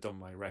after I'd done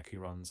my recce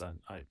runs, and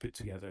I put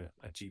together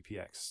a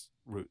GPX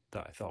route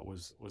that I thought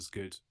was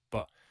good.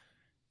 But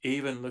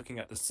even looking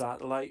at the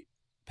satellite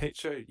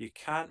picture, you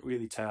can't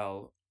really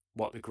tell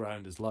what the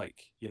ground is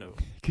like.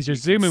 Because you're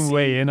You can zooming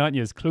way see, in, aren't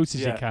you, as close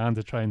as you yeah, can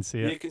to try and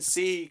see it. you can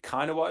see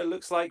kind of what it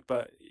looks like,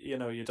 but you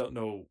don't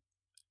know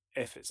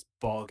if it's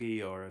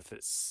boggy or if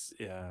it's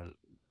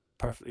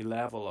perfectly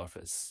level, or if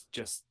it's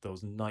just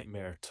those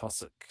nightmare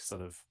tussock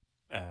sort of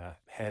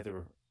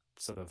heather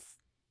sort of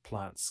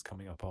plants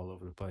coming up all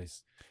over the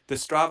place. The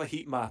Strava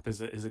heat map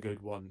is a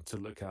good one to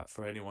look at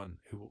for anyone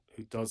who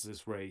does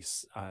this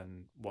race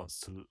and wants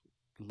to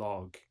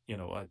log,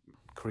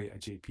 create a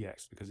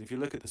GPX, because if you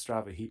look at the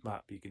Strava heat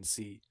map, you can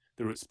see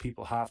the routes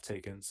people have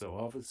taken. So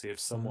obviously, if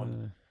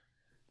someone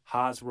Uh,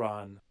 has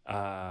run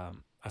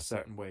a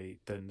certain way,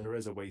 then there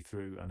is a way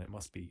through, and it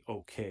must be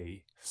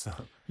okay. So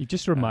you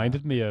just uh,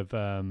 reminded me of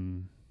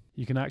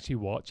you can actually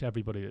watch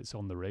everybody that's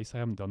on the race. I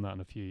haven't done that in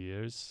a few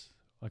years.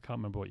 I can't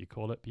remember what you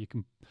call it, but you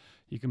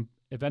can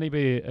if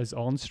anybody is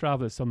on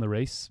Strava that's on the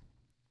race,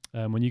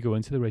 when you go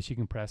into the race, you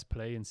can press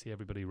play and see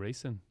everybody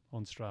racing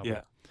on Strava.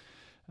 yeah.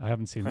 I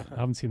haven't seen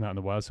that in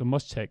a while, so I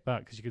must check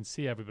that, because you can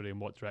see everybody in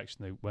what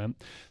direction they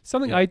went.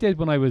 Something Yeah. I did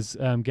when I was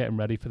getting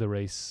ready for the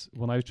race,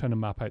 when I was trying to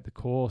map out the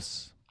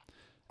course,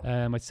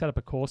 I set up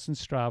a course in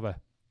Strava,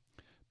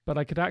 but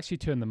I could actually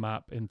turn the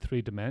map in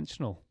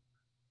 3-dimensional.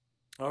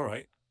 All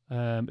right.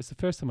 It's the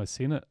first time I've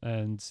seen it,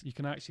 and you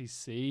can actually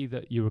see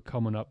that you were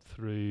coming up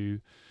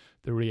through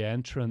the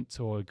re-entrant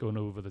or going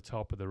over the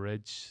top of the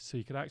ridge. So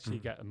you could actually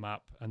get a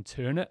map and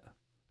turn it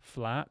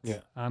flat Yeah.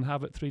 and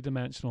have it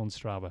 3-dimensional on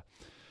Strava.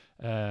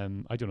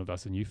 I don't know if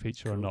that's a new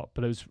feature or Cool. not,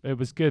 but it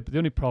was good. But the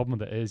only problem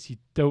with it is you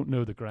don't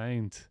know the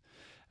ground,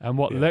 and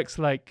what Yeah. looks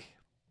like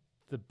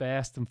the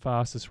best and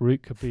fastest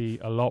route could be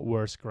a lot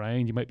worse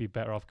ground. You might be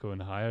better off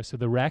going higher. So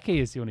the recce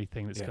is the only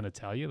thing that's Yeah. going to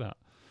tell you that.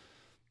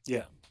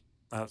 Yeah.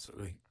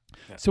 Absolutely.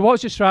 Yeah. So what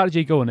was your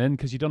strategy going in?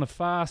 Because you've done a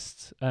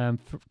fast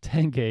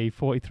 10K,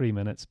 43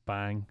 minutes,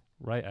 bang,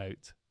 right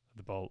out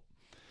the bolt.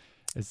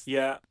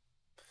 Yeah.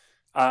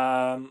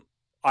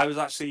 I was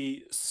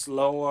actually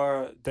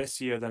slower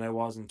this year than I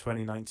was in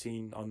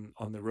 2019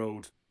 on the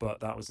road, but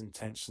that was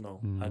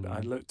intentional. And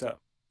I looked at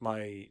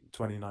my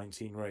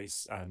 2019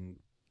 race and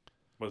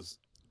was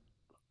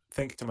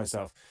thinking to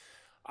myself,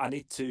 I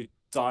need to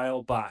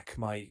dial back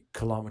my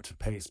kilometer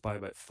pace by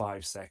about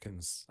 5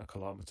 seconds a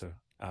kilometer,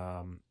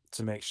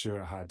 to make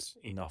sure I had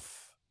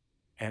enough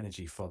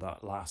energy for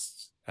that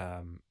last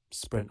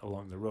sprint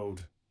along the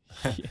road.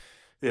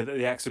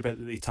 the extra bit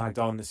that they tagged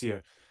on this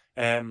year.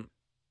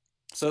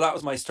 So that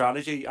was my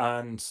strategy,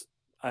 and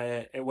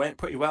it went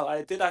pretty well.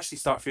 I did actually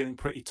start feeling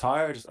pretty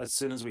tired as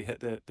soon as we hit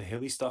the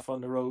hilly stuff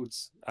on the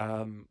roads.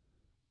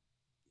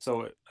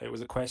 So it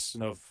was a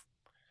question of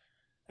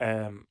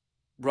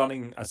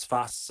running as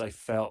fast as I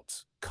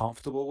felt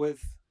comfortable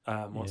with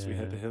once we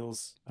hit the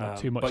hills. Not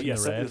too much but in yeah, the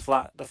certainly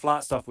red. the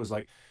flat stuff was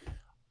like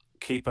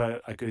keep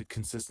a good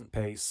consistent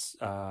pace.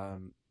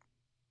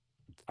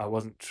 I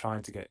wasn't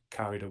trying to get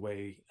carried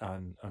away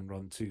and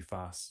run too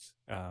fast,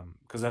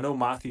 because I know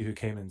Matthew, who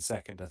came in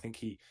second, I think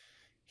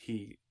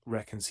he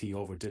reckons he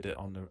overdid it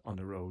on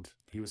the road.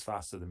 He was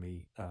faster than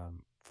me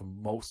for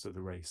most of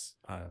the race,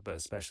 but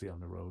especially on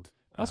the road.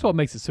 That's what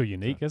makes it so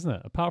unique, So, isn't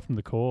it? Apart from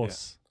the yeah,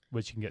 course,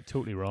 which you can get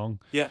totally wrong.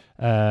 yeah,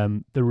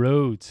 The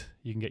road,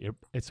 you can get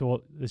it's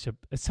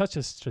such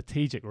a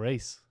strategic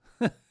race.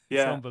 It's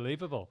yeah.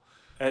 unbelievable.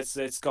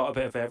 It's got a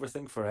bit of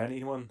everything for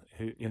anyone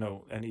who,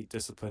 any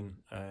discipline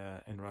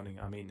in running.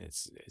 I mean,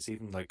 it's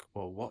even like,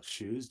 well, what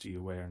shoes do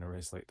you wear in a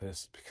race like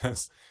this?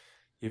 Because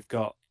you've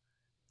got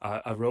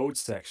a road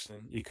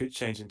section. You could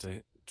change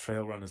into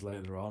trail runners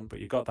later on, but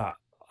you got that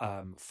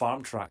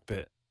farm track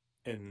bit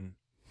in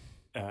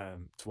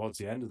towards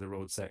the end of the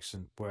road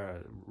section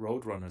where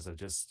road runners are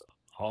just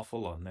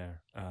awful on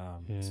there,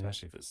 Yeah.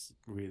 especially if it's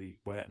really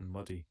wet and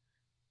muddy.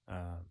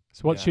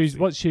 So what yeah, shoes? so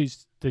What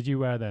shoes did you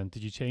wear then?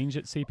 Did you change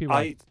at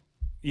CP1?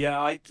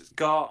 I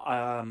got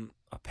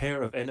a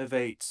pair of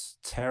Innovate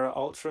Terra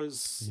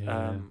Ultras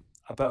Yeah.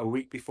 about a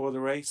week before the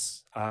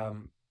race.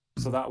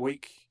 So that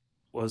week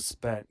was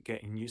spent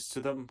getting used to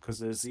them because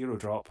they're zero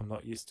drop. I'm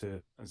not used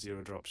to a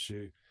zero drop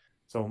shoe.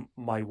 So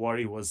my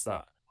worry was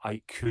that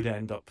I could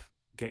end up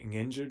getting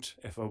injured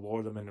if I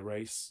wore them in a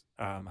race,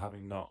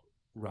 having not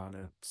ran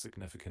a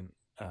significant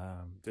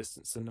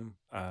distance in them.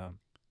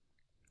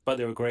 But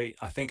they were great.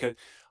 I think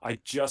I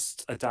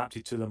just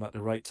adapted to them at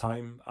the right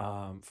time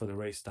for the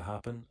race to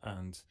happen.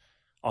 And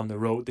on the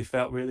road, they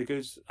felt really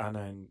good. And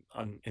then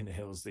in the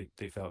hills,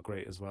 they felt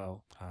great as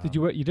well. Did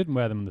you wear? You didn't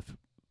wear them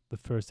the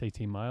first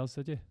 18 miles,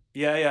 did you?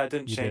 Yeah, I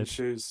didn't You change did.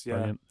 shoes.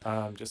 Yeah,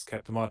 Brilliant. just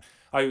kept them on.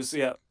 I was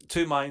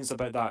two minds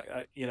about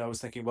that. I was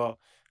thinking, well,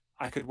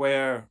 I could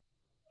wear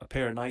a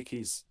pair of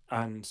Nikes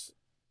and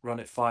run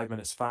it 5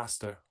 minutes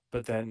faster,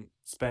 but then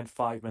spend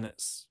 5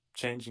 minutes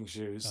changing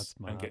shoes That's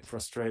and mad. get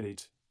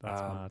frustrated.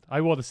 That's mad.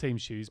 I wore the same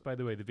shoes, by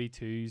the way, the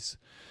V2s.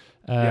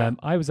 Yeah.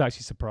 I was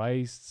actually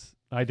surprised.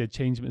 I did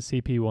change them at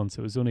CP1,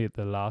 so it was only at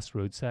the last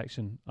road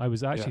section. I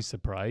was actually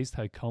surprised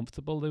how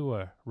comfortable they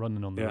were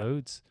running on the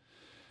roads.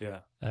 Yeah.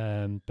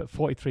 But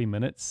 43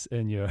 minutes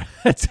in your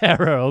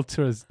Terra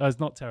Ultras. It's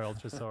not Terra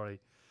Ultras, sorry.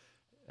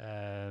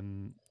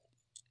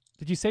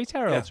 Did you say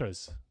Terra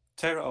Ultras?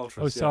 Terra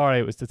Ultras. Oh, sorry,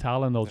 it was the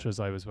Talon Ultras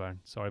I was wearing.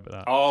 Sorry about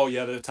that. Oh,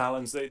 yeah, the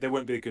Talons, they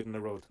wouldn't be good in the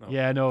road. No.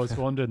 Yeah, no, I was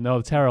wondering. No,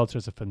 the Terra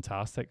Ultras are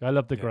fantastic. I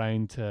love the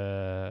ground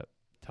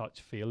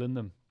touch feel in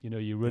them.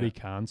 You really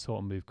can sort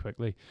of move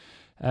quickly.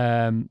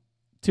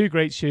 Two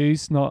great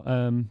shoes, not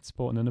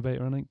Sport and Innovate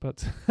or anything,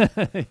 but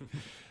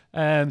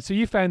so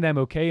you found them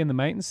okay in the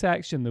mountain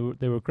section?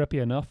 They were grippy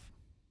enough?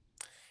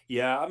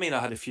 Yeah, I mean, I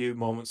had a few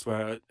moments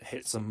where I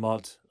hit some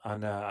mud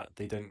and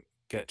they didn't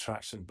get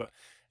traction, but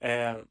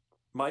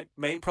my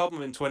main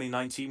problem in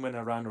 2019 when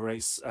I ran a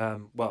race,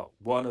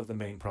 one of the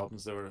main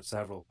problems, there were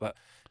several, but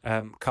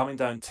coming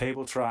down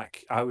table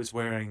track, I was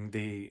wearing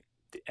the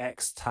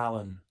X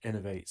Talon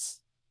Innovates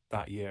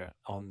that year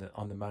on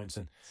the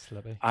mountain.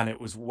 Slippy. And it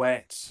was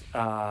wet.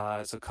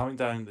 So coming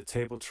down the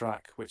table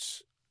track,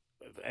 which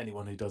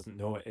anyone who doesn't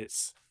know it,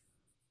 it's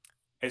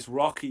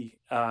rocky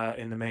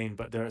in the main,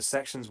 but there are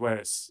sections where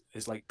it's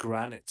like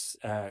granite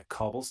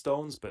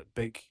cobblestones, but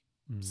big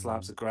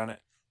slabs of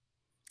granite,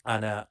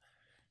 and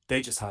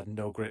they just had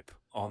no grip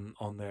on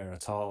there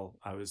at all.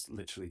 I was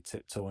literally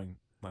tiptoeing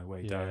my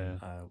way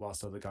down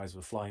whilst other guys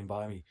were flying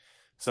by me.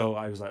 So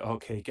I was like,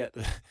 okay, get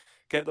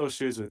those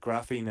shoes with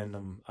graphene in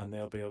them, and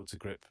they'll be able to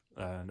grip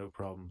no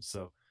problem.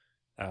 So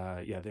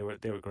they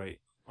were great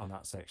on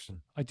that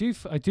section. I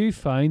do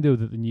find though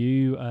that the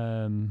new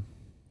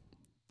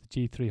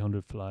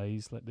G300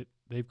 flies, like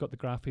they've got the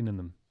graphene in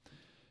them.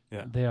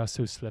 Yeah, they are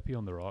so slippy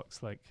on the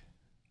rocks. Like,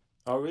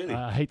 oh really?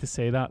 I hate to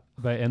say that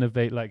about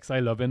Innovate, like, 'cause I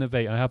love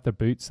Innovate. I have their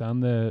boots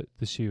and the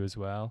shoe as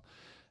well.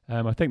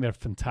 I think they're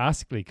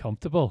fantastically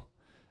comfortable,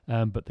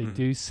 but they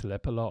do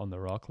slip a lot on the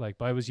rock. Like,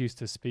 but I was used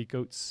to speed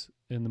goats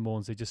in the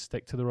Mons; they just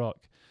stick to the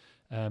rock.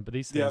 But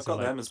these things, I've got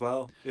them as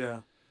well.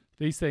 Yeah.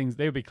 These things,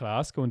 they would be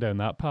class going down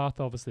that path.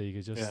 Obviously, you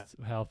could just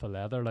hell for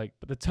leather. Like,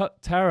 but the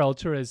Terra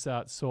Ultra is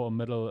that sort of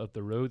middle of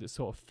the road. It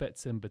sort of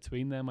fits in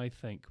between them, I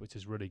think, which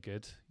is really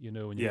good.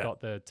 When you've got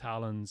the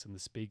Talons and the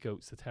Speed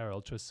Goats, the Terra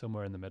Ultra is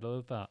somewhere in the middle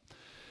of that.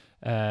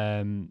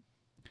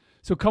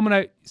 So coming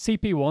out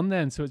CP1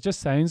 then, so it just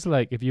sounds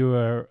like if you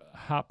were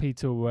happy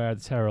to wear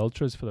the Terra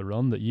Ultras for the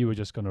run, that you were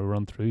just going to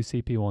run through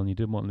CP1. You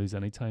didn't want to lose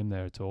any time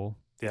there at all.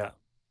 Yeah.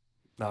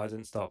 No, I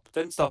didn't stop.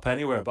 Didn't stop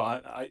anywhere,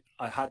 but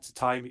I had to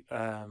tie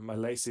my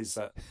laces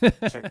at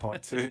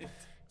checkpoint two.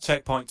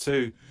 Checkpoint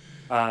two.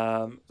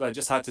 I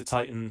just had to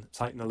tighten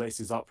the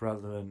laces up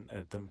rather than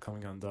them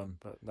coming undone.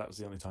 But that was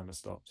the only time I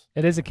stopped.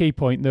 It is a key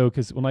point though,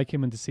 because when I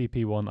came into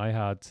CP1, I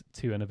had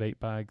two Innovate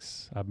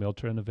bags. I had my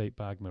Ultra Innovate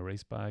bag, my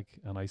race bag,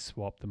 and I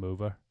swapped them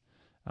over.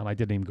 And I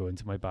didn't even go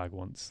into my bag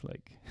once.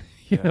 Like,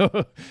 you know,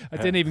 I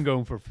didn't even go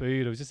in for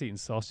food. I was just eating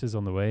sausages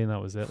on the way, and that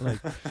was it.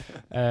 Like,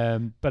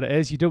 but it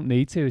is, you don't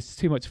need to. It's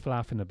too much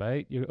flapping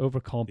about. You're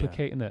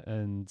overcomplicating it.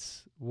 And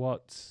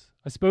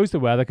I suppose the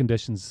weather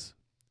conditions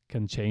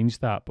can change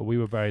that, but we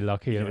were very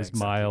lucky. It was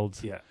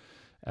mild. Yeah.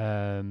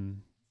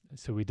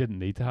 So we didn't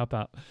need to have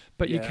that.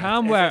 But you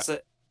can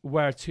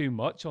wear too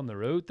much on the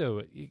road,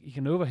 though. You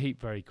can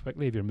overheat very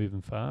quickly if you're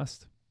moving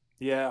fast.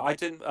 Yeah, I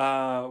didn't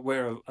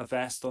wear a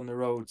vest on the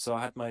road, so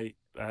I had my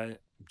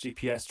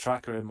GPS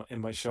tracker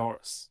in my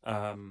shorts.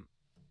 I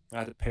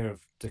had a pair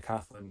of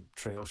Decathlon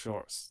trail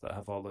shorts that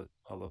have all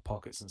the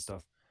pockets and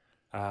stuff.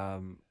 But I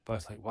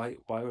was like, why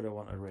would I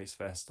want a race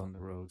vest on the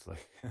road?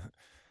 Like,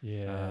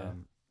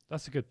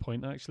 that's a good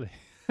point actually,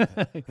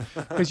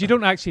 because you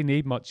don't actually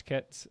need much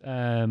kit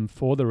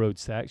for the road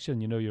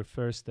section. You know, your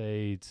first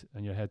aid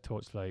and your head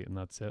torchlight, and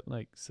that's it.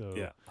 Like, so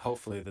yeah.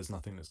 Hopefully, there's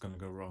nothing that's going to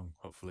go wrong.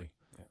 Hopefully.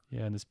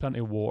 Yeah, and there's plenty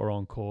of water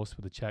on course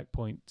with the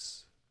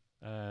checkpoints.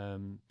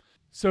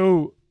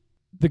 So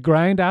the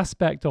ground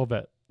aspect of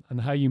it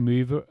and how you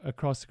move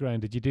across the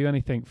ground. Did you do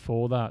anything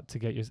for that to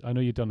get your? I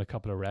know you've done a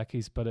couple of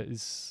recce's, but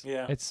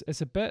Yeah.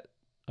 it's a bit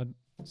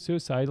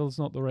suicidal is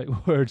not the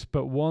right word,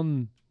 but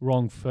one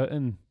wrong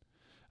footing,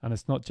 and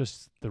it's not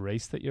just the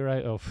race that you're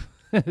out of.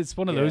 It's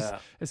one of those. Yeah.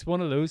 It's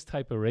one of those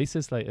type of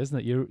races, like, isn't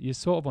it? You're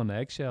sort of on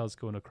eggshells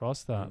going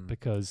across that Mm.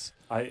 because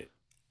I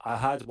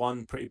had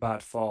one pretty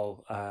bad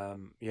fall.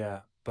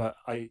 Yeah, but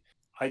I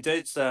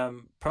did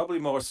probably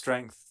more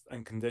strength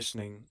and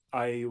conditioning.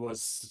 I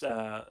was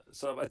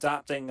sort of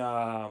adapting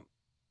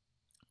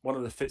one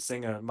of the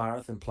Fitzinger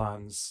marathon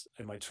plans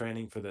in my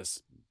training for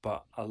this,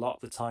 but a lot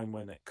of the time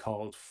when it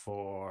called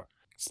for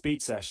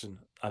speed session,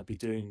 I'd be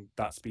doing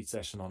that speed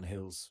session on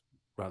hills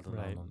rather than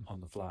right,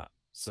 on the flat.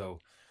 So,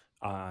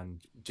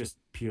 and just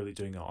purely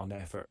doing it on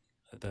effort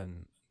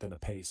than a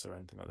pace or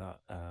anything like that.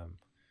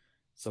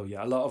 So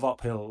yeah, a lot of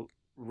uphill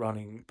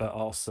running, but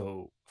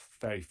also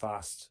very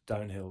fast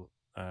downhill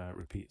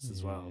repeats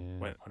as well.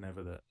 yeah,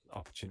 Whenever the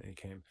opportunity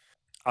came,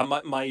 and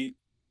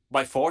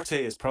my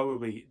forte is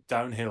probably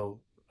downhill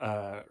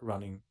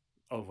running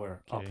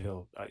over okay.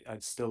 uphill.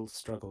 I'd still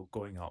struggle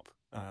going up.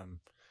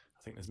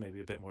 I think there's maybe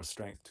a bit more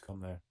strength to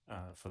come there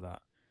for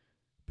that.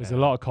 There's a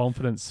lot Um, of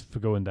confidence for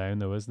going down,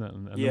 though, isn't it?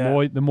 And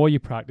yeah, the more you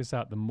practice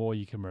that, the more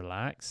you can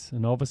relax.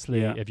 And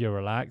obviously, yeah. if you're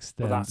relaxed,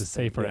 Well, then that's the the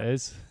thing. safer it Yeah,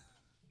 is.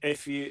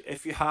 if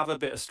you have a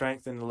bit of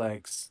strength in the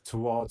legs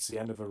towards the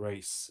end of a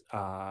race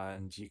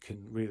and you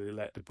can really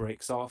let the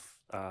brakes off,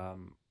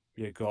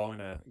 you're going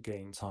to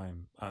gain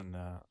time. And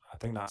I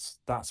think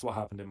that's what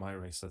happened in my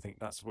race. I think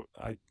that's what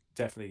I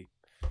definitely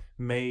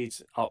made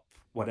up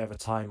whatever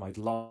time I'd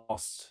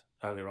lost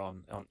earlier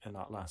on in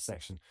that last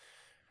section.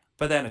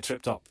 But then I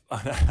tripped up. I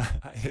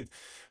had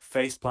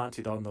face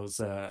planted on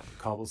those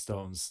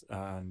cobblestones,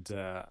 and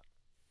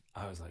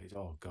I was like,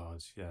 "Oh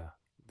God, yeah,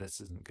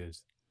 this isn't good."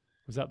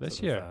 Was that Sort this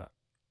of, year?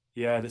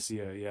 yeah, this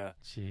year, yeah.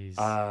 Jeez.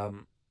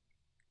 Um,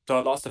 so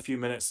I lost a few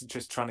minutes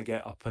just trying to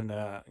get up and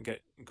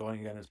get going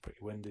again. It's pretty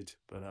winded,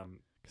 but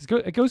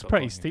It goes got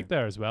pretty going steep again.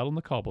 there as well on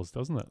the cobbles,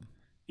 doesn't it?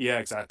 Yeah,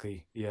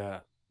 exactly.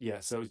 Yeah, yeah.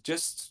 So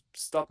just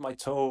stubbed my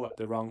toe at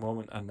the wrong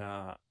moment and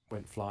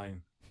went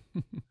flying.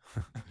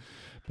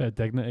 Bit of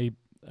dignity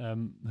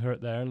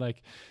hurt there.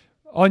 Like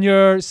on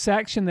your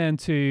section then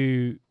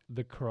to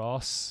the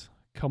cross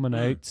coming Mm,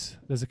 out,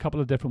 there's a couple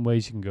of different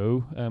ways you can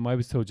go. I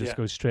was told just yeah,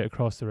 go straight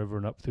across the river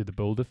and up through the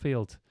boulder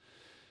field.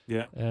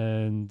 yeah.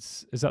 And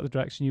is that the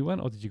direction you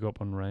went, or did you go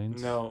up on round?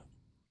 No,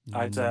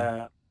 I'd Mm,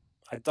 uh,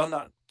 I'd done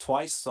that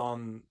twice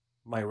on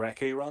my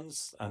recce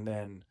runs, and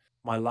then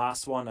my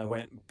last one I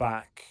went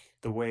back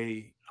the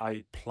way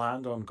I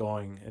planned on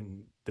going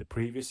in the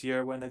previous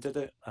year when I did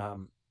it.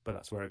 But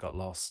that's where I got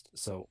lost.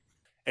 So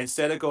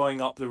instead of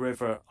going up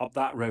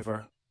that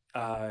river,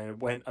 I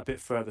went a bit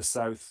further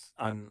south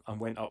and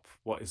went up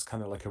what is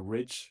kind of like a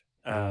ridge.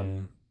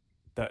 yeah,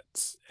 That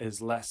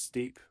is less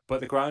steep, but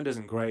the ground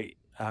isn't great.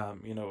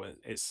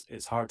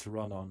 It's hard to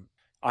run on.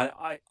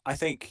 I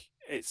think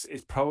it's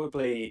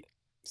probably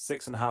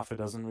six and a half a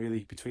dozen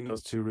really between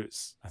those two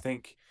routes. I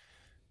think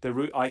the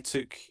route I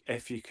took,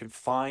 if you can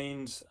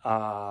find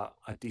a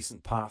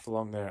decent path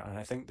along there, and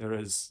I think there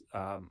is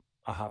a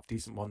half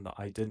decent one that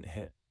I didn't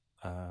hit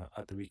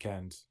at the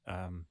weekend.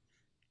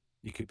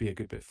 You could be a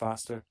good bit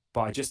faster,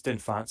 but I just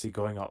didn't fancy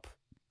going up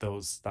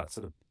that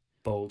sort of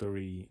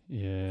bouldery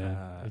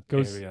yeah. It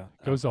area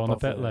goes on a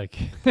above bit the like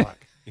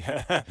plaque.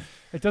 Yeah.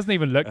 it doesn't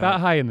even look uh, that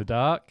high in the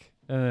dark.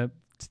 About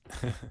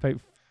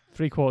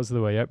 3/4 of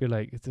the way up, you're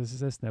like, does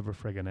this never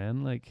friggin'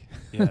 end? Like,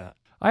 yeah.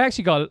 I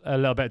actually got a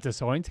little bit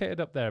disorientated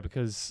up there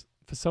because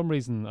for some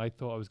reason I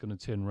thought I was going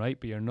to turn right,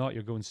 but you're not.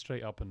 You're going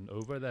straight up and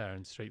over there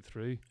and straight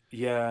through.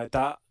 Yeah,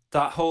 that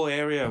whole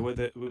area with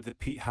the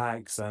peat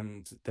hags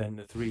and then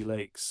the three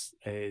lakes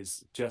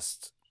is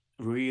just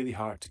really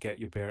hard to get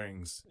your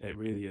bearings. It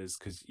really is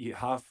because you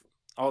have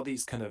all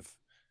these kind of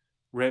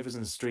rivers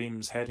and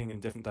streams heading in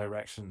different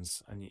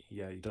directions, and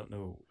yeah, you don't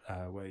know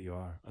where you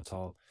are at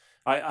all.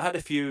 I had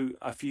a few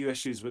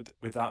issues with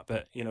that,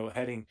 but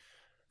heading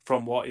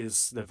from what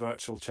is the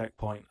virtual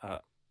checkpoint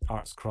at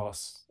Arts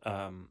Cross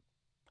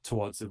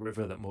towards the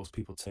river that most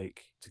people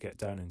take to get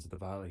down into the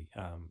valley.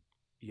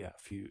 Yeah,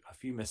 a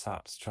few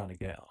mishaps trying to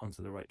get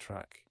onto the right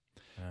track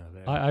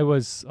there. I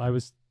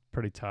was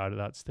pretty tired at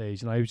that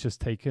stage, and I was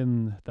just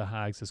taking the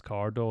hags as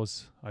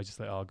corridors. I was just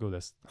like, oh,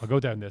 I'll go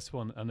down this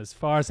one, and as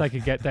far as I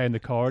could get down the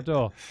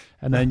corridor,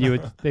 and then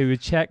they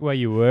would check where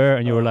you were,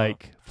 and you were uh,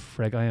 like,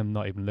 frig, I am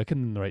not even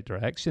looking in the right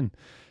direction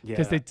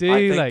because yeah, they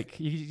I do think like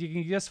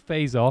you can just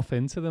phase off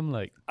into them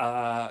like.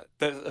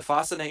 the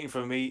fascinating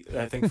for me,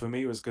 I think for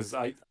me was because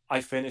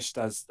I finished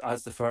as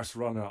the first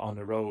runner on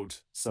the road,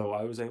 so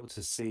I was able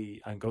to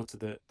see and go to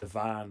the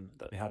van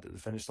that they had at the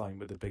finish line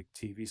with the big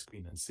TV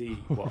screen and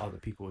see what other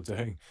people were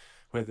doing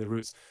with the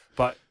routes.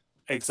 But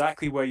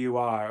exactly where you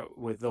are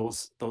with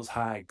those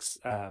hags,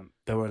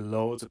 there were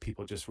loads of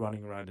people just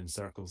running around in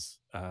circles.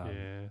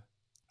 Yeah.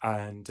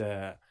 And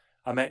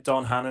I met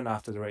Don Hannon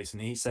after the race,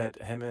 and he said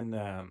him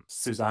and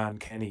Suzanne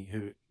Kenny,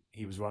 who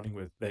he was running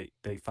with,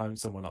 they found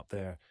someone up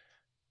there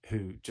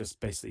who just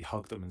basically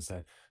hugged them and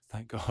said,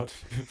 "Thank God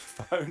you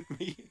found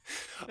me.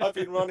 I've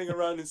been running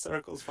around in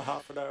circles for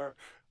half an hour."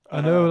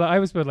 I know. Like, I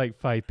was with like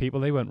 5 people.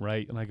 They went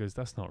right, and I goes,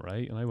 "That's not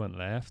right," and I went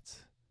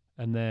left,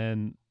 and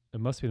then it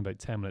must have been about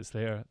 10 minutes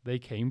later. They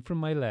came from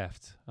my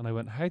left, and I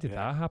went, "How did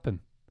that happen?"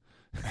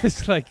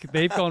 It's like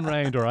they've gone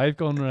round or I've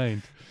gone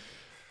round.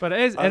 But it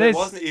is.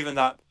 Wasn't even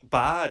that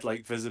bad,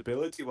 like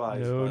visibility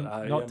wise. No, But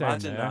I not down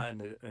imagine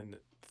there. that in the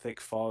thick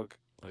fog.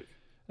 Like,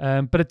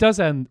 but it does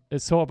end.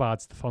 It sort of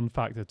adds the fun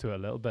factor to it a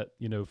little bit,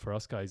 you know, for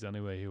us guys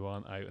anyway, who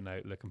aren't out and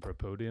out looking for a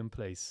podium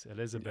place. It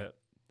is a bit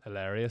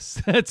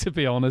hilarious, to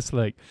be honest.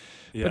 Like,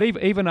 but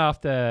even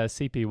after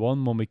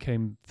CP1, when we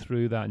came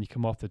through that, and you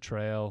come off the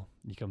trail,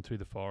 you come through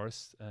the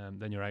forest,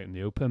 then you're out in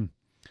the open.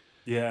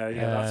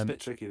 That's a bit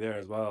tricky there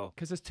as well.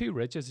 Because there's 2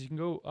 ridges. You can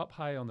go up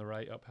high on the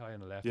right, up high on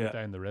the left, or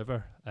down the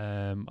river.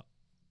 And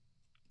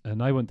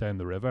I went down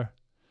the river,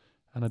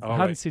 and I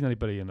hadn't seen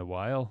anybody in a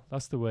while.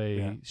 That's the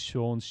way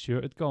Sean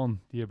Stewart had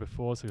gone the year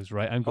before. So he was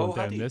right. I'm going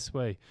down this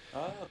way.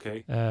 Oh,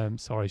 okay.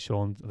 Sorry,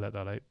 Sean, I let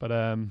that out. But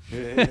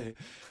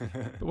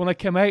but when I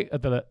came out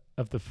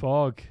of the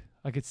fog,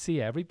 I could see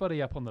everybody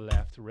up on the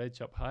left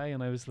ridge up high,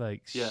 and I was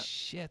like,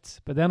 shit.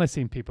 But then I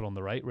seen people on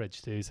the right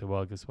ridge too, so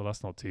well,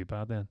 that's not too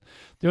bad then.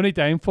 The only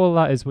downfall of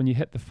that is when you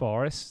hit the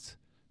forest,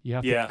 you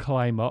have to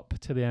climb up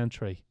to the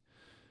entry.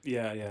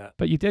 Yeah.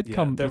 But you did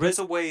come. There is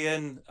a way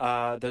in.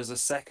 There's a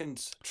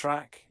second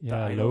track. Yeah,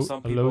 that I know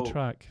some people a low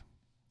track.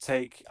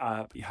 Take.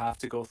 You have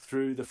to go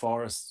through the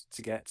forest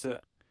to get to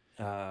it.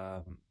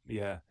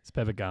 It's a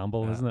bit of a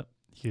gamble, isn't it?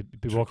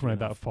 You'd be walking around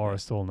that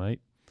forest all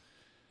night.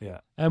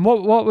 Yeah. And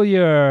what were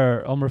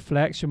your, on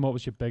reflection, what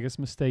was your biggest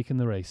mistake in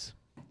the race?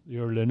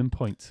 Your learning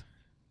point?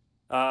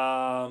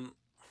 I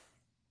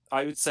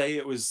would say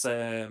it was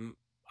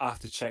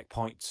after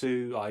checkpoint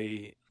 2.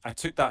 I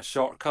took that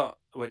shortcut,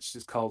 which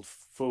is called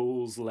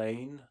Fool's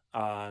Lane,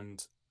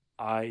 and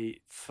I,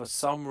 for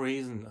some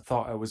reason,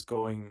 thought I was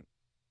going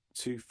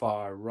too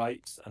far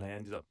right, and I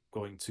ended up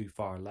going too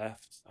far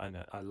left, and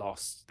I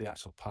lost the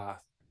actual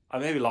path. I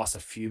maybe lost a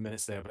few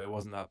minutes there, but it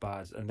wasn't that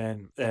bad. And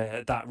then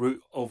that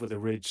route over the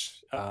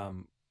ridge,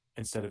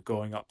 instead of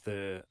going up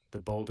the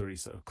bouldery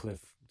sort of cliff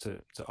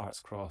to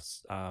Arts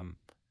Cross,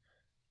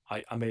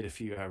 I made a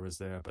few errors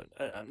there, but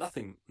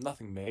nothing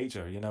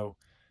major, you know.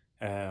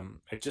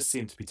 It just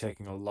seemed to be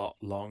taking a lot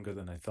longer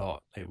than I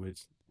thought it would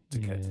to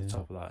get to the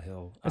top of that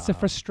hill. It's a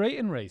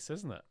frustrating race,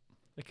 isn't it?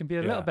 It can be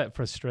a little bit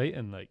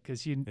frustrating, like,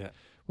 because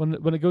when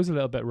it goes a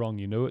little bit wrong,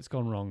 you know it's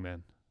gone wrong.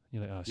 Then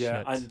you're like, oh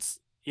shit. And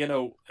you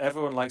know,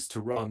 everyone likes to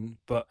run,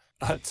 but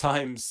at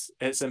times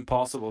it's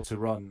impossible to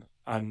run,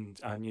 and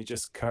you're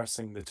just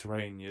cursing the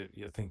terrain.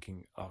 You're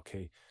thinking,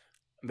 okay,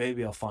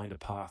 maybe I'll find a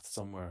path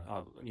somewhere.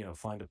 I'll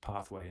find a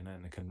pathway, and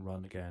then I can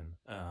run again.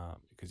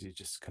 Because you're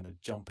just kind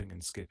of jumping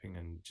and skipping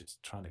and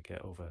just trying to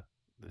get over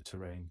the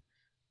terrain.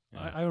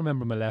 I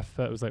remember my left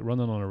foot was like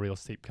running on a real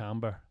steep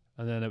camber,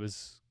 and then it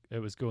was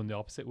going the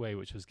opposite way,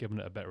 which was giving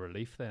it a bit of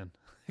relief then.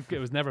 It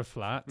was never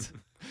flat.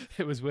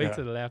 It was way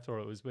to the left or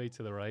it was way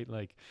to the right.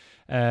 Like,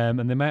 and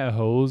the amount of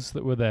holes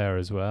that were there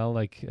as well,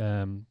 like,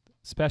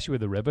 especially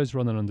with the rivers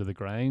running under the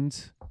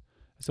ground.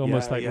 It's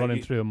almost like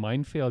running through a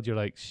minefield. You're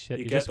like, shit,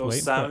 you you're get just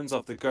those sounds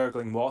of the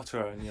gurgling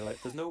water, and you're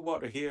like, there's no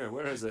water here.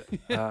 Where is it?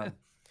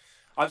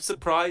 I'm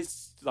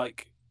surprised,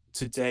 like,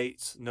 to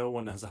date, no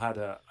one has had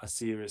a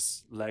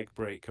serious leg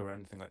break or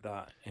anything like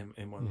that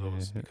in one of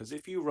those. Because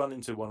if you run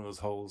into one of those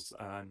holes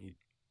and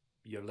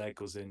your leg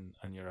goes in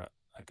and you're at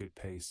a good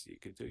pace, you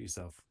could do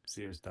yourself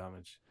serious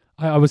damage.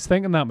 I was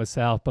thinking that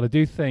myself, but I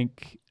do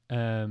think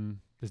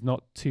there's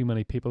not too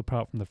many people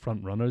apart from the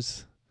front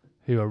runners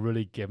who are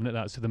really giving it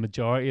that. So the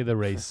majority of the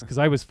race, because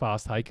I was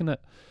fast hiking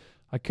it,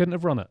 I couldn't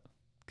have run it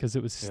because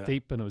it was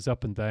steep and it was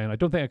up and down. I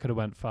don't think I could have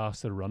went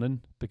faster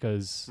running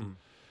because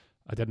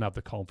I didn't have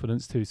the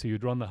confidence to. So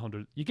you'd run the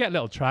 100, you get a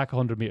little track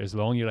 100 meters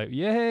long, you're like,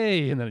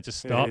 yay, and then it just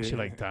stops. You're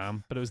like,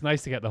 damn. But it was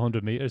nice to get the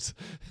 100 meters.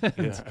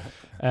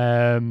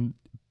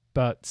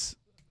 But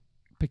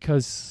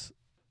because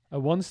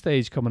at one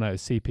stage coming out of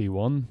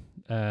CP1,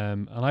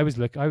 and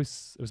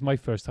it was my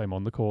first time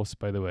on the course,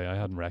 by the way. I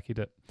hadn't recce'd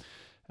it.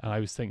 And I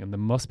was thinking, there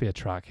must be a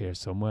track here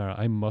somewhere.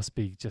 I must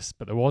be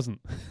but there wasn't.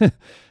 And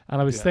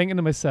I was thinking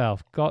to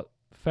myself,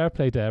 fair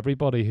play to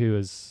everybody who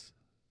has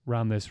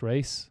ran this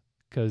race.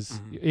 Because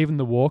even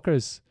the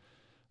walkers,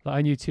 like,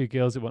 I knew 2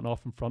 girls that went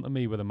off in front of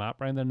me with a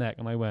map around their neck.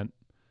 And I went,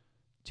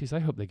 geez, I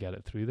hope they get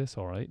it through this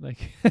all right.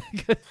 Like,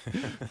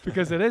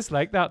 because it is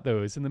like that,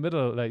 though. It's in the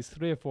middle, like, it's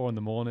 3 or 4 in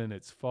the morning.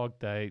 It's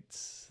fogged out.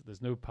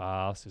 There's no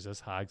pass. There's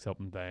just hags up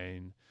and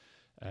down.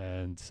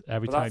 And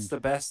every time, that's the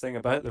best thing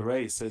about the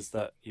race, is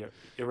that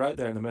you're out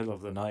there in the middle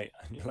of the night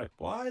and you're like,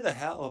 why the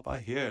hell am I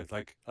here?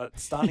 Like,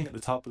 standing at the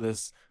top of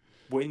this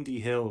windy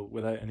hill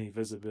without any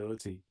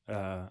visibility.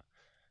 I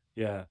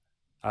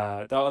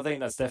think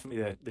that's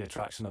definitely the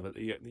attraction of it.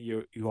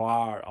 You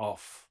are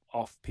off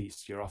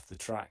piste, you're off the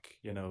track,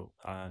 you know,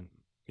 and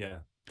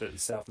the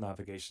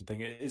self-navigation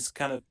thing is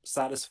kind of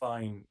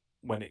satisfying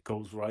when it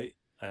goes right.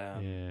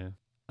 and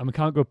we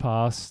can't go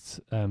past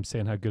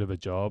saying how good of a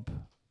job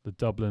the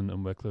Dublin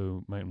and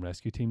Wicklow Mountain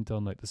Rescue Team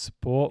done. Like the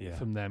support Yeah.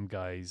 from them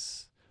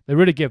guys, they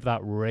really give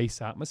that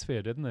race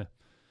atmosphere, didn't they?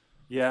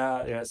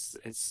 Yeah, yeah,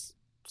 it's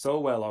so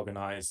well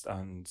organized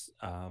and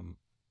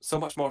so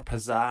much more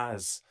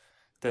pizzazz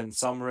than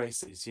some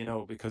races,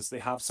 because they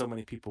have so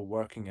many people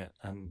working it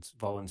and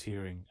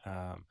volunteering.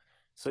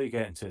 So you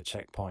get into a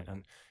checkpoint,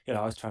 and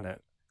I was trying to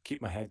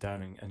keep my head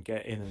down and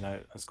get in and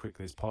out as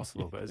quickly as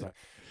possible. But it's like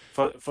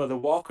for the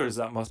walkers,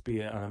 that must be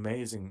an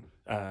amazing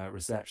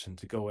reception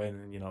to go in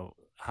and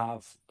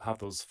have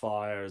those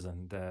flyers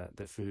and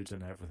the food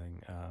and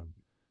everything.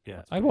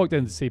 Yeah, it's I pretty walked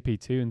into amazing.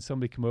 CP2 and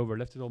somebody came over,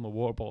 lifted all my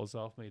water bottles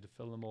off me to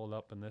fill them all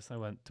up and this. And I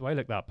went, do I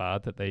look that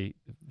bad that they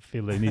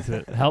feel they need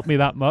to help me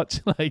that much?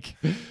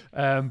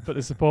 But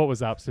the support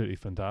was absolutely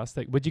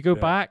fantastic. Would you go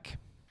Yeah. back?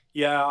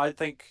 Yeah, I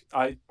think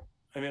I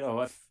mean,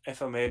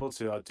 if I'm able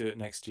to, I'll do it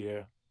next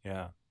year.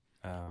 Yeah.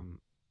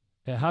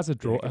 It has a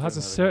draw. Yeah, It give it has a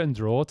another go. certain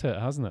draw to it,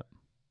 hasn't it?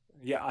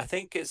 Yeah, I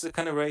think it's the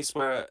kind of race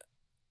where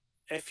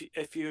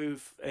if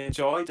you've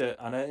enjoyed it,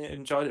 and I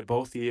enjoyed it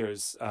both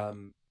years,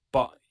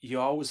 but you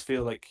always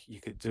feel like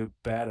you could do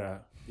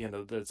better.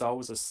 There's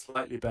always a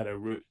slightly better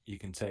route you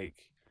can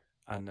take,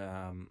 and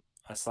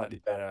a slightly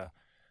better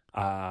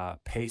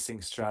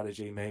pacing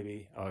strategy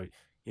maybe, or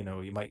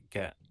you might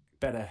get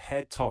better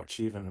head touch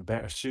even, and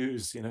better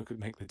shoes. Could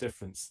make the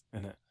difference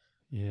in it.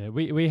 Yeah,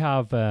 we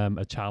have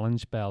a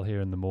challenge bell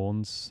here in the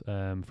Mons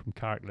from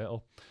Carrick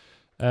Little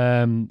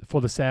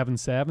for the 7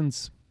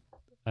 sevens,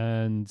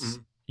 and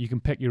Mhm. you can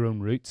pick your own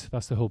route.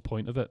 That's the whole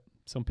point of it.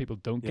 Some people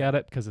don't Yeah, get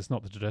it because it's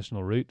not the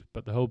traditional route,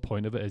 but the whole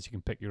point of it is you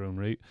can pick your own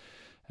route.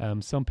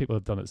 Some people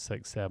have done it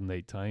 6, 7,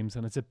 8 times,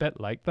 and it's a bit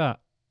like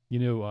that.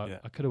 yeah.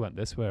 I could have went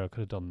this way, or I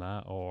could have done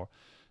that, or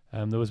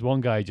there was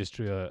one guy just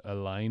drew a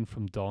line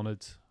from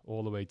Donald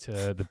all the way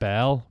to the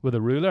Bell with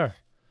a ruler.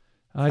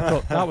 And I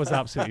thought that was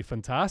absolutely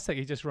fantastic.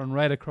 He just run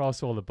right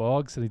across all the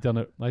bogs, and he done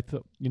it. I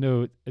thought,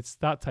 it's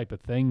that type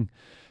of thing.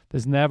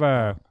 There's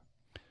never,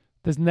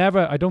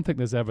 Uh, I don't think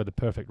there's ever the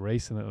perfect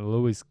race, and it'll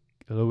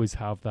always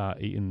have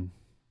that eating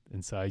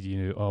inside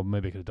you. Oh,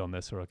 maybe I could have done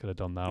this, or I could have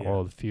done that, yeah.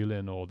 or the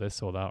fueling, or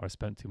this, or that, or I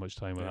spent too much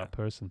time with Yeah. that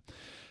person.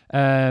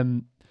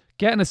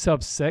 Getting a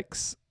sub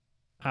 6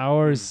 Mm.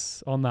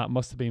 hours on that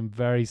must have been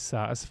very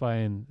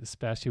satisfying,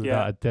 especially with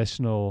that Yeah.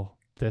 additional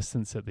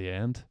distance at the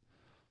end.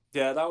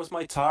 Yeah, that was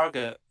my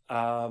target.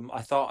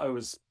 I thought I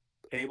was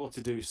able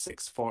to do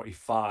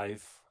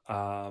 6:45.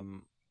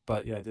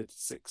 But yeah, I did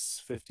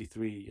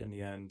 6:53 in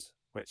the end,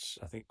 which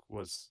I think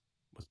was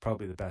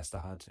probably the best I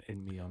had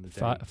in me on the day.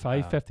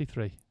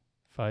 5:53.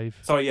 5.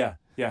 Sorry, yeah,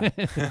 yeah. Was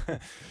that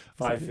it?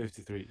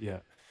 5:53, yeah.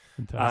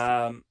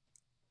 Fantastic.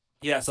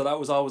 Yeah, so that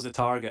was always a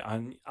target,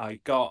 and I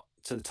got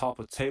to the top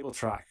of table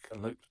track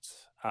and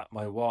looked at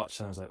my watch,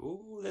 and I was like,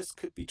 "Oh, this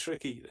could be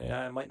tricky.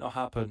 Yeah, it might not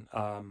happen."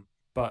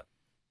 But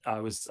I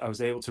was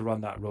able to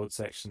run that road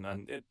section,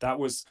 and that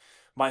was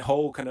my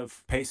whole kind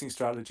of pacing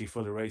strategy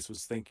for the race,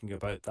 was thinking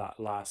about that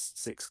last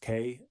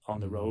 6K on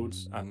the road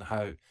and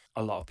how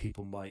a lot of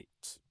people might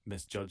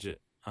misjudge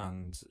it,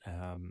 and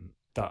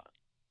that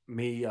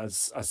me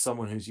as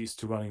someone who's used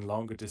to running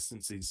longer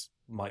distances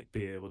might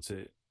be able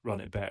to run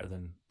it better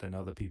than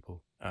other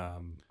people.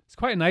 It's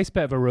quite a nice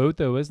bit of a road,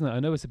 though, isn't it? I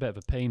know it's a bit of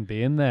a pain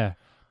being there,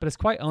 but it's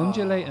quite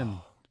undulating.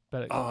 Oh,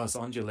 But it's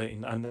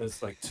undulating, and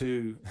there's like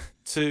two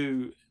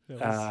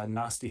hills.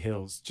 nasty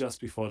hills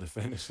just before the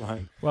finish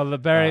line. Well, the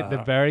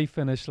Uh, very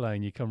finish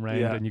line, you come round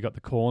yeah, and you got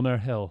the corner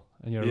hill,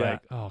 and you're yeah,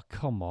 like, oh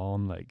come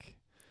on, like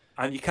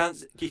and you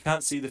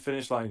can't see the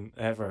finish line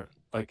ever,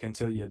 like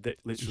until you're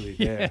literally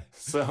yeah. there.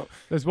 So,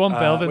 There's one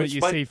building that which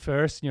you might see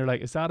first, and you're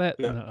like, is that it?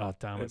 yeah, And oh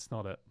damn, it, it's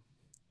not it.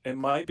 it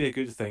might be a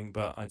good thing,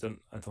 but I don't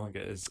think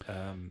it is.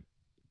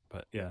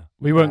 But yeah,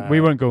 We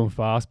weren't going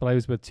fast, but I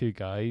was with two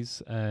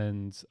guys,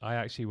 and I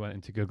actually went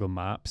into Google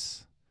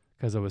Maps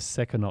because I was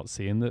sick of not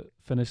seeing the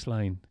finish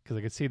line because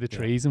I could see the yeah,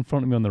 trees in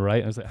front of me on the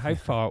right. I was like, how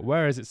far?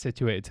 Where is it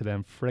situated to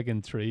them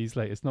friggin' trees?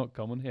 Like, it's not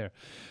coming here.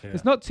 yeah.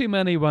 There's not too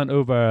many went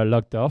over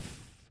Lugduff,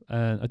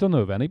 and I don't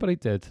know if anybody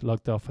did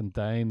Lugduff and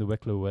down the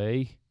Wicklow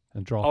Way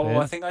and drop Oh,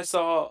 I in. think I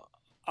saw.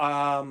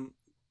 Um,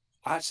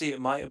 Actually, it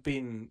might have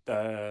been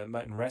the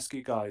mountain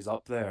rescue guys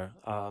up there.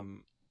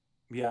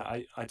 Yeah,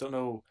 I don't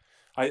know.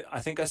 I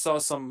think I saw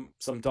some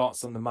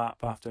dots on the map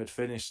after I'd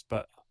finished,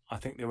 but I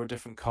think they were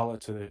different color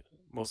to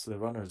most of the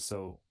runners.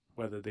 So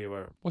whether they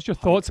were What's your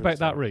thoughts about hikers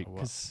that or route? what.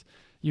 Because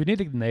you need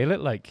to nail it.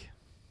 Like,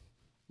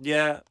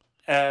 Yeah,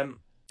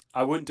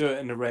 I wouldn't do it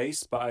in a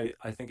race, but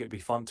I think it'd be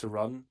fun to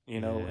run.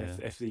 yeah.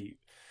 If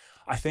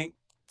I think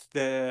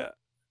there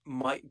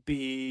might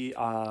be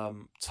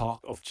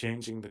talk of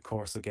changing the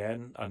course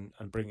again and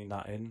bringing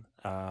that in.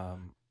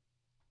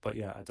 But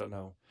yeah, I don't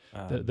know.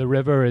 The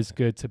river is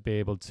good to be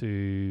able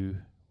to,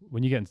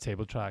 when you get into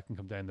table track and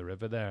come down the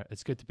river there,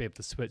 it's good to be able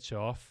to switch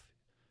off.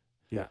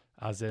 Yeah.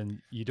 As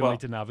in, you don't need Well,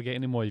 to navigate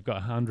anymore. You've got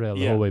a handrail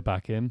the yeah, whole way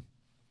back in.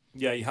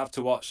 yeah, you have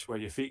to watch where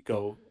your feet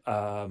go.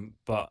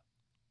 But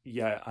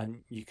yeah,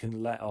 and you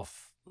can let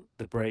off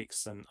the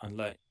brakes and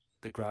let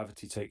the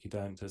gravity take you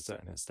down to a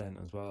certain extent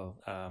as well.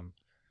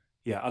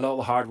 Yeah, a lot of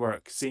the hard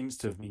work seems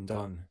to have been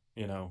done.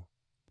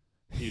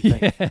 You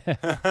think?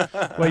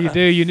 Yeah. Well, you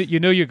do. You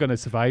know you're going to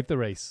survive the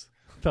race.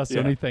 That's the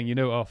only thing. You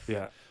know,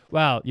 Yeah.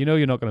 well, you know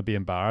you're not going to be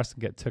embarrassed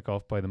and get took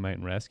off by the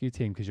mountain rescue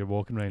team because you're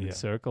walking around in Yeah.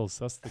 circles.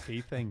 That's the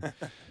key thing.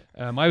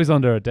 I was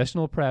under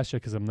additional pressure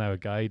because I'm now a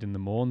guide in the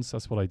Mons.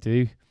 That's what I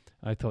do.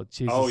 I thought,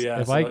 Jesus, Oh yeah.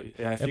 if So, I if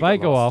if you I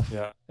get go lost,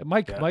 off, yeah.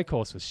 my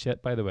course was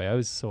shit. By the way, I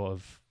was sort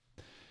of,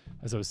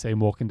 as I was saying,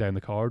 walking down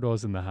the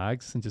corridors in the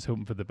hags and just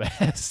hoping for the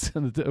best,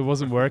 and it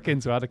wasn't working,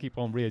 so I had to keep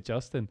on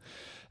readjusting.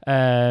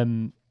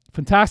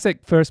 Fantastic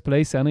first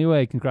place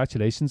anyway.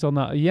 Congratulations on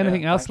that. Are you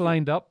anything else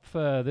lined up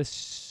for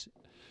this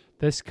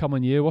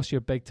coming year? What's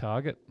your big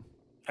target?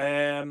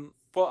 Well,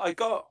 I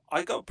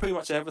got pretty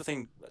much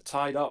everything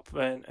tied up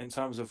in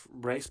terms of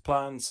race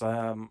plans.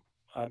 I'm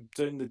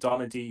doing the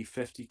Donadee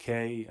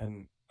 50k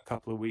in a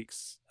couple of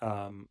weeks.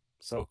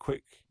 So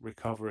quick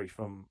recovery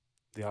from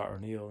the Art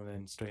O'Neill and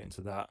then straight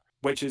into that,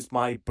 which is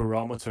my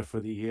barometer for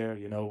the year.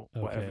 You know,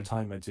 whatever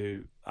time I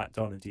do at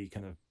Donadee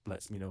kind of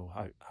lets me know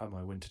how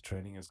my winter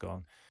training has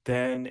gone.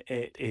 Then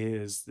it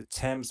is the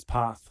Thames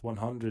Path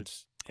 100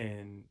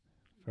 in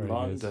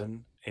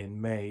London in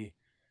May,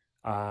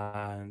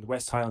 and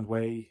West Highland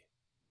Way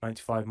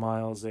 95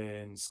 miles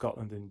in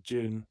Scotland in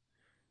June.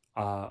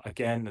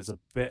 Again, there's a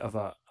bit of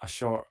a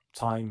short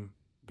time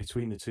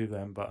between the two of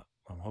them, but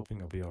I'm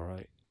hoping I'll be all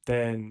right.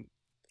 Then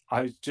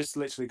I was just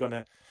literally going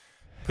to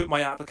put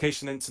my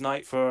application in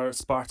tonight for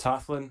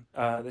Spartathlon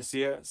this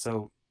year.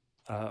 So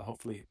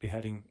hopefully be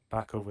heading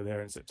back over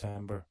there in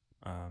September.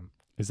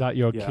 Is that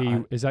your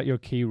key? Is that your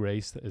key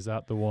race? Is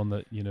that the one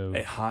that you know?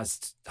 It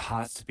has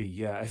to be.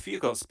 Yeah, if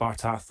you've got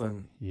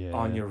Spartathlon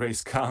on your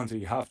race calendar,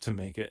 you have to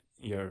make it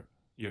your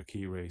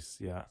key race.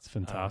 Yeah, it's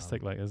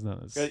fantastic.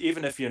 Isn't it?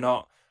 Even if you're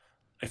not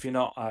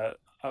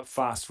a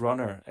fast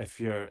runner, if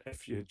you're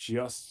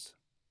just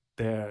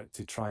there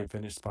to try and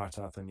finish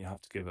Spartathlon, you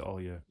have to give it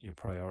all your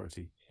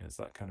priority. It's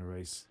that kind of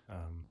race.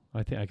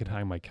 I think I could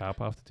hang my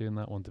cap after doing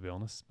that one, to be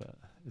honest. But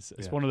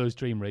it's one of those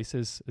dream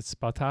races. It's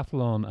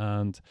Spartathlon,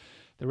 and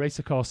the race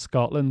across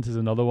Scotland is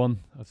another one.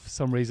 For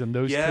some reason,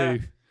 those two.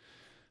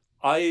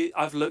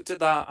 I've looked at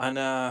that, and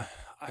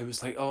I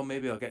was like, oh,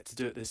 maybe I'll get to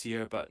do it this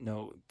year, but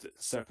no,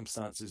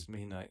 circumstances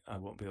mean I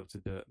won't be able to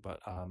do it. But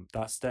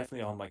that's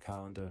definitely on my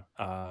calendar.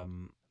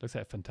 Looks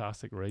like a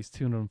fantastic race,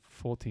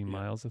 214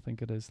 miles, I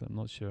think it is. I'm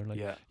not sure.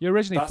 You're that's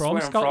originally from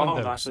where Scotland, I'm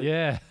from, though. actually.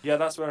 Yeah,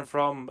 that's where I'm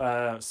from.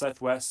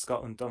 Southwest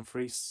Scotland,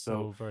 Dumfries.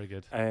 So very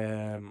good.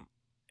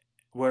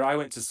 Where I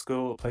went to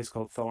school, a place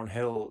called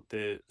Thornhill,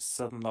 the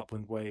Southern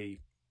Upland Way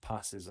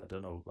passes, I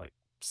don't know, like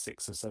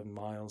 6 or 7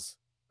 miles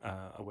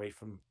away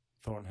from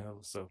Thornhill.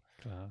 So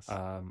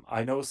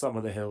I know some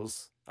of the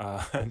hills,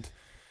 and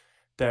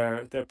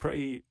they're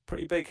pretty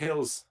big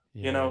hills.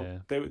 Yeah. You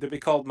know, they'd be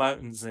called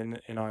mountains in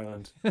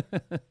Ireland. To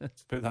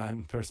put that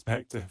in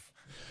perspective.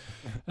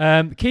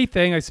 The key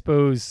thing, I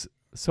suppose,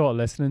 sort of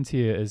listening to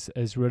you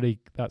is really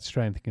that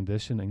strength and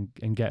condition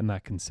and getting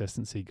that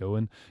consistency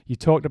going. You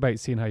talked about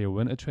seeing how your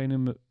winter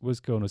training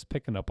was going. I was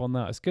picking up on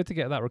that. It's good to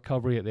get that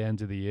recovery at the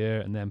end of the year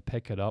and then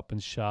pick it up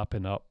and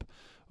sharpen up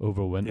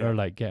over winter,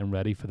 like getting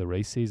ready for the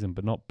race season,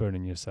 but not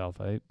burning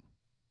yourself out.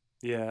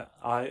 Yeah,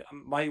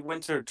 my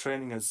winter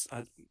training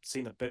I've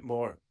seen a bit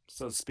more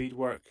sort of speed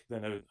work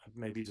than I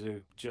maybe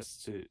do,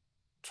 just to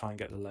try and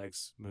get the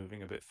legs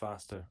moving a bit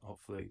faster,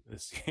 hopefully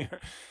this year,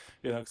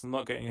 because I'm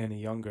not getting any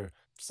younger.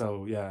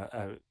 So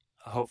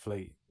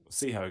hopefully we'll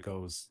see how it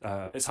goes.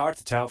 It's hard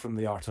to tell from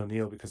the Art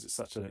O'Neill because it's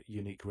such a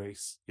unique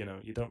race.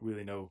 You don't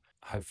really know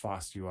how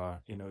fast you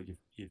are.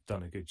 You've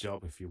done a good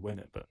job if you win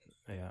it, but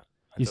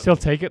you still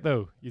take it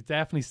though. You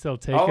definitely still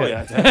take it. Oh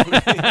yeah,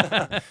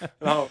 definitely.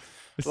 No.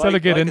 It's still a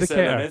good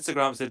indicator. I said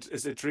on Instagram,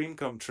 it's a dream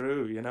come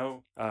true,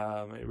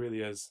 it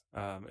really is.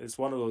 It's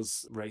one of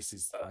those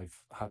races that I've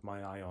had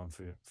my eye on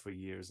for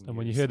years. And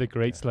when you hear the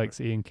greats like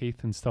Ian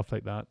Keith and stuff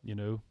like that,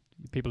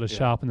 people are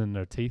sharpening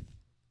their teeth,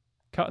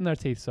 cutting their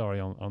teeth,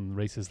 on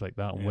races like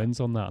that and wins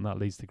on that, and that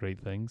leads to great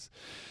things.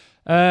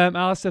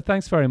 Alastair,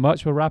 thanks very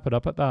much. We'll wrap it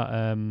up at that.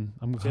 I'm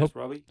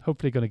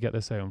hopefully going to get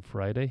this out on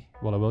Friday.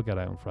 Well, I will get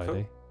out on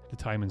Friday. Cool. The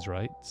timing's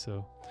right,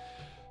 so...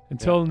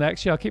 Until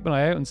next year, I'll keep an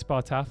eye out on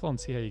Spartathlon,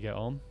 see how you get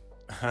on.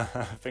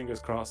 Fingers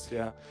crossed,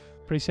 yeah.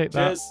 Appreciate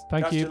that. Cheers.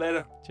 Thank you. Catch you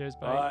later. Cheers,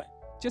 bye. Bye.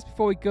 Just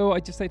before we go,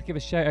 I'd just like to give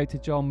a shout out to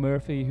John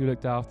Murphy, who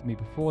looked after me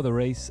before the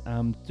race,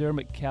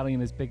 Dermot Kelly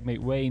and his big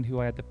mate Wayne, who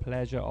I had the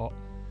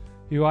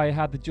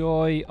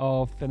joy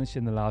of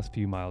finishing the last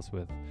few miles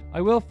with.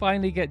 I will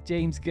finally get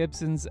James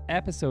Gibson's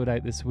episode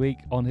out this week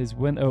on his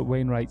winner at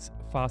Wainwright's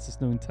fastest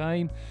known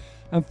time.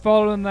 And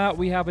following that,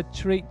 we have a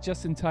treat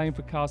just in time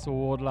for Castle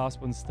Ward, last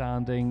one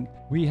standing.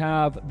 We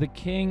have the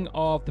king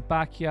of the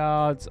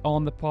backyards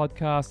on the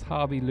podcast,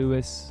 Harvey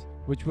Lewis,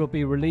 which will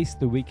be released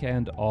the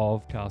weekend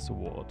of Castle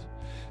Ward.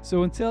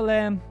 So until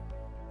then,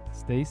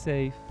 stay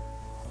safe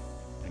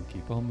and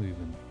keep on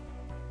moving.